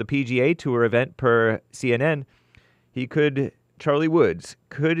qualify for the PGA Tour event per CNN. Charlie Woods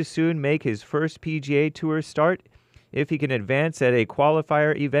could soon make his first PGA Tour start if he can advance at a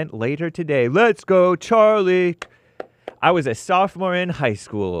qualifier event later today. Let's go, Charlie! I was a sophomore in high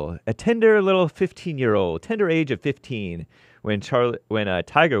school, a tender little 15-year-old, tender age of 15, when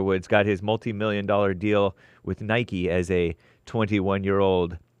Tiger Woods got his multi-million-dollar deal with Nike as a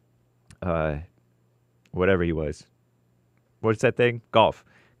 21-year-old, whatever he was. What's that thing? Golf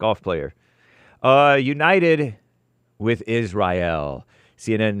player. United with Israel.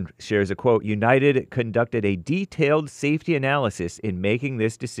 CNN shares a quote, United conducted a detailed safety analysis in making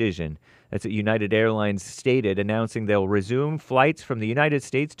this decision. That's what United Airlines stated, announcing they'll resume flights from the United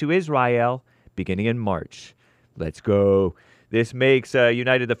States to Israel beginning in March. Let's go. This makes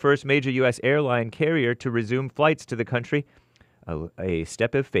United the first major U.S. airline carrier to resume flights to the country, a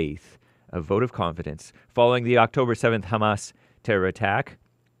step of faith, a vote of confidence, following the October 7th Hamas terror attack,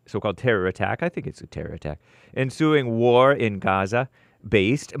 so-called terror attack. I think it's a terror attack. Ensuing war in Gaza.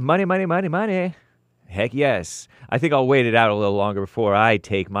 Based. Money. Heck yes. I think I'll wait it out a little longer before I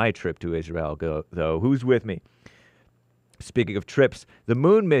take my trip to Israel, though. Who's with me? Speaking of trips, the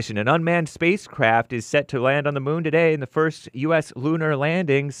moon mission, an unmanned spacecraft, is set to land on the moon today in the first U.S. lunar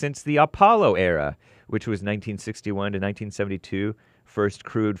landing since the Apollo era, which was 1961 to 1972. First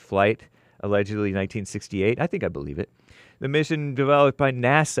crewed flight, allegedly 1968. I think I believe it. The mission developed by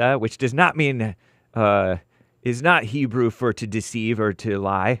NASA, which does not mean... is not Hebrew for to deceive or to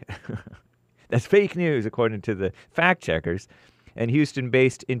lie. That's fake news, according to the fact checkers. And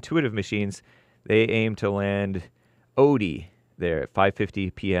Houston-based Intuitive Machines, they aim to land Outage there at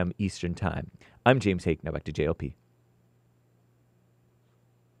 5:50 p.m. Eastern Time. I'm James Hake. Now back to JLP.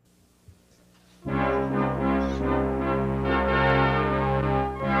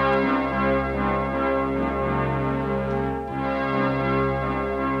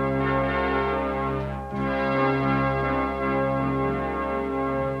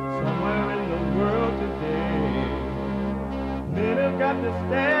 To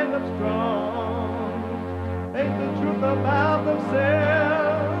stand up strong, face the truth about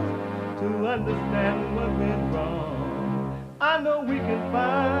themselves, to understand what went wrong. I know we can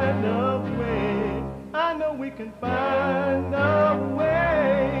find a way. I know we can find a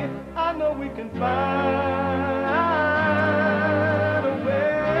way. I know we can find a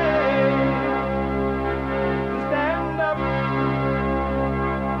way to stand up,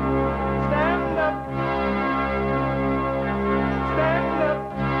 stand up.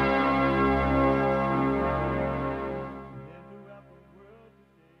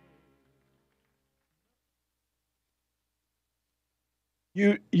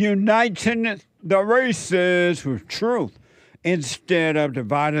 Uniting the races with truth instead of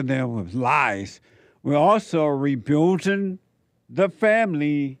dividing them with lies. We're also rebuilding the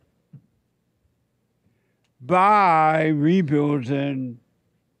family by rebuilding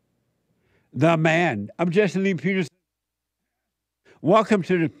the man. I'm Jesse Lee Peterson. Welcome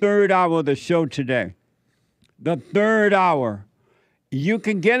to the third hour of the show today. The third hour. You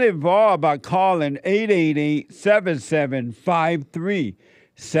can get involved by calling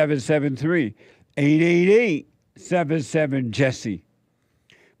 888-7753-773. 888-77-JESSE.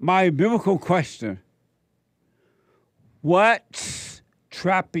 My biblical question, what's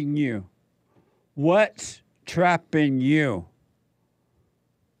trapping you? What's trapping you?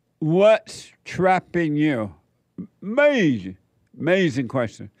 What's trapping you? Amazing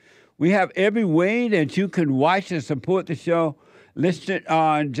question. We have every way that you can watch and support the show listed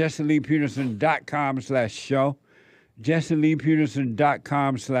on JesseLeePeterson.com/show.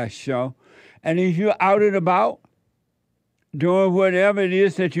 JesseLeePeterson.com/show. And if you're out and about doing whatever it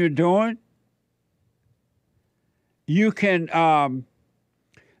is that you're doing, you can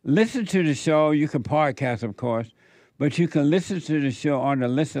listen to the show. You can podcast, of course, but you can listen to the show on the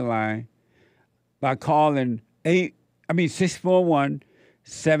listen line by calling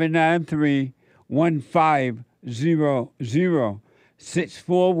 641-793-1500.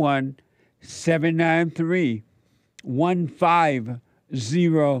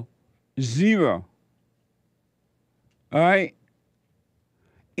 641-793-1500. All right?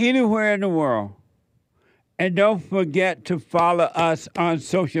 Anywhere in the world. And don't forget to follow us on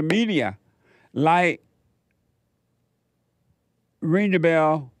social media. Like, ring the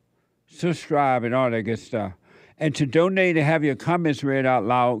bell, subscribe, and all that good stuff. And to donate and have your comments read out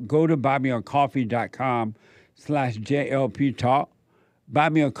loud, go to buymeacoffee.com/JLP Talk,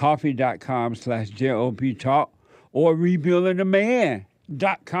 buymeacoffee.com/JLP Talk, or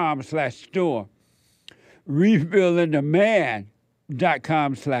rebuildingtheman.com/store,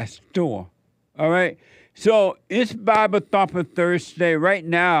 rebuildingtheman.com/store. All right? So it's Bible Thumper Thursday. Right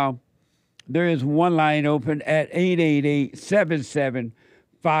now, there is one line open at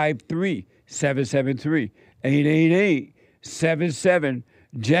 888-773-773.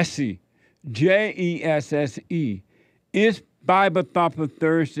 888-77-JESSE, JESSE. It's Bible Thumper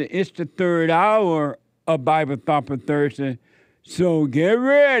Thursday. It's the third hour of Bible Thumper Thursday. So get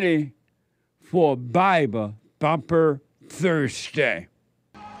ready for Bible Thumper Thursday.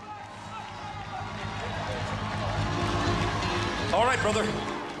 All right, brother.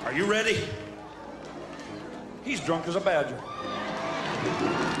 Are you ready? He's drunk as a badger.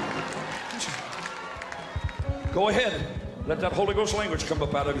 Go ahead. Let that Holy Ghost language come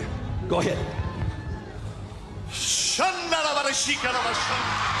up out of you. Go ahead.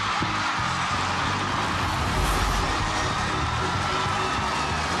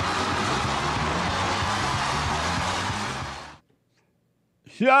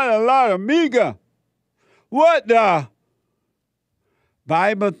 Shout a lot, amiga. What the?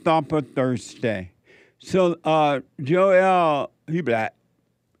 Bible Thumper Thursday. So, Joel, he black,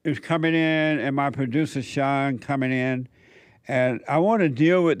 is coming in, and my producer, Sean, coming in. And I want to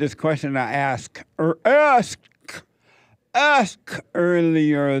deal with this question I asked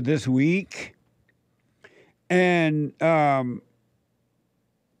earlier this week. And then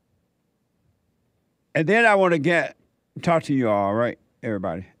I want to talk to you all, right,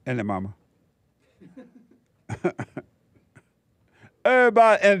 everybody, and the mama.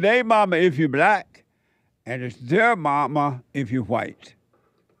 Everybody, and they mama if you're black, and it's their mama if you're white.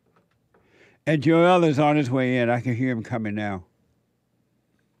 And Joel is on his way in. I can hear him coming now.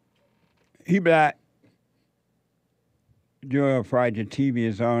 He black. Joel Friday TV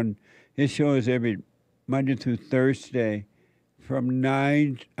is on. His show is every Monday through Thursday from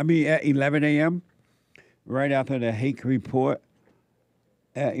at 11 a.m., right after the Hake report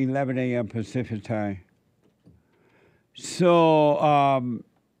at 11 a.m. Pacific time. So,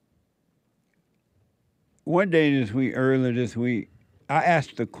 one day earlier this week, I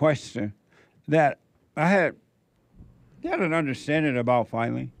asked the question that I had got an understanding about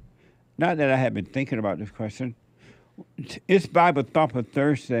finally. Not that I had been thinking about this question. It's Bible Thumper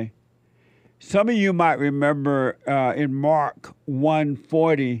Thursday. Some of you might remember in Mark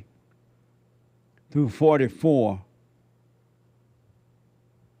 1:40 through 44,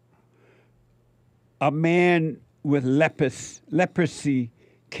 a man with leprosy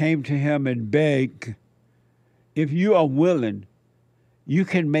came to him and begged, "If you are willing, you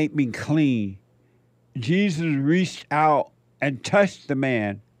can make me clean." Jesus reached out and touched the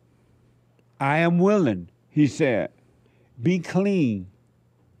man. "I am willing," he said. "Be clean."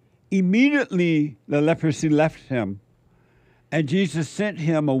 Immediately, the leprosy left him, and Jesus sent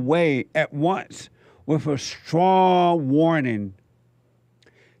him away at once with a strong warning.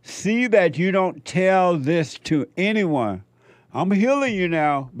 "See that you don't tell this to anyone. I'm healing you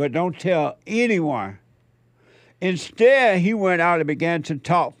now, but don't tell anyone." Instead, he went out and began to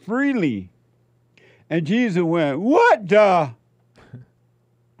talk freely. And Jesus went, "What the?"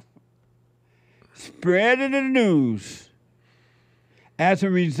 Spreading the news. As a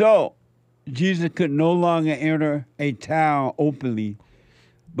result, Jesus could no longer enter a town openly,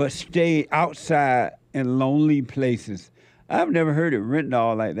 but stayed outside in lonely places. I've never heard it written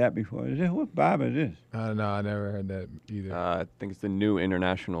all like that before. What Bible is this? No, I never heard that either. I think it's the New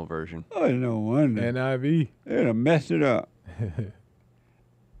International Version. Oh, no wonder. NIV. They'd have messed it up.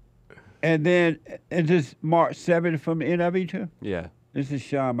 And then, is this Mark 7 from the NIV too? Yeah. This is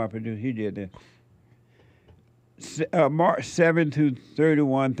Sean, my producer. He did this. Mark 7 to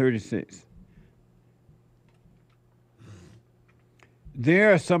 31, 36.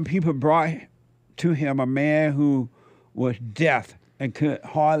 There are some people brought to him a man who was deaf and could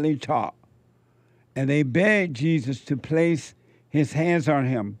hardly talk. And they begged Jesus to place his hands on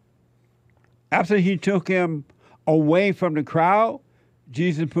him. After he took him away from the crowd,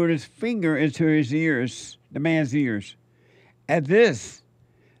 Jesus put his finger into his ears, the man's ears. At this,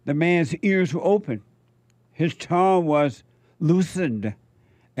 the man's ears were open. His tongue was loosened,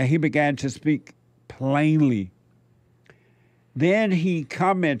 and he began to speak plainly. Then he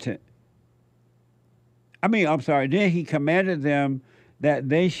commanded them that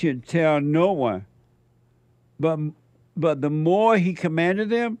they should tell no one. But the more he commanded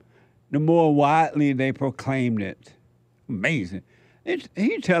them, the more widely they proclaimed it. Amazing. He's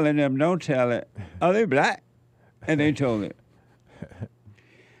telling them, don't tell it. Are they black? And they told it.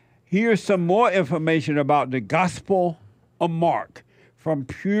 Here's some more information about the Gospel of Mark from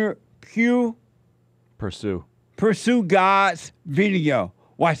Pursue God's video.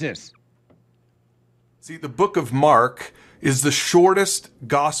 Watch this. See, the book of Mark is the shortest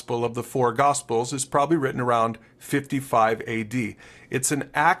gospel of the four gospels. It's probably written around 55 AD. It's an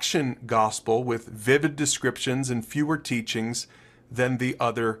action gospel with vivid descriptions and fewer teachings than the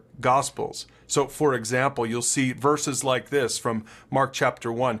other gospels. So, for example, you'll see verses like this from Mark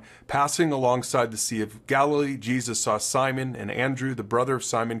chapter 1. Passing alongside the Sea of Galilee, Jesus saw Simon and Andrew, the brother of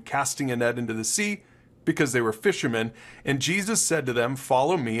Simon, casting a net into the sea because they were fishermen. And Jesus said to them,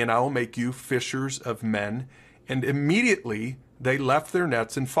 "Follow me, and I will make you fishers of men." And immediately they left their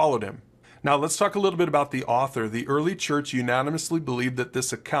nets and followed him. Now, let's talk a little bit about the author. The early church unanimously believed that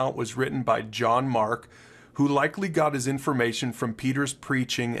this account was written by John Mark, who likely got his information from Peter's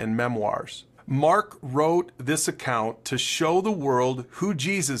preaching and memoirs. Mark wrote this account to show the world who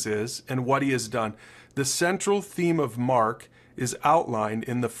Jesus is and what he has done. The central theme of Mark is outlined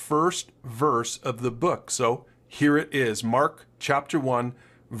in the first verse of the book. So here it is, Mark chapter 1,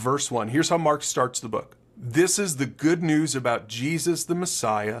 verse 1. Here's how Mark starts the book. This is the good news about Jesus the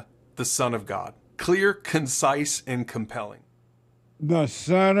Messiah, the Son of God. Clear, concise, and compelling. The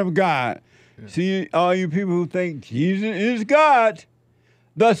Son of God. Yeah. See, all you people who think Jesus is God,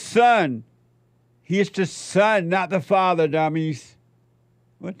 the Son. He is the Son, not the Father, dummies.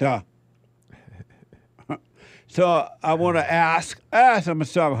 What the? So I want to ask, I'm going to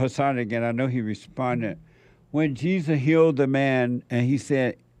start with Hassan again. I know he responded. When Jesus healed the man and he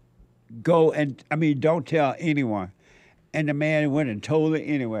said, don't tell anyone. And the man went and told it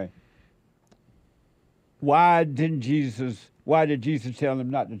anyway. Why did Jesus tell him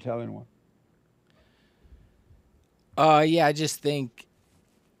not to tell anyone? I just think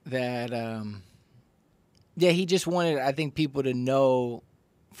that, he just wanted, I think, people to know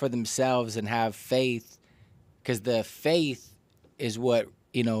for themselves and have faith, because the faith is what,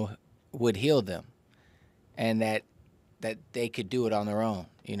 would heal them, and that they could do it on their own,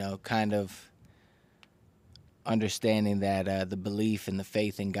 kind of understanding that the belief and the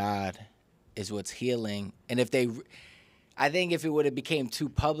faith in God is what's healing. And I think if it would have became too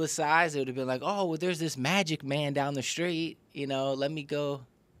publicized, it would have been like, oh, well, there's this magic man down the street, let me go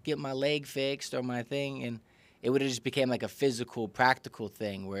get my leg fixed or my thing. And it would have just became like a physical, practical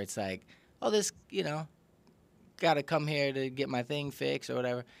thing where it's like, oh, this, got to come here to get my thing fixed or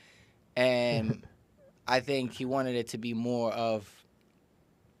whatever. And I think he wanted it to be more of,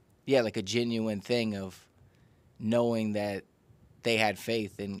 like a genuine thing of knowing that they had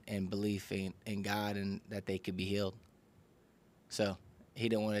faith and belief in God and that they could be healed. So he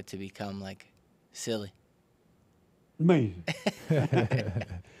didn't want it to become like silly. Amazing.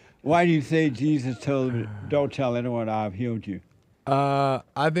 Why do you say Jesus told him, don't tell anyone I've healed you?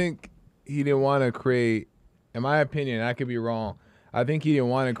 I think he didn't want to create, in my opinion, I could be wrong, I think he didn't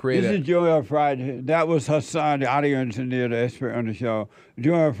want to create This is Joel Friday. That was Hassan, the audio engineer, the expert on the show.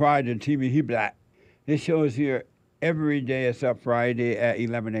 Joel Friday, TV, he black. His show is here every day except Friday at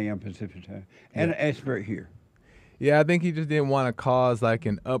 11 a.m. Pacific time. And an expert here. Yeah, I think he just didn't want to cause like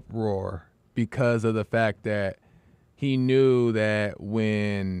an uproar because of the fact that he knew that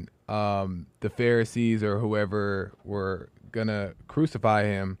when the Pharisees or whoever were going to crucify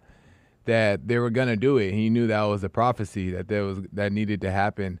him, that they were going to do it. He knew that was a prophecy that needed to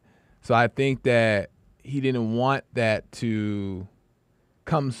happen. So I think that he didn't want that to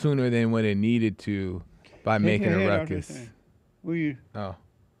come sooner than what it needed to by making a ruckus. What you? Oh.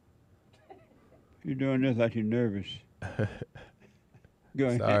 You're doing this like you're nervous. Go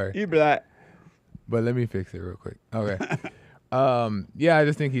ahead. Sorry. You black. But let me fix it real quick. Okay. Yeah, I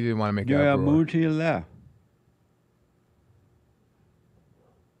just think he didn't want to make Joel, an uproar. move to your left.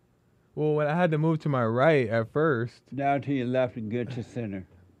 Well, when I had to move to my right at first. Down to your left and get to center.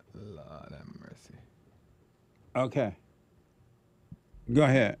 Lord have mercy. Okay. Go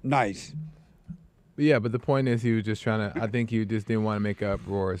ahead. Nice. Yeah, but the point is he was just trying to, I think he just didn't want to make an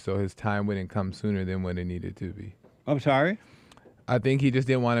uproar, so his time wouldn't come sooner than what it needed to be. I'm sorry? I think he just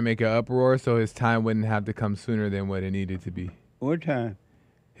didn't want to make an uproar, so his time wouldn't have to come sooner than what it needed to be. What time?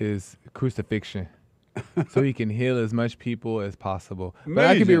 His crucifixion. So he can heal as much people as possible. But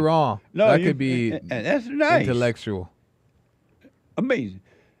I could be Amazing. wrong. No, that you- could be that's nice. intellectual. Amazing.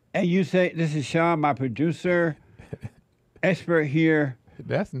 And you say, this is Sean, my producer, expert here.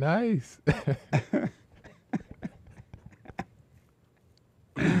 That's nice.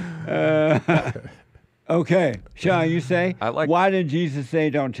 Okay. Sean, you say, why did Jesus say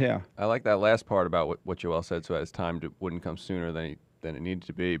don't tell? I like that last part about what Joel said, so his time wouldn't come sooner than it needed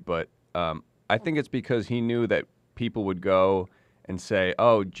to be. But I think it's because he knew that people would go and say,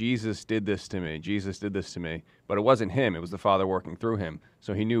 oh, Jesus did this to me. Jesus did this to me. But it wasn't him. It was the Father working through him.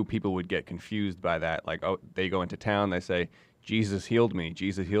 So he knew people would get confused by that. Like, oh, they go into town, they say, Jesus healed me.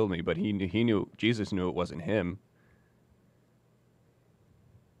 Jesus healed me. But Jesus knew it wasn't him.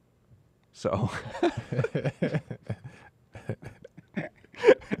 So,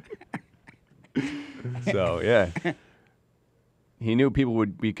 yeah, he knew people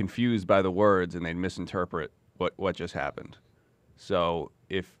would be confused by the words and they'd misinterpret what just happened. So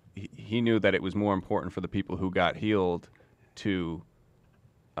if he knew that it was more important for the people who got healed to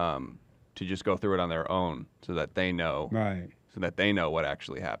just go through it on their own, so that they know, right? So that they know what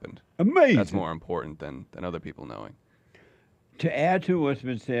actually happened. Amazing. That's more important than other people knowing. To add to what's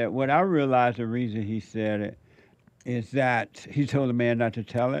been said, what I realized the reason he said it is that he told the man not to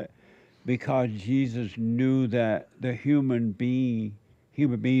tell it because Jesus knew that the human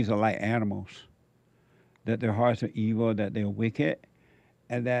beings are like animals, that their hearts are evil, that they're wicked,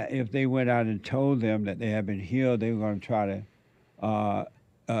 and that if they went out and told them that they had been healed, they were going to try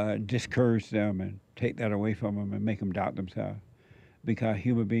to discourage them and take that away from them and make them doubt themselves because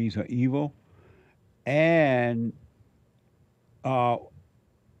human beings are evil. And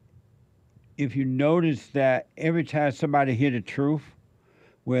if you notice that every time somebody hear the truth,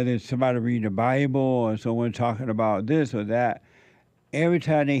 whether it's somebody reading the Bible or someone talking about this or that, every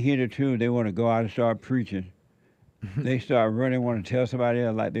time they hear the truth, they want to go out and start preaching. They start running, want to tell somebody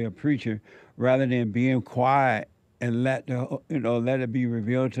else like they're a preacher, rather than being quiet and let it be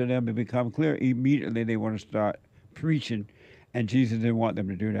revealed to them and become clear. Immediately they want to start preaching, and Jesus didn't want them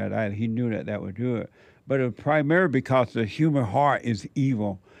to do that either. He knew that would do it. But it was primarily because the human heart is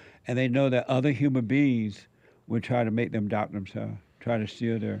evil, and they know that other human beings would try to make them doubt themselves, try to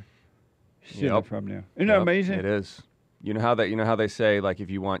steal it from them. Isn't that amazing? It is. You know how they say, like,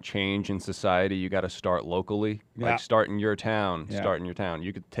 if you want change in society, you got to start locally. Yeah. Like, start in your town. Yeah. Start in your town.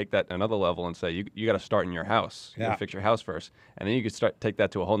 You could take that another level and say you got to start in your house. You Yeah. gotta fix your house first, and then you could take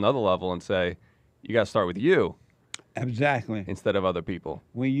that to a whole nother level and say you got to start with you. Exactly. Instead of other people.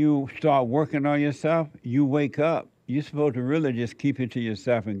 When you start working on yourself, you wake up. You're supposed to really just keep it to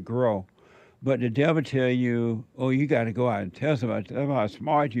yourself and grow. But the devil tell you, oh, you got to go out and tell somebody how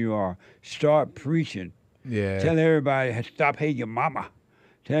smart you are. Start preaching. Yeah. Tell everybody, stop hating your mama.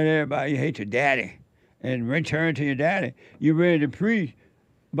 Tell everybody you hate your daddy. And return to your daddy. You're ready to preach.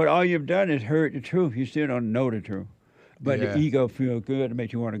 But all you've done is heard the truth. You still don't know the truth. But Yeah. the ego feels good to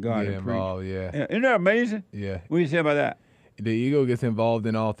make you want to go out Get and preach. involved, yeah. Isn't that amazing? Yeah. What do you say about that? The ego gets involved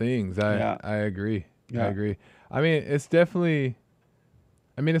in all things. I agree. Yeah. I agree. I mean, it's definitely,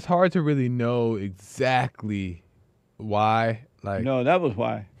 it's hard to really know exactly why. Like, No, that was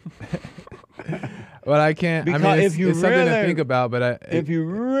why. but I can't. Because it's something to think about. But if you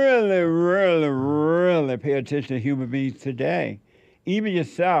really, really, really pay attention to human beings today, even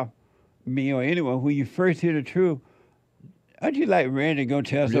yourself, me or anyone, when you first hear the truth, aren't you like ready to go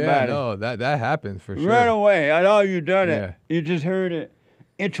tell somebody? Yeah, no, that happens for sure. Right away. And all you done Yeah. it. You just heard it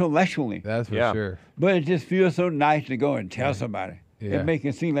intellectually. That's for sure. But it just feels so nice to go and tell somebody. Yeah. It makes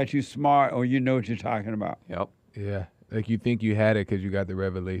it seem like you're smart or you know what you're talking about. Yep. Yeah. Like you think you had it because you got the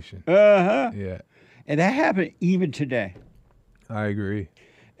revelation. Uh-huh. Yeah. And that happened even today. I agree.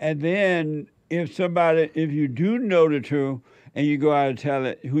 And then if you do know the truth and you go out and tell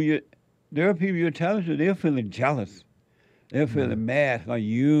it, there are people you're telling to, they're feeling jealous. They're feeling mad because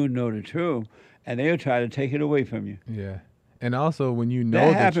you know the truth, and they'll try to take it away from you. Yeah. And also when you know That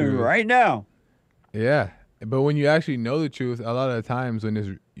the happened truth, right now. Yeah. But when you actually know the truth, a lot of the times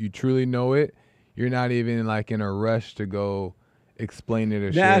when you truly know it, you're not even like in a rush to go explain it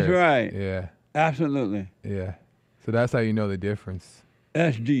or share it. That's right. Yeah. Absolutely. Yeah. So that's how you know the difference.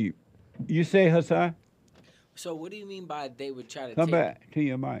 That's deep. You say, Hassan? So what do you mean by they would try to Come take back to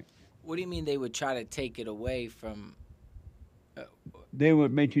your mic. What do you mean they would try to take it away from They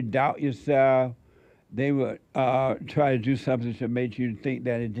would make you doubt yourself. They would try to do something to make you think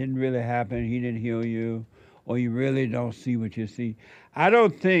that it didn't really happen, he didn't heal you, or you really don't see what you see. I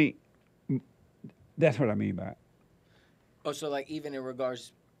don't think that's what I mean by it. Oh, so like even in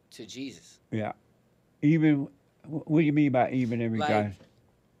regards to Jesus? Yeah. Even, what do you mean by even in regards?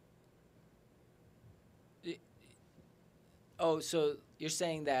 Oh, so you're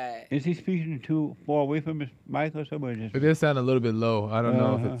saying that... Is he speaking too far away from his mic or something? It did sound a little bit low. I don't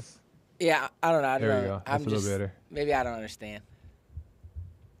know if it's... Yeah, I don't know. There we go. That's a little better. Maybe I don't understand.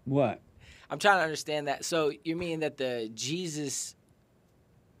 What? I'm trying to understand that. So you mean that the Jesus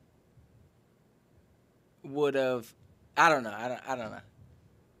would have... I don't know. I don't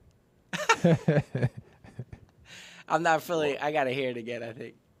know. I'm not fully... I got to hear it again, I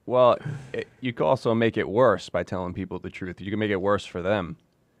think. Well, you can also make it worse by telling people the truth. You can make it worse for them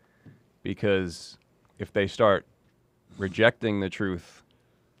because if they start rejecting the truth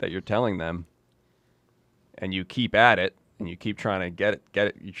that you're telling them and you keep at it and you keep trying to get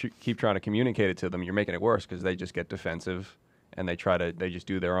it, you keep trying to communicate it to them, you're making it worse because they just get defensive and they just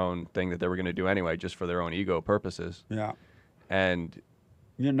do their own thing that they were going to do anyway just for their own ego purposes. Yeah. And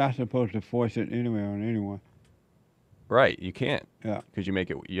you're not supposed to force it anyway on anyone. Right, you can't. Yeah. Because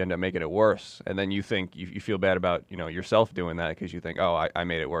you end up making it worse, and then you think you feel bad about yourself doing that because you think, oh, I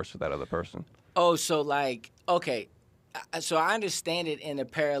made it worse for that other person. Oh, so like okay, so I understand it in a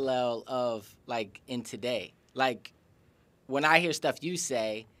parallel of like in today. Like when I hear stuff you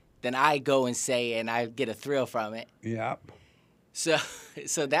say, then I go and say and I get a thrill from it. Yeah. So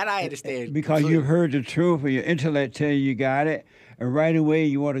that I understand because completely. you've heard the truth, or your intellect tell you got it. And right away,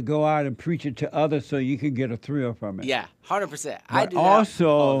 you want to go out and preach it to others so you can get a thrill from it. Yeah, 100%. I do.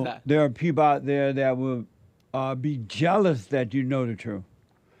 Also, there are people out there that will be jealous that you know the truth,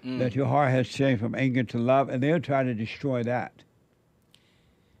 that your heart has changed from anger to love, and they'll try to destroy that.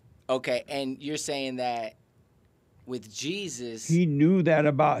 Okay, and you're saying that with Jesus, he knew that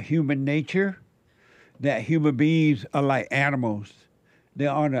about human nature, that human beings are like animals. They're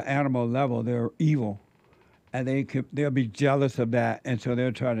on an animal level. They're evil. And they'll be jealous of that, and so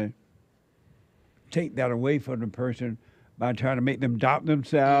they'll try to take that away from the person by trying to make them doubt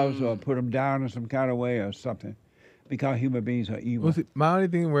themselves or put them down in some kind of way or something, because human beings are evil. Well, see, my only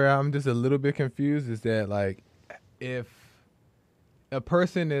thing where I'm just a little bit confused is that, like, if a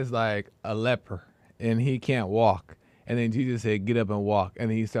person is like a leper and he can't walk, and then Jesus said, "Get up and walk," and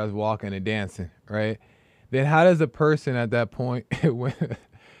then he starts walking and dancing, right? Then how does a person at that point?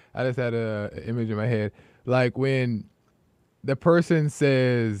 I just had an image in my head. Like when the person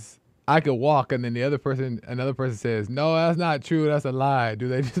says, "I could walk," and then another person says, "No, that's not true. That's a lie." Do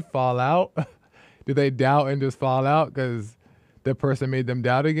they just fall out? Do they doubt and just fall out because the person made them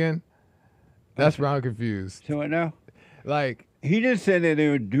doubt again? That's where I'm confused. So what now? Like he just said that they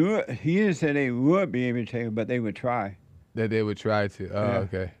would do it. He didn't say they would be able to take it, but they would try. That they would try to. Oh, Yeah.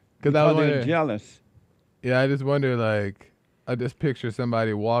 okay. Because they're jealous. Yeah, I just wonder, like, I just picture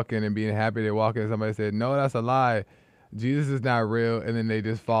somebody walking and being happy they're walking, and somebody said, "No, that's a lie. Jesus is not real," and then they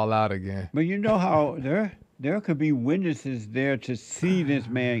just fall out again. But you know how there could be witnesses there to see this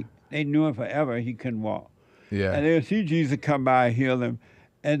man. They knew him forever. He couldn't walk. Yeah. And they'll see Jesus come by and heal him,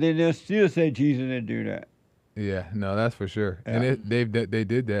 and then they'll still say Jesus didn't do that. Yeah, no, that's for sure. Yeah. And they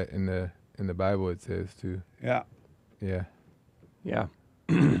did that in the Bible. It says too. Yeah. Yeah. Yeah.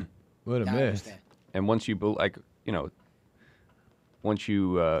 What a mess. And once you once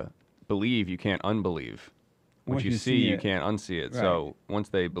you believe, you can't unbelieve. Once you see, you can't unsee it. Right. So once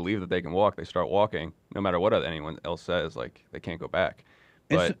they believe that they can walk, they start walking. No matter what anyone else says, like they can't go back.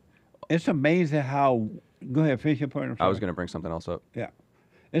 But It's amazing how. Go ahead, finish your point. I was going to bring something else up. Yeah.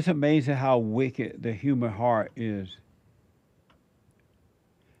 It's amazing how wicked the human heart is.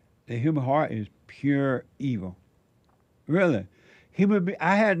 The human heart is pure evil. Really.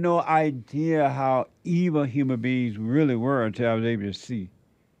 I had no idea how evil human beings really were until I was able to see.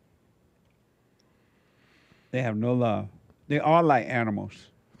 They have no love. They are like animals.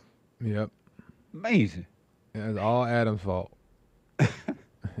 Yep. Amazing. Yeah, it's all Adam's fault.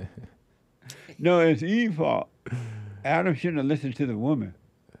 No, it's Eve's fault. Adam shouldn't have listened to the woman.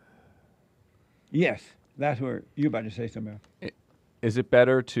 Yes, that's where you're about to say something else. Is it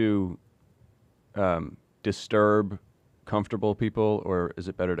better to disturb comfortable people, or is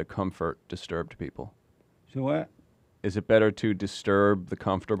it better to comfort disturbed people? So what? Is it better to disturb the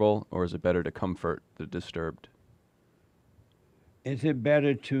comfortable, or is it better to comfort the disturbed? Is it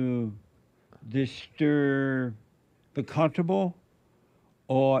better to disturb the comfortable,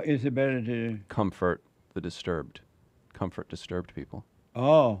 or is it better to comfort the disturbed? Comfort disturbed people.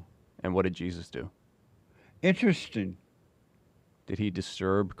 Oh. And what did Jesus do? Interesting. Did he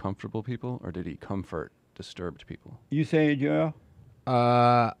disturb comfortable people, or did he comfort disturbed people? You say it, Joel?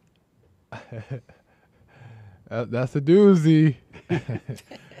 That's a doozy.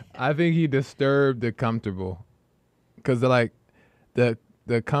 I think he disturbed the comfortable, because like the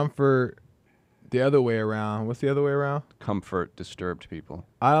comfort, the other way around. What's the other way around? Comfort disturbed people.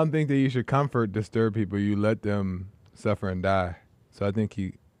 I don't think that you should comfort disturbed people. You let them suffer and die. So I think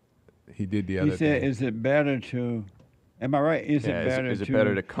he did the other He said, thing. "Is it better to?" Am I right? Is it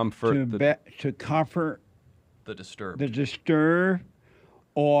better to comfort to comfort the disturbed? The disturbed,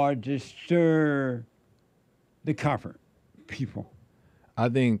 or disturb the comfort people? I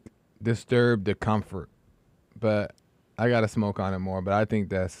think disturb the comfort, but I gotta smoke on it more. But I think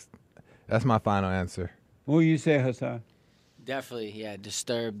that's my final answer. What do you say, Hassan? Definitely, yeah.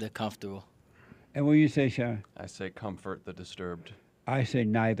 Disturb the comfortable. And what do you say, Sean? I say comfort the disturbed. I say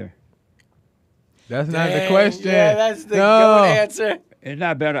neither. That's not the question. Yeah, that's the No. good answer. It's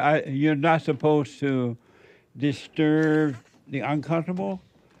not better. You're not supposed to disturb the uncomfortable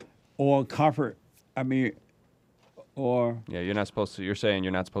or comfort. Yeah, you're not supposed to. You're saying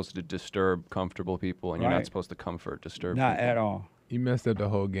you're not supposed to disturb comfortable people, and you're Right. not supposed to comfort disturbed. Not people. at all. You messed up the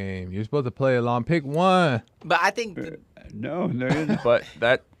whole game. You're supposed to play along. Pick one. But I think, No, there isn't. But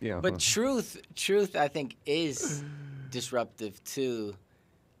that, you know. but truth, I think is disruptive too.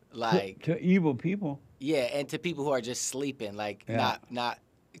 Like to evil people. Yeah, and to people who are just sleeping, like Yeah. not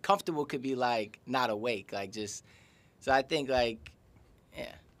comfortable could be like not awake, like just. So I think like,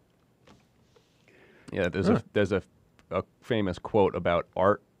 yeah. Yeah, there's a famous quote about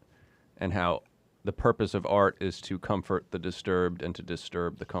art, and how the purpose of art is to comfort the disturbed and to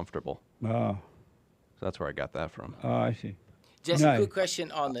disturb the comfortable. Oh. So that's where I got that from. Oh, I see. Just Nice. a quick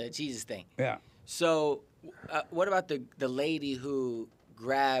question on the Jesus thing. Yeah. So, what about the lady who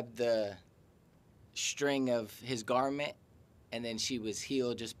grabbed the string of his garment, and then she was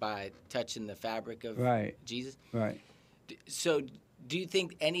healed just by touching the fabric of Right. Jesus? Right. So, do you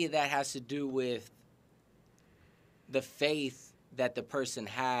think any of that has to do with the faith that the person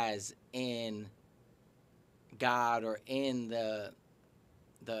has in God or in the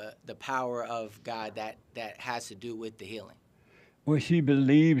power of God that has to do with the healing? Well, she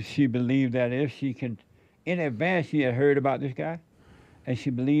believed that if she can, in advance she had heard about this guy, and she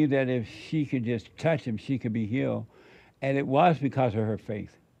believed that if she could just touch him, she could be healed. And it was because of her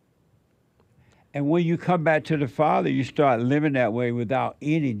faith. And when you come back to the Father, you start living that way without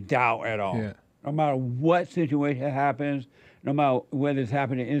any doubt at all. Yeah. No matter what situation happens, no matter whether it's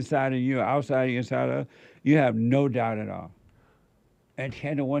happening inside of you or outside of you, inside of us, you have no doubt at all. And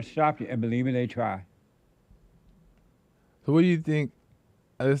can no one stop you? And believe me, they try. So what do you think?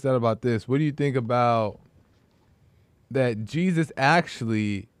 I just thought about this. What do you think about that Jesus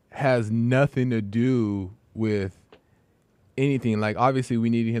actually has nothing to do with anything? Like, obviously we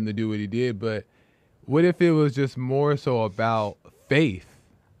needed him to do what he did, but what if it was just more so about faith?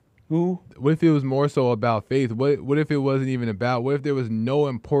 Who? What if it was more so about faith? What if it wasn't even about? What if there was no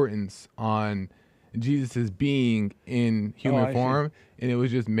importance on Jesus' being in human form, and it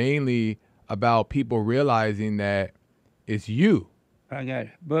was just mainly about people realizing that it's you? I got it.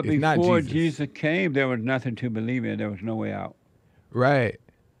 But It's not before Jesus. Jesus came, there was nothing to believe in. There was no way out. Right.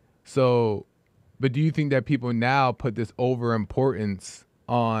 So, but do you think that people now put this over importance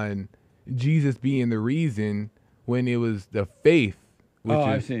on Jesus being the reason when it was the faith, which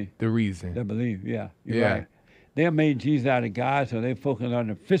I is see. the reason? They believe, yeah. You're Yeah. right. They made Jesus out of God, so they focus on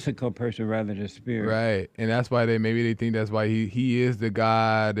the physical person rather than the spirit. Right. And that's why they think that's why he is the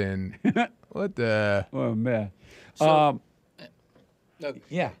God, and what the? Oh, man. So,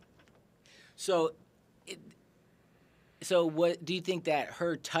 Yeah. So, so what do you think that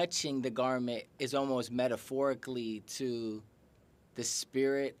her touching the garment is almost metaphorically to the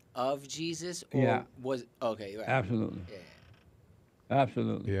spirit of Jesus? Or Yeah. was okay? Right. Absolutely. Yeah.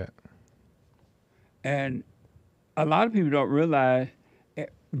 Absolutely. Yeah. And a lot of people don't realize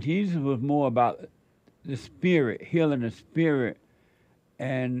Jesus was more about the spirit, healing the spirit.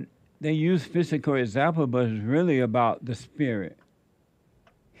 And they use physical example, but it's really about the spirit,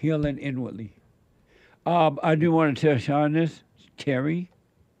 healing inwardly. I do want to tell Sean this. Terry,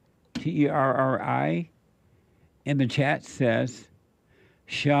 Terri, in the chat says,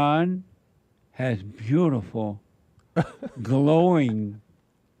 Sean has beautiful, glowing,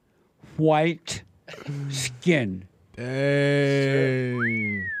 white skin.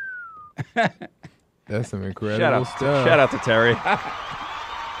 Dang. That's some incredible stuff. Shout out to Terry.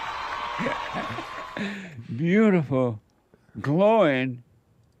 Beautiful, glowing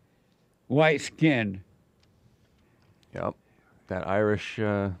white skin. Yep. That Irish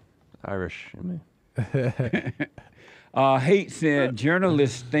in me. Hake said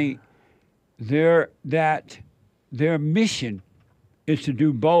journalists think their mission is to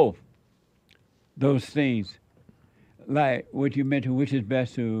do both those things. Like what you mentioned, which is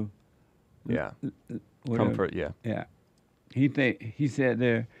best to comfort, yeah. Yeah. He said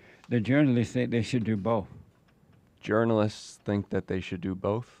the journalists think they should do both. Journalists think that they should do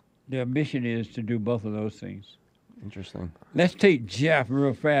both? Their mission is to do both of those things. Interesting. Let's take Jeff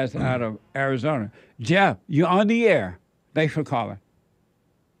real fast out of Arizona. Jeff, you're on the air. Thanks for calling.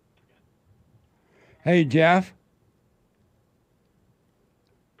 Hey, Jeff.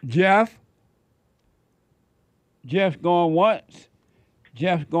 Jeff? Jeff's going once.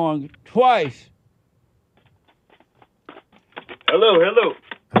 Jeff's going twice. Hello.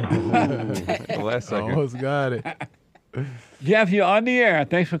 The last second. Almost got it. Jeff, you're on the air.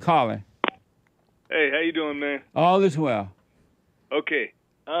 Thanks for calling. Hey, how you doing, man? All is well. Okay.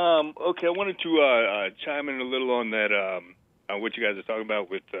 I wanted to chime in a little on that on what you guys are talking about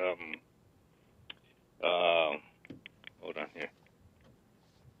with hold on here.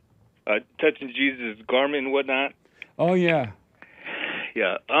 Touching Jesus' garment and whatnot. Oh yeah.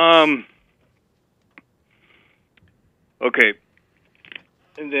 Yeah. Okay.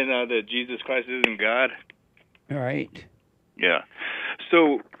 And then that Jesus Christ isn't God. All right. Yeah.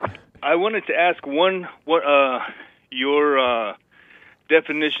 So I wanted to ask your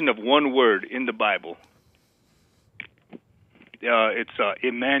definition of one word in the Bible. It's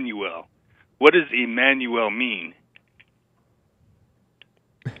Emmanuel. What does Emmanuel mean?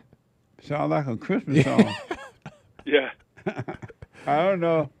 Sound like a Christmas song. Yeah. I don't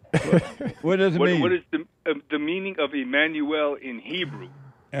know. What does it mean? What is the meaning of Emmanuel in Hebrew?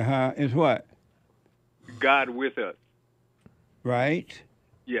 Is what? God with us. Right.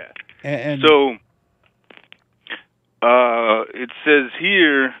 Yeah. And so it says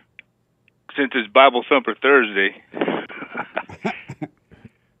here, since it's Bible Thumper Thursday,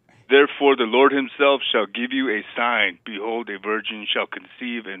 therefore the Lord himself shall give you a sign. Behold, a virgin shall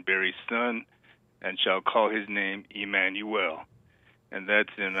conceive and bear a son, and shall call his name Emmanuel. And that's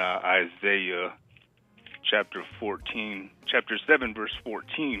in Isaiah chapter 7, verse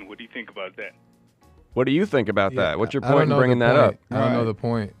 14. What do you think about that? What do you think about that? What's your I don't point in know bringing the that point. up? I don't know the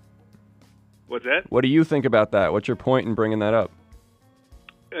point. What's that? What do you think about that? What's your point in bringing that up?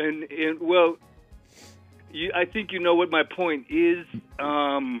 And well, I think you know what my point is,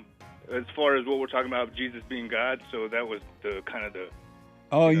 as far as what we're talking about, Jesus being God. So that was the kind of the.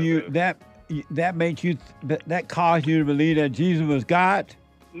 Oh, that made you that caused you to believe that Jesus was God?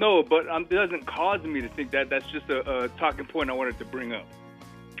 No, but it doesn't cause me to think that. That's just a talking point I wanted to bring up.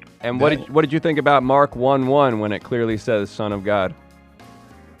 And what did you think about Mark 1:1 when it clearly says Son of God?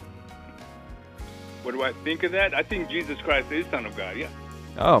 What do I think of that? I think Jesus Christ is Son of God, yeah.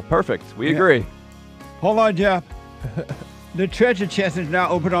 Oh, perfect. We agree. Hold on, Jeff. The treasure chest is now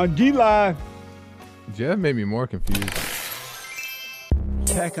open on D-Live. Jeff made me more confused.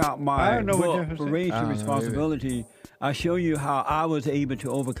 Check out my book, Racial Responsibility. I show you how I was able to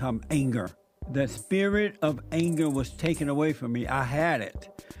overcome anger. The spirit of anger was taken away from me. I had it.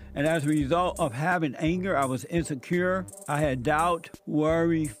 And as a result of having anger, I was insecure. I had doubt,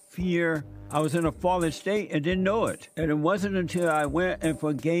 worry, fear. I was in a fallen state and didn't know it. And it wasn't until I went and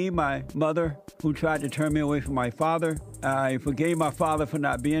forgave my mother who tried to turn me away from my father. I forgave my father for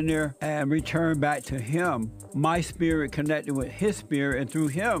not being there and returned back to him. My spirit connected with his spirit, and through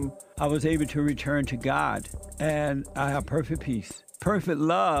him, I was able to return to God. And I have perfect peace. Perfect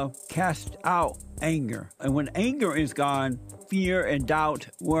love casts out anger. And when anger is gone, fear and doubt,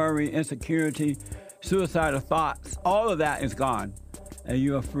 worry, insecurity, suicidal thoughts, all of that is gone. And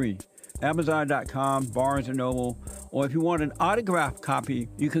you are free. Amazon.com, Barnes & Noble, or if you want an autographed copy,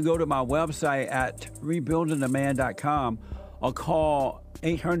 you can go to my website at rebuildingtheman.com or call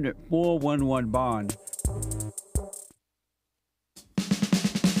 800-411-BOND.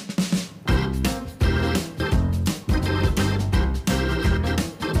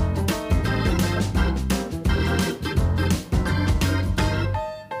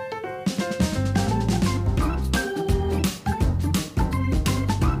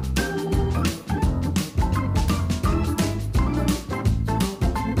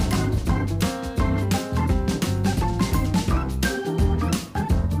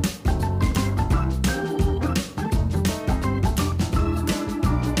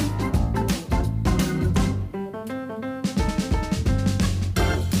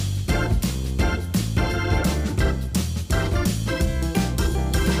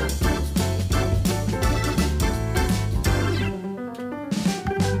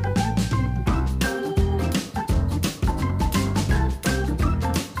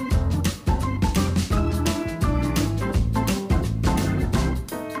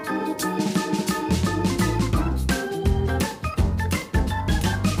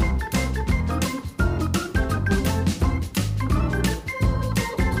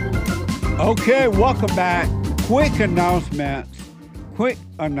 Okay, welcome back. Quick announcement.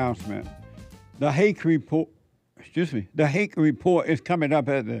 The Hake report, the Hake report is coming up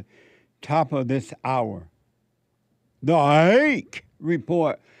at the top of this hour. The Hake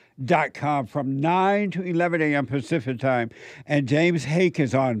report.com from 9 to 11 a.m. Pacific time. And James Hake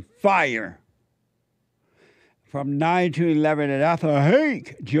is on fire. From 9 to 11, and after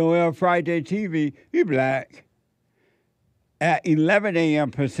Hake, Joel Friday TV, you black. At 11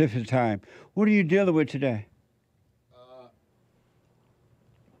 a.m. Pacific time. What are you dealing with today?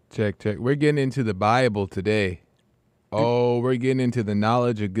 Check. We're getting into the Bible today. Oh, we're getting into the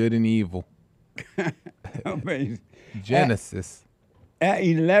knowledge of good and evil. Amazing. Genesis. At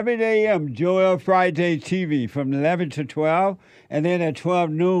 11 a.m., Joel Friday TV from 11 to 12. And then at 12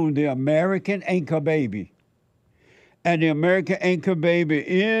 noon, the American Anchor Baby. And the American Anchor Baby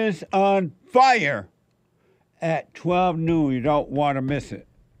is on fire at 12 noon. You don't want to miss it.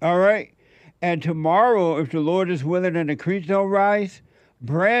 All right? And tomorrow, if the Lord is willing and the creeks don't rise,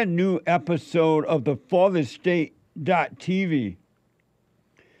 brand new episode of the Fallen State.tv.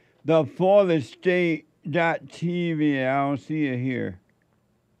 The Fallen State.tv. I don't see it here.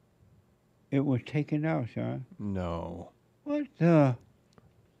 It was taken out, Sean. No. What the?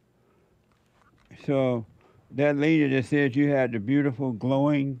 So that lady that said you had the beautiful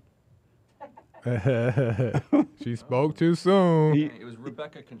glowing. She spoke too soon. It was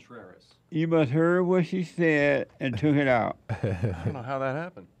Rebecca Contreras. You must heard what she said and took it out. I don't know how that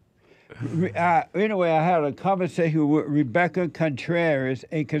happened. Anyway, I had a conversation with Rebecca Contreras,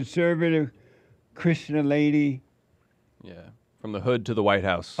 a conservative Christian lady. Yeah, from the hood to the White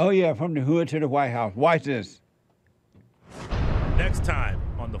House. Oh, yeah, from the hood to the White House. Watch this. Next time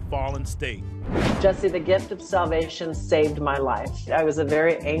on The Fallen State. Jesse, the gift of salvation saved my life. I was a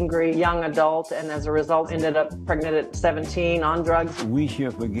very angry young adult, and as a result, ended up pregnant at 17 on drugs. We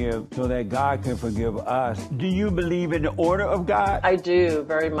should forgive so that God can forgive us. Do you believe in the order of God? I do,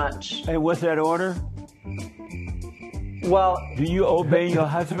 very much. And what's that order? Well, do you obey your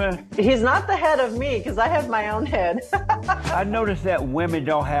husband? He's not the head of me because I have my own head. I noticed that women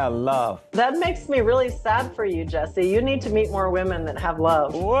don't have love. That makes me really sad for you, Jesse. You need to meet more women that have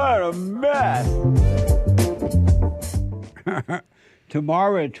love. What a mess.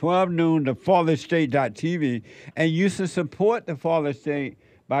 Tomorrow at 12 noon, the FallenState.tv. And you should support the Fallen State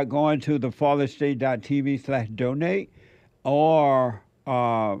by going to the FallenState.tv/donate or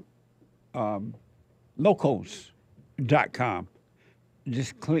locals.com.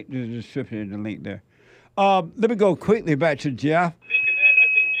 Just click the description and the link there. Let me go quickly back to Jeff.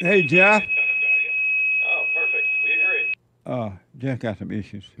 Hey, Jeff. Oh, perfect. We agree. Jeff got some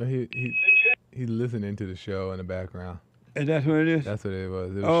issues. No, he's listening to the show in the background. And that's what it is? That's what it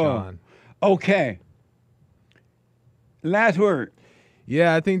was. It was Sean. Okay. Last word.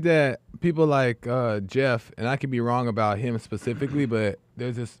 Yeah, I think that people like Jeff, and I could be wrong about him specifically, but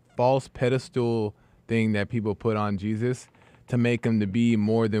there's this false pedestal thing that people put on Jesus to make him to be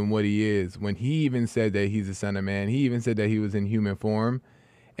more than what he is. When he even said that he's the Son of Man, he even said that he was in human form,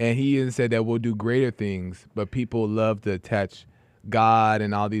 and he even said that we'll do greater things, but people love to attach God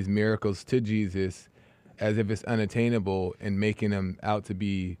and all these miracles to Jesus as if it's unattainable and making him out to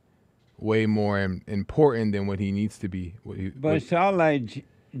be way more important than what he needs to be. But it sounds like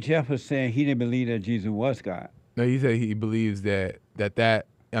Jeff was saying he didn't believe that Jesus was God. No, he said he believes that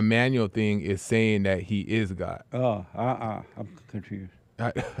Emmanuel thing is saying that he is God. Oh, I'm confused.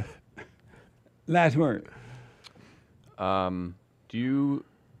 Last word. Do you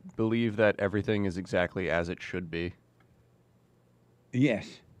believe that everything is exactly as it should be?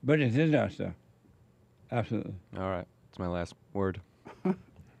 Yes, but it's in us, though. Absolutely. All right. That's my last word.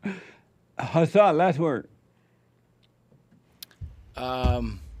 Hassan, last word.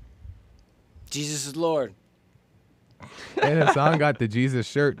 Jesus is Lord. And Hassan got the Jesus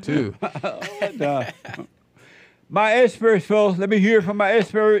shirt, too. My experts, folks. Let me hear from my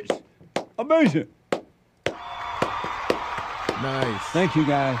experts. Amazing. Nice. Thank you,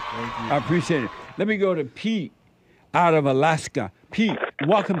 guys. Thank you. I appreciate it. Let me go to Pete out of Alaska. Pete,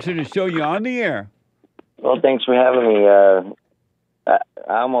 welcome to the show. You're on the air. Well, thanks for having me. I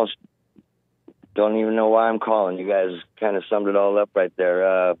almost don't even know why I'm calling. You guys kind of summed it all up right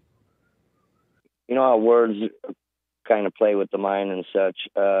there. You know how words kind of play with the mind and such.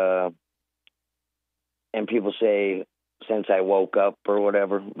 And people say, since I woke up or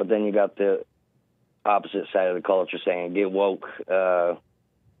whatever, but then you got the opposite side of the culture saying, get woke.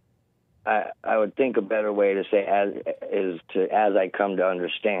 I would think a better way to say as I come to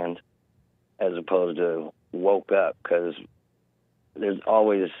understand, as opposed to woke up, because there's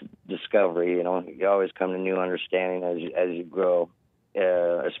always discovery. You know, you always come to new understanding as you grow.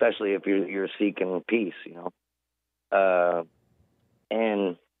 especially if you're seeking peace, you know.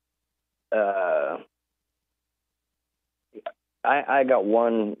 I got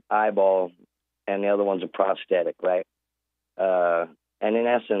one eyeball and the other one's a prosthetic, right? And in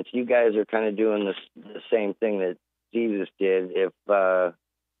essence, you guys are kind of doing the same thing that Jesus did, if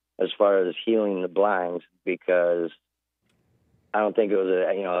as far as healing the blind, because I don't think it was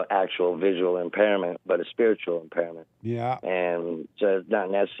a actual visual impairment, but a spiritual impairment. Yeah. And so it's not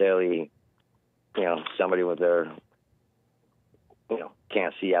necessarily somebody with their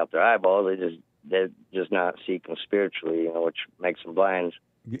can't see out their eyeballs. They're just not seeking spiritually, which makes them blind.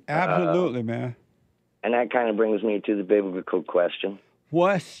 Absolutely, man. And that kind of brings me to the biblical question.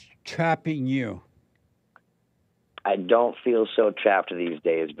 What's trapping you? I don't feel so trapped these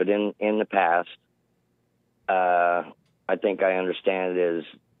days, but in the past, I think I understand it as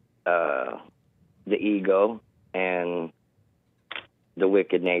the ego and the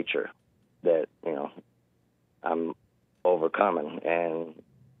wicked nature that, I'm overcoming. And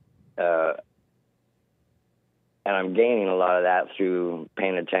I'm gaining a lot of that through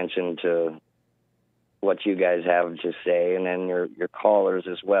paying attention to what you guys have to say, and then your callers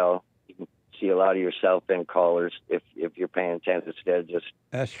as well. You can see a lot of yourself in callers if you're paying attention instead of just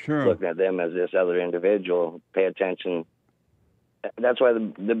That's true. looking at them as this other individual. Pay attention. That's why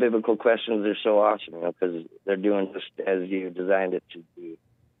the biblical questions are so awesome, because they're doing just as you designed it to do.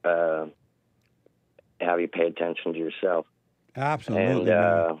 Have you pay attention to yourself. Absolutely.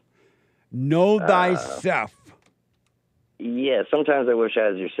 And, know thyself. Yeah, sometimes I wish I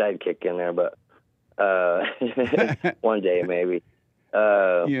was your sidekick in there, but one day maybe.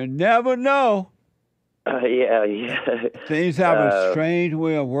 You never know. Yeah. Things have a strange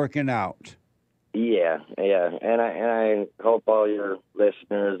way of working out. Yeah, and I hope all your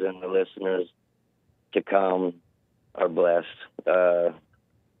listeners and the listeners to come are blessed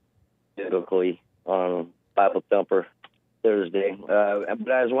biblically on Bible Thumper Thursday. But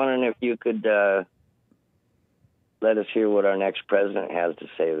I was wondering if you could let us hear what our next president has to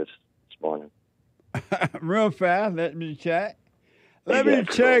say this morning. Real fast, let me check. Let me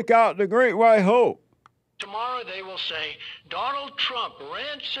check out the Great White Hope. Tomorrow they will say, Donald Trump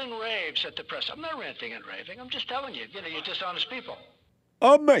rants and raves at the press. I'm not ranting and raving. I'm just telling you, you're dishonest people.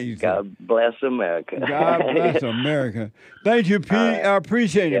 Amazing. God bless America. God bless America. Thank you, Pete. I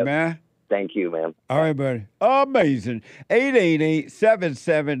appreciate it, man. Thank you, man. All right, buddy. Amazing.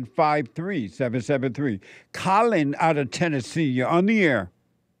 888-775-3773. Colin out of Tennessee. You're on the air.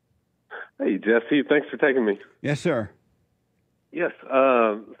 Hey, Jesse. Thanks for taking me. Yes, sir. Yes.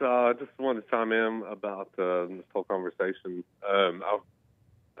 So I just wanted to chime in about this whole conversation.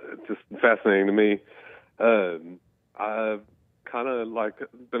 It's just fascinating to me. I've kind of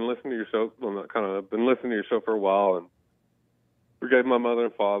been listening to your show. Well, not kind of been listening to your show for a while, and forgave my mother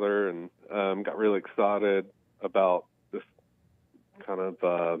and father, and got really excited about this kind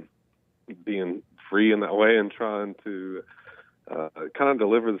of being free in that way and trying to kind of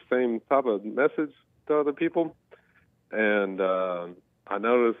deliver the same type of message to other people. And I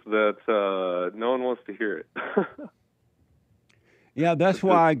noticed that no one wants to hear it. Yeah, that's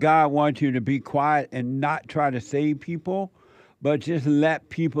why God wants you to be quiet and not try to save people, but just let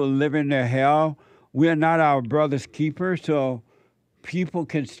people live in their hell. We're not our brother's keeper, so people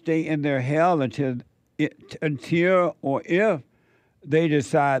can stay in their hell until or if they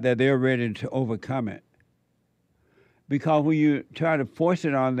decide that they're ready to overcome it. Because when you try to force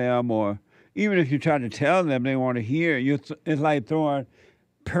it on them, or even if you try to tell them they want to hear, it's like throwing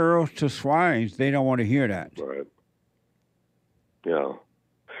pearls to swines. They don't want to hear that. Right. Yeah.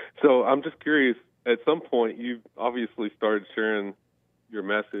 So I'm just curious, at some point you've obviously started sharing your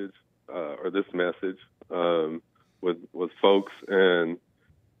message, or this message, with folks, and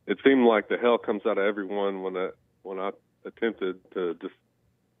it seemed like the hell comes out of everyone when I attempted to just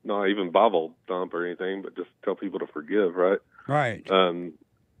not even Bible dump or anything, but just tell people to forgive, right? Right. And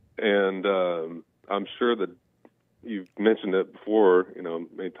I'm sure that you've mentioned it before,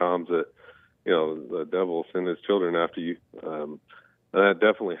 many times, that the devil will send his children after you. And that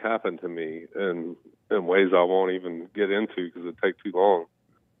definitely happened to me in ways I won't even get into because it'd take too long.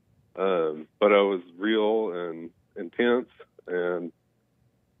 But it was real and intense, and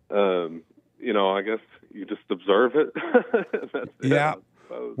I guess you just observe it. That's yeah.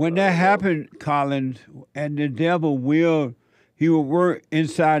 When that happened, Collins, and the devil will work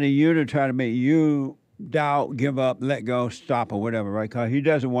inside of you to try to make you doubt, give up, let go, stop, or whatever, right? Because he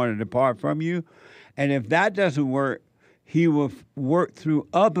doesn't want to depart from you. And if that doesn't work, he will work through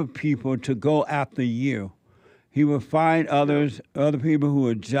other people to go after you. He will find other people who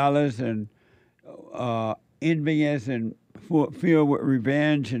are jealous and envious and filled with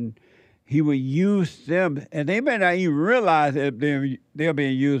revenge, and he would use them, and they may not even realize that they're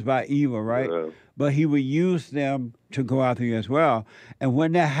being used by evil, right? But he would use them to go after you as well. And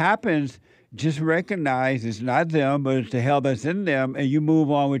when that happens, just recognize it's not them, but it's the hell that's in them, and you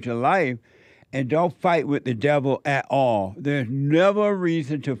move on with your life, and don't fight with the devil at all. There's never a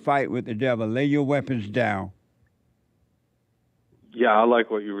reason to fight with the devil. Lay your weapons down. Yeah, I like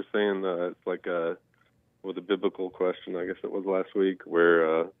what you were saying. It's like with a biblical question, I guess it was last week,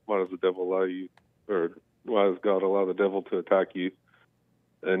 where why does the devil allow you, or why does God allow the devil to attack you?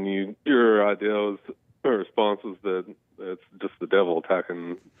 And your idea was, or response was that it's just the devil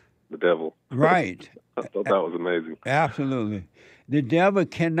attacking the devil. Right. I thought that was amazing. Absolutely. The devil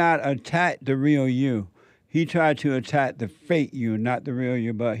cannot attack the real you. He tried to attack the fake you, not the real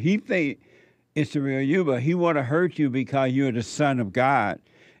you. But he think it's the real you, but he want to hurt you because you're the son of God.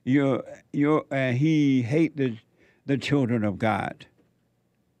 And he hate the children of God.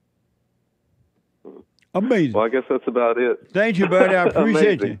 Amazing. Well, I guess that's about it. Thank you, buddy. I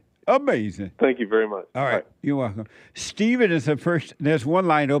appreciate you. Amazing. Thank you very much. All right. You're welcome. Stephen is the first. There's one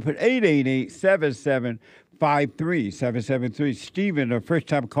line open, 888-7753-773. Stephen, a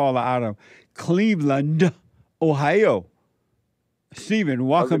first-time caller out of Cleveland, Ohio. Stephen,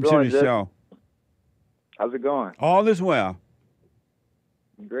 welcome to the show. How's it going? All is well.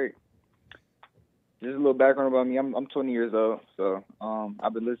 Great. Just a little background about me. I'm 20 years old, so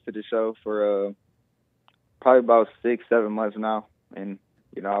I've been listening to the show for probably about 6-7 months now, and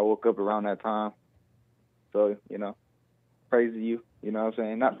I woke up around that time. So praise to you. You know what I'm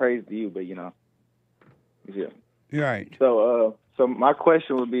saying? Not praise to you, but yeah. You're right. So my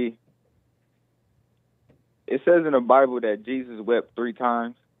question would be: it says in the Bible that Jesus wept 3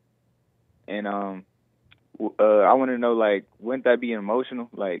 times, and I want to know, like, wouldn't that be emotional?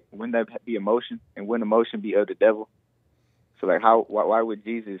 Like, wouldn't that be emotion? And wouldn't emotion be of the devil? So, like, why would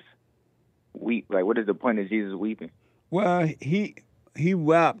Jesus weep? Like, what is the point of Jesus weeping? Well, he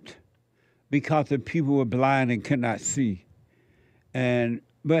wept because the people were blind and could not see.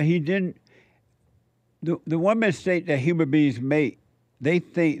 But he didn't. The one mistake that human beings make, they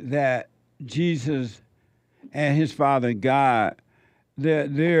think that Jesus and his Father God,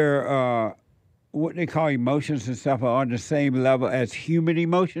 they're what they call emotions and stuff, are on the same level as human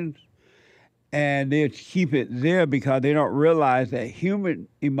emotions. And they keep it there because they don't realize that human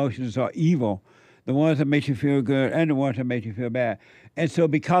emotions are evil, the ones that make you feel good and the ones that make you feel bad. And so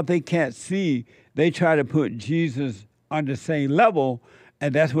because they can't see, they try to put Jesus on the same level,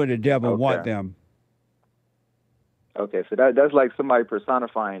 and that's where the devil want them. Okay, so that's like somebody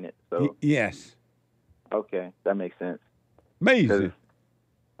personifying it. So yes. Okay, that makes sense. Amazing.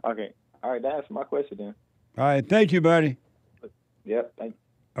 Okay. All right, that's my question then. All right, thank you, buddy. Yep, thank you.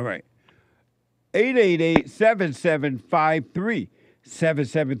 All right.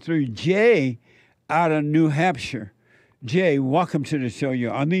 888-7753-773. Jay out of New Hampshire. Jay, welcome to the show.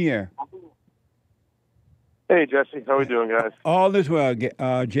 You're on the air. Hey, Jesse. How we doing, guys? All is well,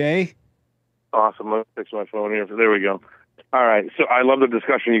 Jay. Awesome. Let me fix my phone here. There we go. All right. So I love the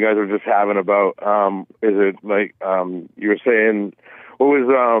discussion you guys were just having about, is it like, you were saying, what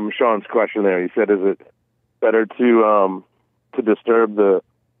was Sean's question there? He said, is it better to disturb to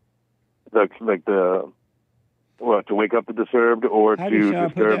wake up the disturbed, or to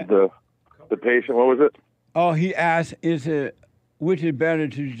disturb the patient? What was it? Oh, he asked, which is better,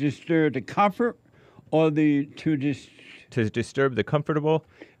 to disturb the comfort or to disturb the comfortable?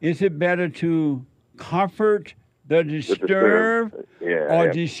 Is it better to comfort the disturbed or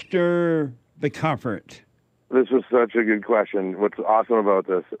disturb the comfort? This was such a good question. What's awesome about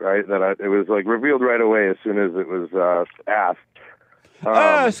this, right? That it was like revealed right away as soon as it was asked.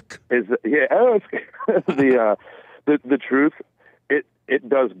 Ask. Ask. The truth. It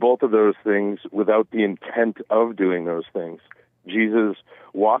does both of those things without the intent of doing those things. Jesus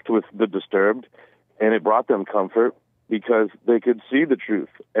walked with the disturbed, and it brought them comfort because they could see the truth,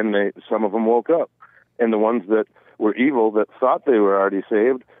 and some of them woke up, and the ones that were evil, that thought they were already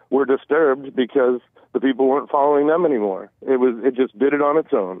saved, were disturbed because the people weren't following them anymore. It just did it on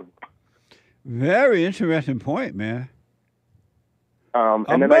its own. Very interesting point, man.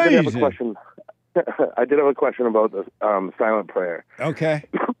 And then I did have a question. I did have a question about the silent prayer. Okay.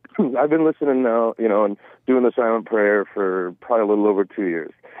 I've been listening now, and doing the silent prayer for probably a little over 2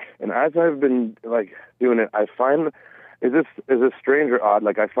 years. And as I've been doing it, I find is this strange or odd?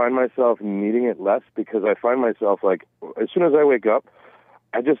 Like, I find myself needing it less because I find myself as soon as I wake up,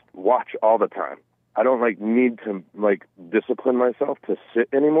 I just watch all the time. I don't need to discipline myself to sit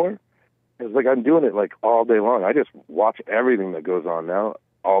anymore. It's like I'm doing it all day long. I just watch everything that goes on now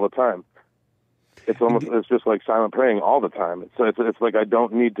all the time. It's just like silent praying all the time. It's like I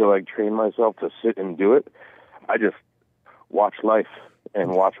don't need to like train myself to sit and do it. I just watch life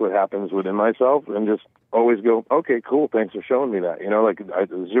and watch what happens within myself and just always go, okay, cool, thanks for showing me that. Like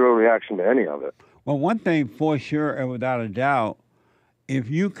zero reaction to any of it. Well, one thing for sure and without a doubt, if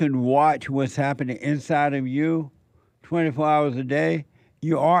you can watch what's happening inside of you 24 hours a day,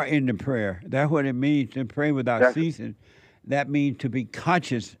 you are in the prayer. That's what it means to pray without ceasing. That means to be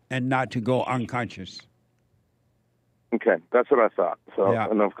conscious and not to go unconscious. Okay, that's what I thought. So, Yeah.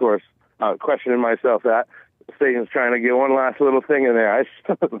 and of course, questioning myself that Satan's trying to get one last little thing in there. I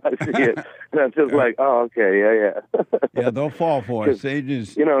see it, and it's just like, oh, okay, yeah. Yeah, don't fall for it. Satan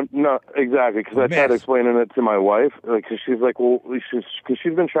is... No, exactly, because I tried explaining it to my wife, like, cause she's like, well, because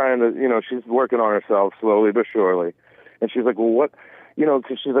she's been trying to, she's working on herself slowly but surely, and she's like, well, what,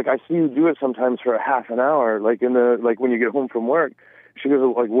 because she's like, I see you do it sometimes for a half an hour, like when you get home from work. She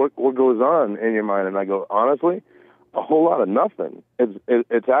goes, like, what goes on in your mind? And I go, honestly, a whole lot of nothing.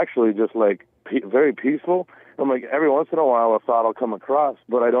 It's actually just like very peaceful. I'm like, every once in a while a thought will come across,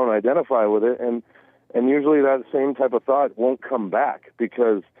 but I don't identify with it, and usually that same type of thought won't come back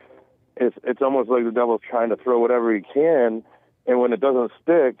because it's almost like the devil's trying to throw whatever he can, and when it doesn't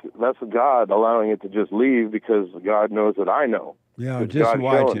stick, that's God allowing it to just leave because God knows that I know. Yeah, It's just God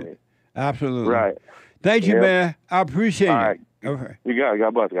watch showing it. me. Absolutely. Right. Thank you, Yep. man. I appreciate All it. right. Okay. You got it.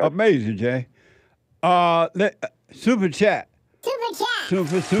 God bless, guys. Amazing, Jay. Super chat.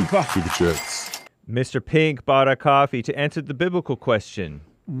 Super. Super chats. Mr. Pink bought a coffee to answer the biblical question.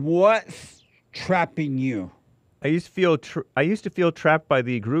 What's trapping you? I used to feel trapped by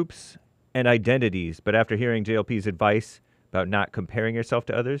the groups and identities, but after hearing JLP's advice about not comparing yourself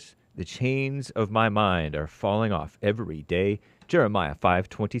to others, the chains of my mind are falling off every day. Jeremiah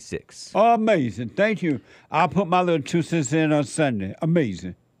 5:26. Amazing. Thank you. I'll put my little 2 cents in on Sunday.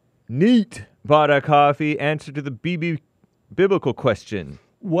 Amazing. Neat. Bought a coffee. Answer to the biblical question.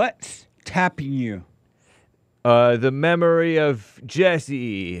 What's tapping you? The memory of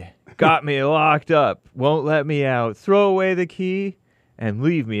Jesse got me locked up. Won't let me out. Throw away the key and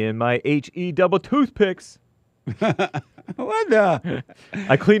leave me in my HE double toothpicks. What the?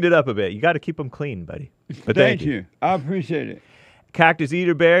 I cleaned it up a bit. You got to keep them clean, buddy. But Thank you. I appreciate it. Cactus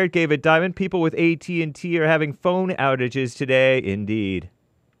Eater Bear gave it diamond. People with AT&T are having phone outages today. Indeed.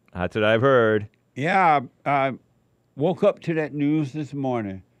 That's what I've heard. Yeah, I woke up to that news this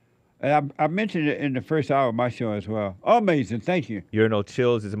morning. And I mentioned it in the first hour of my show as well. Amazing. Thank you. Urinal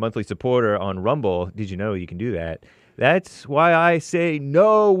Chills is a monthly supporter on Rumble. Did you know you can do that? That's why I say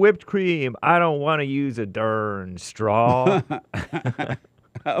no whipped cream. I don't want to use a darn straw.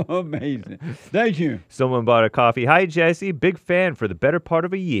 Amazing. Thank you. Someone bought a coffee. Hi, Jesse. Big fan for the better part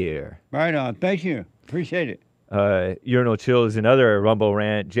of a year. Right on. Thank you. Appreciate it. Urinal Chill is another Rumble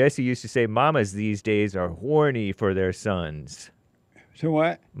rant. Jesse used to say mamas these days are horny for their sons. So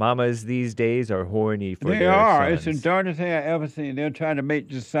what? Mamas these days are horny for their They are. sons. It's the darndest thing I ever seen. They're trying to make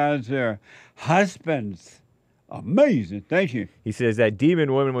the sons their husbands. Amazing. Thank you. He says that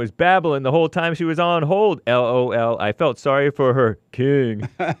demon woman was babbling the whole time she was on hold. LOL. I felt sorry for her king.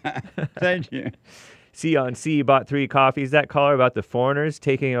 Thank you. C on C bought 3 coffees. That caller about the foreigners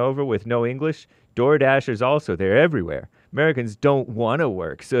taking over with no English. DoorDashers also. They're everywhere. Americans don't want to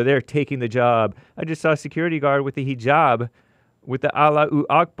work, so they're taking the job. I just saw a security guard with the hijab with the Allahu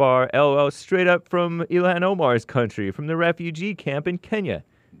Akbar LOL straight up from Ilhan Omar's country, from the refugee camp in Kenya.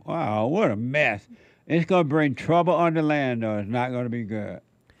 Wow, what a mess. It's going to bring trouble on the land, though. It's not going to be good.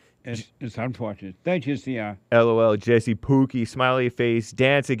 It's unfortunate. Thank you, CR. LOL, Jesse Pookie, smiley face.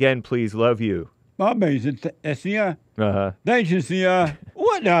 Dance again, please. Love you. Amazing. CR. Uh-huh. Thank you, CR.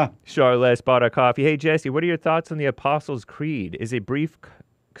 What the? Charles bought a coffee. Hey, Jesse, what are your thoughts on the Apostles' Creed? Is a brief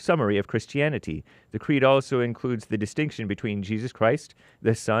summary of Christianity. The creed also includes the distinction between Jesus Christ,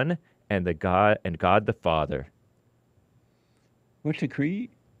 the Son, and God the Father. What's the creed?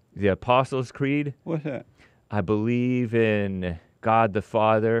 The Apostles' Creed. What's that? I believe in God the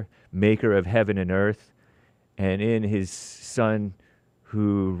Father, maker of heaven and earth, and in his Son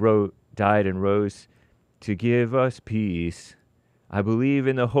who died and rose to give us peace. I believe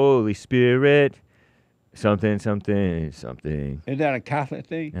in the Holy Spirit. Something. Is that a Catholic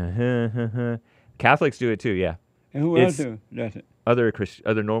thing? Catholics do it too, yeah. And who else does it?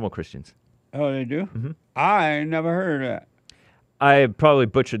 Other normal Christians. Oh, they do? Mm-hmm. I ain't never heard of that. I probably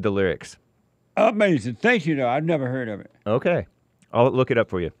butchered the lyrics. Amazing. Thank you, though. I've never heard of it. Okay. I'll look it up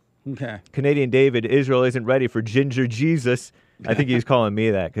for you. Okay. Canadian David, Israel isn't ready for Ginger Jesus. I think he's calling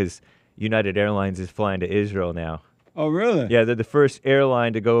me that because United Airlines is flying to Israel now. Oh, really? Yeah, they're the first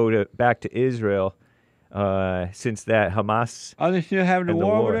airline to go back to Israel since that Hamas. Are they still having the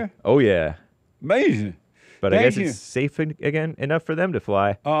war over there? Oh, yeah. Amazing. But I Thank guess you. it's safe again enough for them to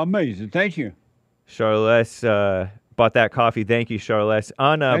fly. Amazing. Thank you. Charles bought that coffee. Thank you, Charles.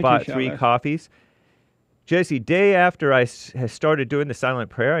 Anna Thank you, bought 3 Charles. coffees. Jesse, day after I has started doing the silent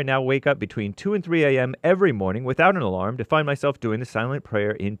prayer, I now wake up between 2 and 3 a.m. every morning without an alarm to find myself doing the silent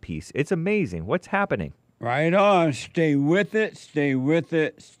prayer in peace. It's amazing. What's happening? Right on. Stay with it. Stay with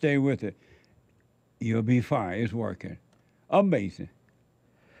it. Stay with it. You'll be fine. It's working. Amazing.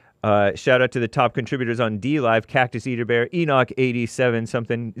 Shout out to the top contributors on D Live: Cactus Eater Bear, Enoch 87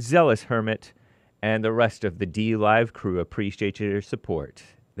 something, Zealous Hermit, and the rest of the D Live crew. Appreciate your support.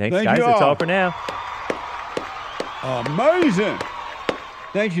 Thanks, Thank guys. you That's all. all for now. Amazing.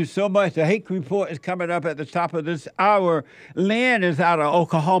 Thank you so much. The Hake Report is coming up at the top of this hour. Lynn is out of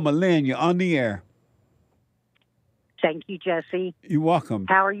Oklahoma. Lynn, you're on the air. Thank you, Jesse. You're welcome.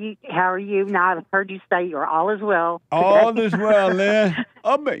 How are you? How are you? Now, I've heard you say you're all is well. All is well, Lynn.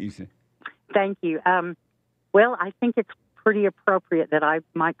 Amazing. Thank you. Well, I think it's pretty appropriate that I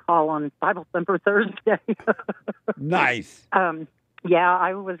might call on Bible Thumper Thursday. Nice. Yeah,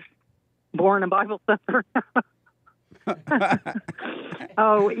 I was born a Bible Thumper.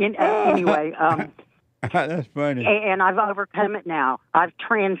 Anyway. That's funny. And I've overcome it now. I've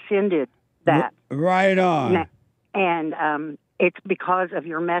transcended that. Right on. And it's because of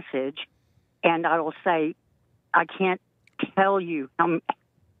your message. And I will say, I can't tell you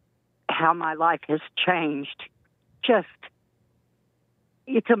how my life has changed. Just,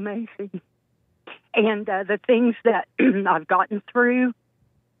 it's amazing. And the things that I've gotten through,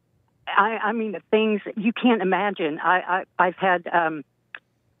 I mean, the things you can't imagine. I've had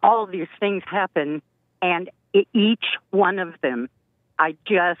all of these things happen, and each one of them, I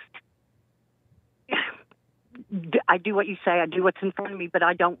do what you say. I do what's in front of me, but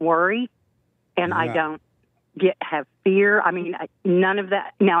I don't worry, and I don't have fear. I mean, none of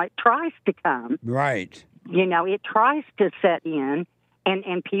that. Now, it tries to come. Right. You know, it tries to set in,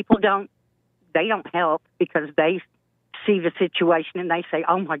 and people don't help because they see the situation and they say,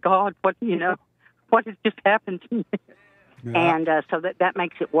 "Oh my God, what has just happened to me?" Yeah. And so that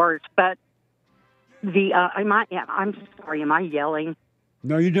makes it worse. But I'm sorry. Am I yelling?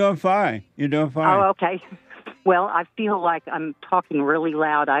 No, you're doing fine. You're doing fine. Oh, okay. Well, I feel like I'm talking really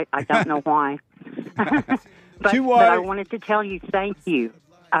loud. I don't know why. but I wanted to tell you thank you.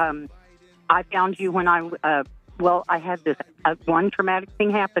 I found you when I had this one traumatic thing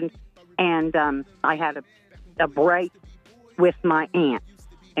happen, and I had a break with my aunt.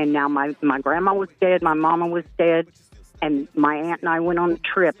 And now my grandma was dead, my mama was dead, and my aunt and I went on a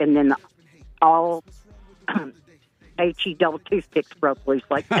trip, and then all HE double two sticks broke loose,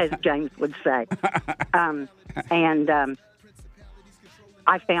 like as James would say. I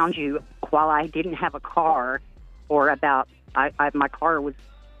found you while I didn't have a car, or about my car was.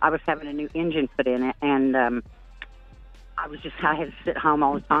 I was having a new engine put in it, and I had to sit home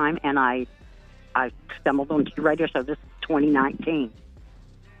all the time, and I stumbled onto the radio show. This is 2019,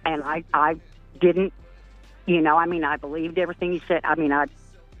 and I didn't, I believed everything you said. I mean, I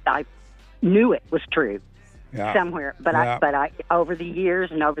knew it was true somewhere, but I over the years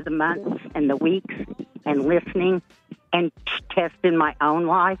and over the months and the weeks and listening and testing my own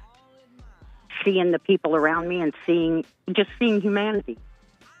life, seeing the people around me and seeing humanity.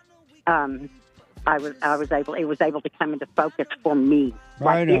 It was able to come into focus for me.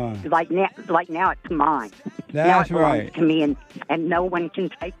 Right on. Like now it's mine. That's now it belongs right. to me, and no one can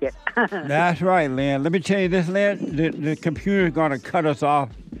take it. That's right, Lynn. Let me tell you this, Lynn. The computer's going to cut us off,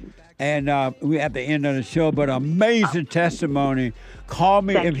 and we're at the end of the show, but amazing testimony. Call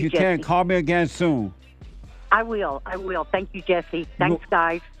me if you can. Call me again soon. I will. Thank you, Jesse. Thanks,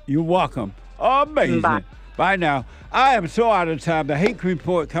 guys. You're welcome. Amazing. Bye now. I am so out of time. The Hake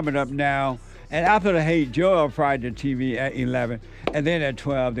Report coming up now. And after the Hake, Joel Friday TV at 11. And then at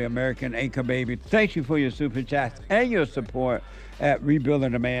 12, the American Anchor Baby. Thank you for your super chats and your support at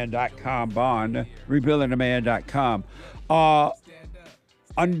rebuildingtheman.com. Bond, rebuildingtheman.com.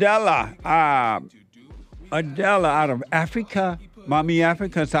 Adela out of Africa, Mommy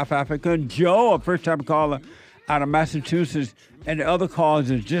Africa, South Africa. Joe, a first-time caller out of Massachusetts. And the other calls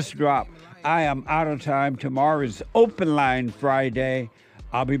has just dropped. I am out of time. Tomorrow is Open Line Friday.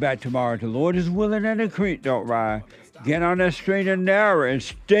 I'll be back tomorrow. The Lord is willing and the creek don't rise. Get on that straight and narrow and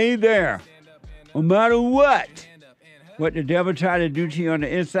stay there. No matter what the devil tried to do to you on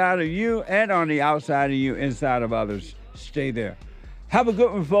the inside of you and on the outside of you, inside of others. Stay there. Have a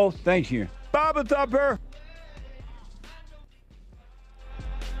good one, folks. Thank you. Bible Thumper.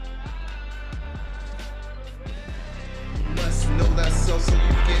 Let's know that so you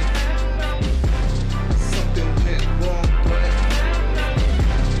can. Something went wrong, but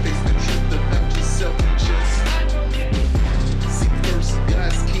it's the truth about you.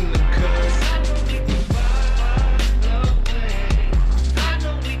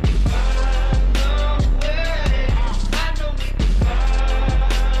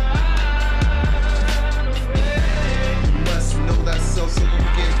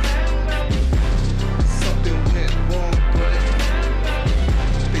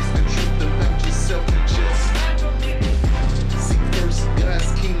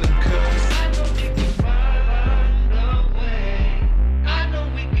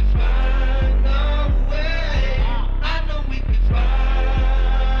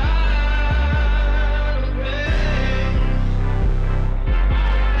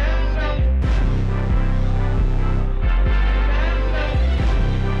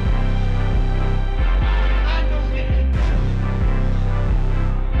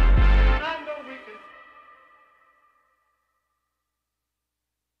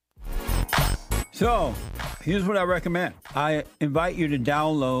 So, here's what I recommend. I invite you to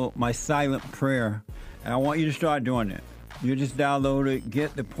download my silent prayer, and I want you to start doing it. You just download it,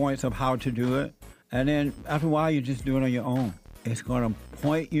 get the points of how to do it, and then after a while, you just do it on your own. It's going to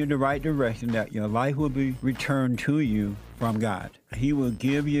point you in the right direction that your life will be returned to you from God. He will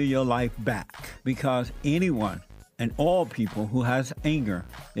give you your life back, because anyone and all people who has anger,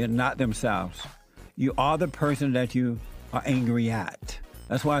 they're not themselves. You are the person that you are angry at.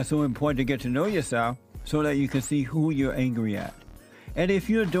 That's why it's so important to get to know yourself so that you can see who you're angry at. And if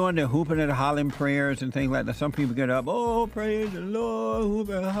you're doing the hooping and hollering prayers and things like that, some people get up, oh, praise the Lord, hoop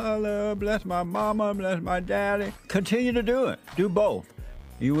and holler, bless my mama, bless my daddy. Continue to do it. Do both.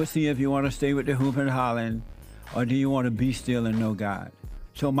 You will see if you want to stay with the hooping and hollering, or do you want to be still and know God.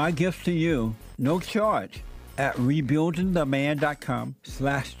 So my gift to you, no charge, at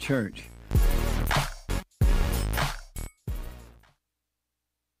rebuildingtheman.com/church.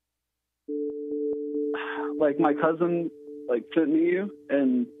 Like my cousin, sent me you,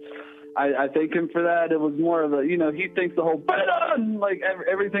 and I thank him for that. It was more of a, he thinks the whole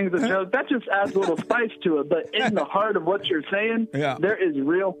everything's a joke. That just adds a little spice to it. But in the heart of what you're saying, there is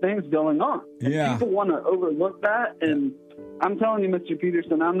real things going on. And people want to overlook that. And I'm telling you, Mr.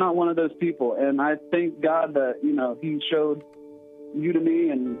 Peterson, I'm not one of those people. And I thank God that, He showed you to me.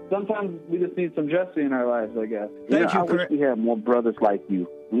 And sometimes we just need some Jesse in our lives, I guess. I wish we had more brothers like you.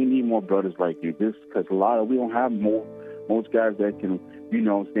 We need more brothers like you. Because we don't have most guys that can,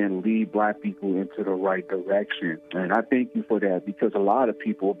 lead black people into the right direction. And I thank you for that, because a lot of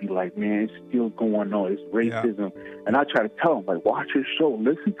people will be like, man, it's still going on. It's racism. And I try to tell them, watch his show.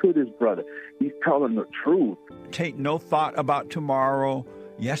 Listen to this brother. He's telling the truth. Take no thought about tomorrow.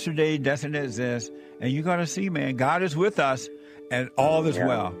 Yesterday doesn't exist. And you're going to see, man, God is with us, and all is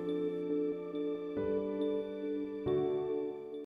well.